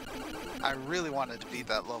 cool. I really wanted to beat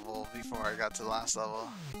that level before I got to the last level.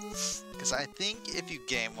 Because I think if you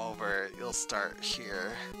game over, you'll start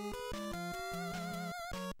here.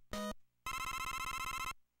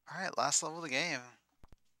 Alright, last level of the game.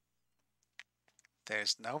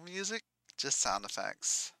 There's no music, just sound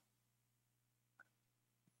effects.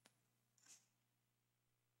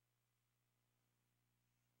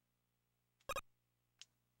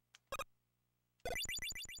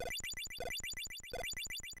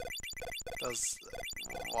 Those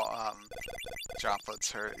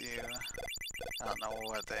droplets hurt you. I don't know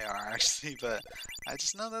what they are actually, but I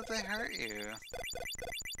just know that they hurt you.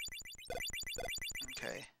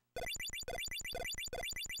 Okay.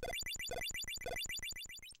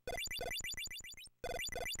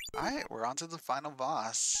 Alright, we're on to the final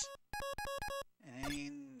boss.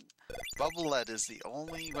 And Bubble Lead is the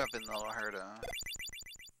only weapon that'll hurt him.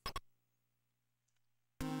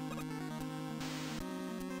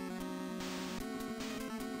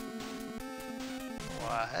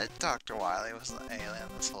 What? Dr. Wily was an alien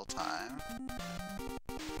this whole time.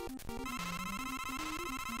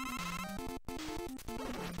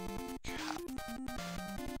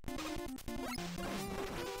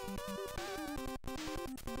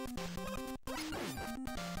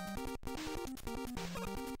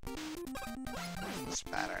 This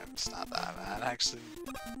pattern's not that bad, actually.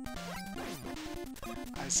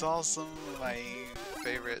 I saw some of my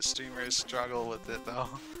favorite streamers struggle with it, though.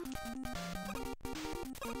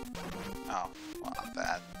 Oh, well, not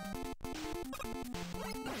bad.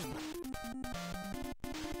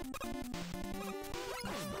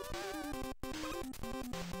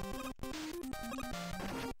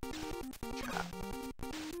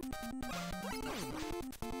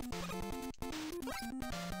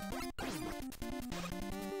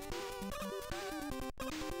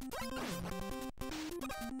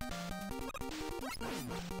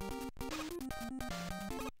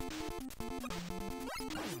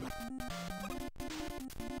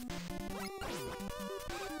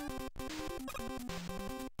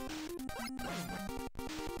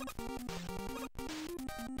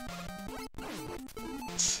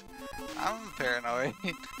 I'm paranoid.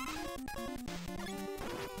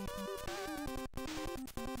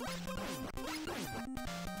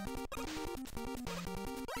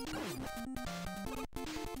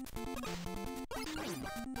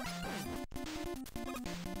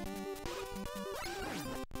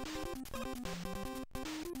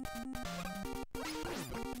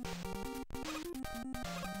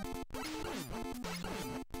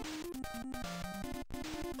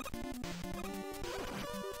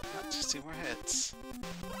 Just 2 more hits.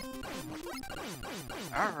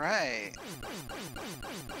 Alright.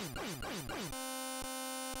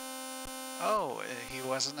 Oh, he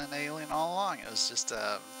wasn't an alien all along. It was just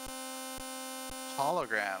a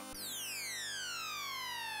hologram.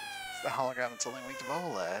 It's the hologram that's only weak to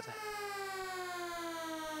Bubble Lead.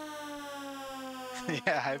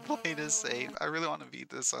 Yeah, I played it safe. I really want to beat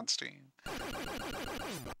this on stream.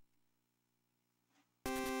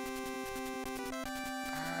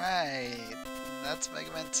 Alright, that's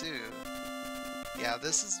Mega Man 2. Yeah,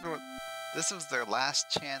 this was their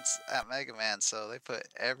last chance at Mega Man, so they put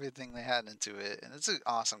everything they had into it, and it's an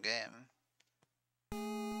awesome game.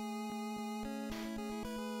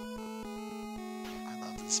 I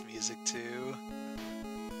love this music too,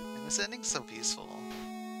 and this ending's so peaceful.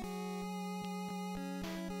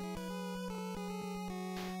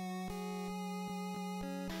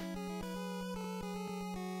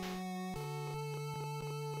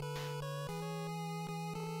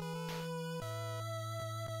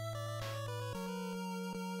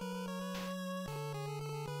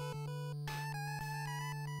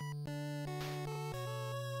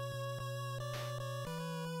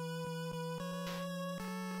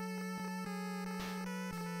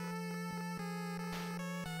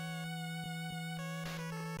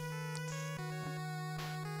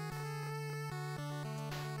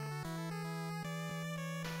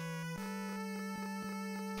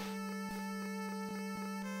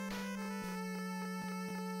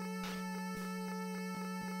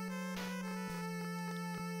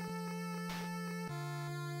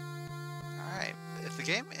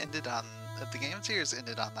 the game ended on, if the game series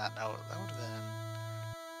ended on that note, that would have been.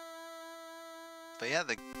 But yeah,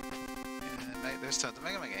 there's tons of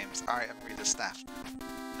Mega Man games. Alright, I'm gonna read the staff.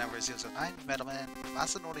 Number 009, Metalman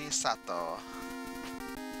Masanori Sato.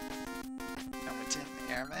 Number 10,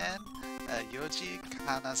 Airman Yoji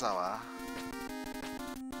Kanazawa.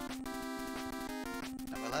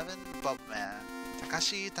 Number 11, Bobman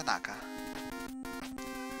Takashi Tanaka.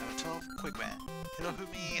 Number 12, Quickman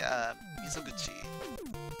Hirofumi Mizoguchi.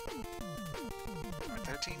 Number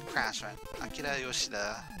 13, Crashman Akira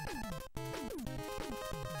Yoshida.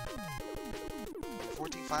 Number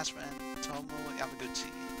 14, Flashman Tomo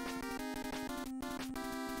Yamaguchi.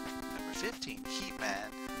 Number 15,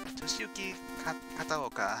 Heatman Toshiyuki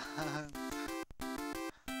Kataoka.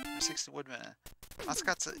 Number 16, Woodman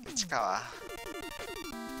Masakatsu Ichikawa.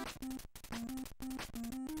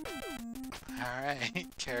 Alright,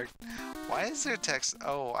 why is there text?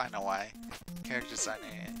 Oh, I know why. Character designer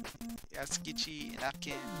Yatsukichi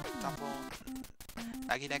Napkin Tampon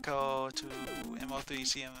Nagineko to MO3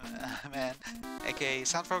 CM Man, aka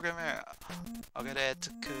sound programmer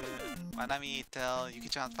Ogaret-kun Manami Tel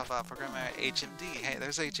Yuki-chan's papa programmer HMD. Hey,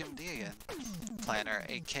 there's HMD again. Planner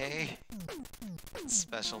AK.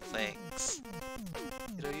 Special thanks.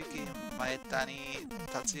 Hiroyuki Maetani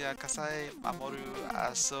Tatsuya Kasai Mamoru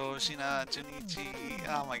Aso Shina Junichi.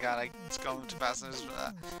 Oh my god, it's going too fast.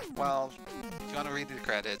 Well, if you want to read the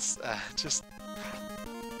credits, just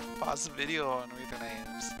pause the video and read the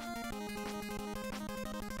names.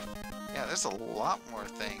 Yeah, there's a lot more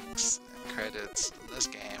things and credits in this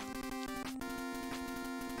game.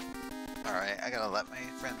 Alright, I gotta let my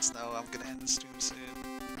friends know I'm gonna end the stream soon.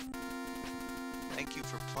 Thank you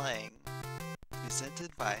for playing.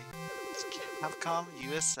 Presented by Capcom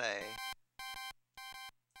USA.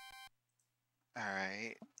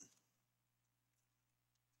 Alright.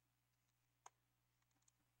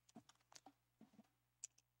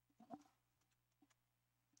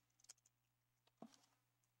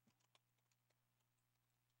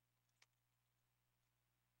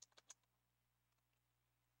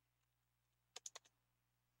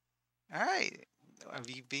 Alright.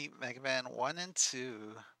 We beat Mega Man 1 and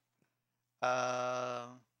 2. I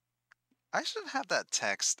should have that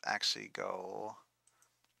text actually go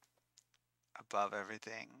above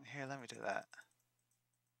everything. Here, let me do that.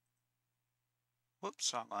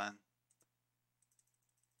 Whoops, wrong one.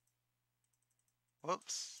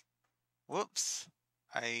 Whoops. Whoops.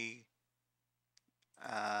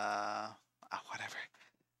 Whatever.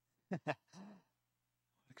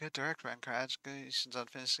 Good director and congratulations on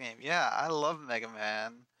finishing the game. Yeah, I love Mega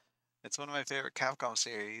Man. It's one of my favorite Capcom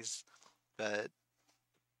series. But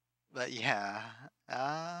yeah.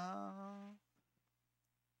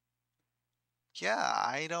 Yeah,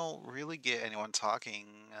 I don't really get anyone talking.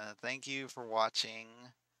 Thank you for watching.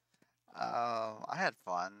 I had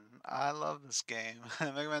fun. I love this game.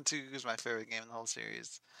 Mega Man 2 is my favorite game in the whole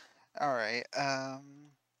series. Alright,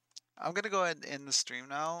 I'm gonna go ahead and end the stream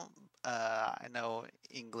now. I know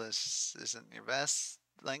English isn't your best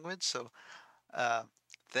language, so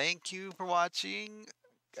thank you for watching.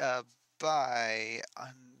 Bye.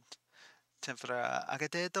 天ぷら揚げ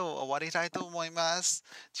てと終わりたいと思います。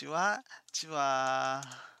じわじわ。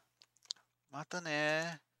また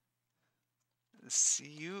ね。See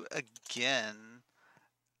you again.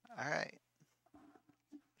 Alright.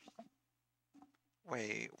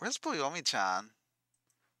 Wait, where's Puyomi-chan?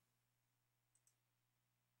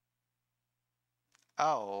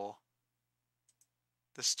 Oh.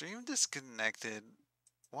 The stream disconnected.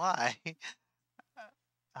 Why?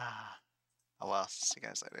 Oh well, see you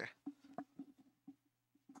guys later.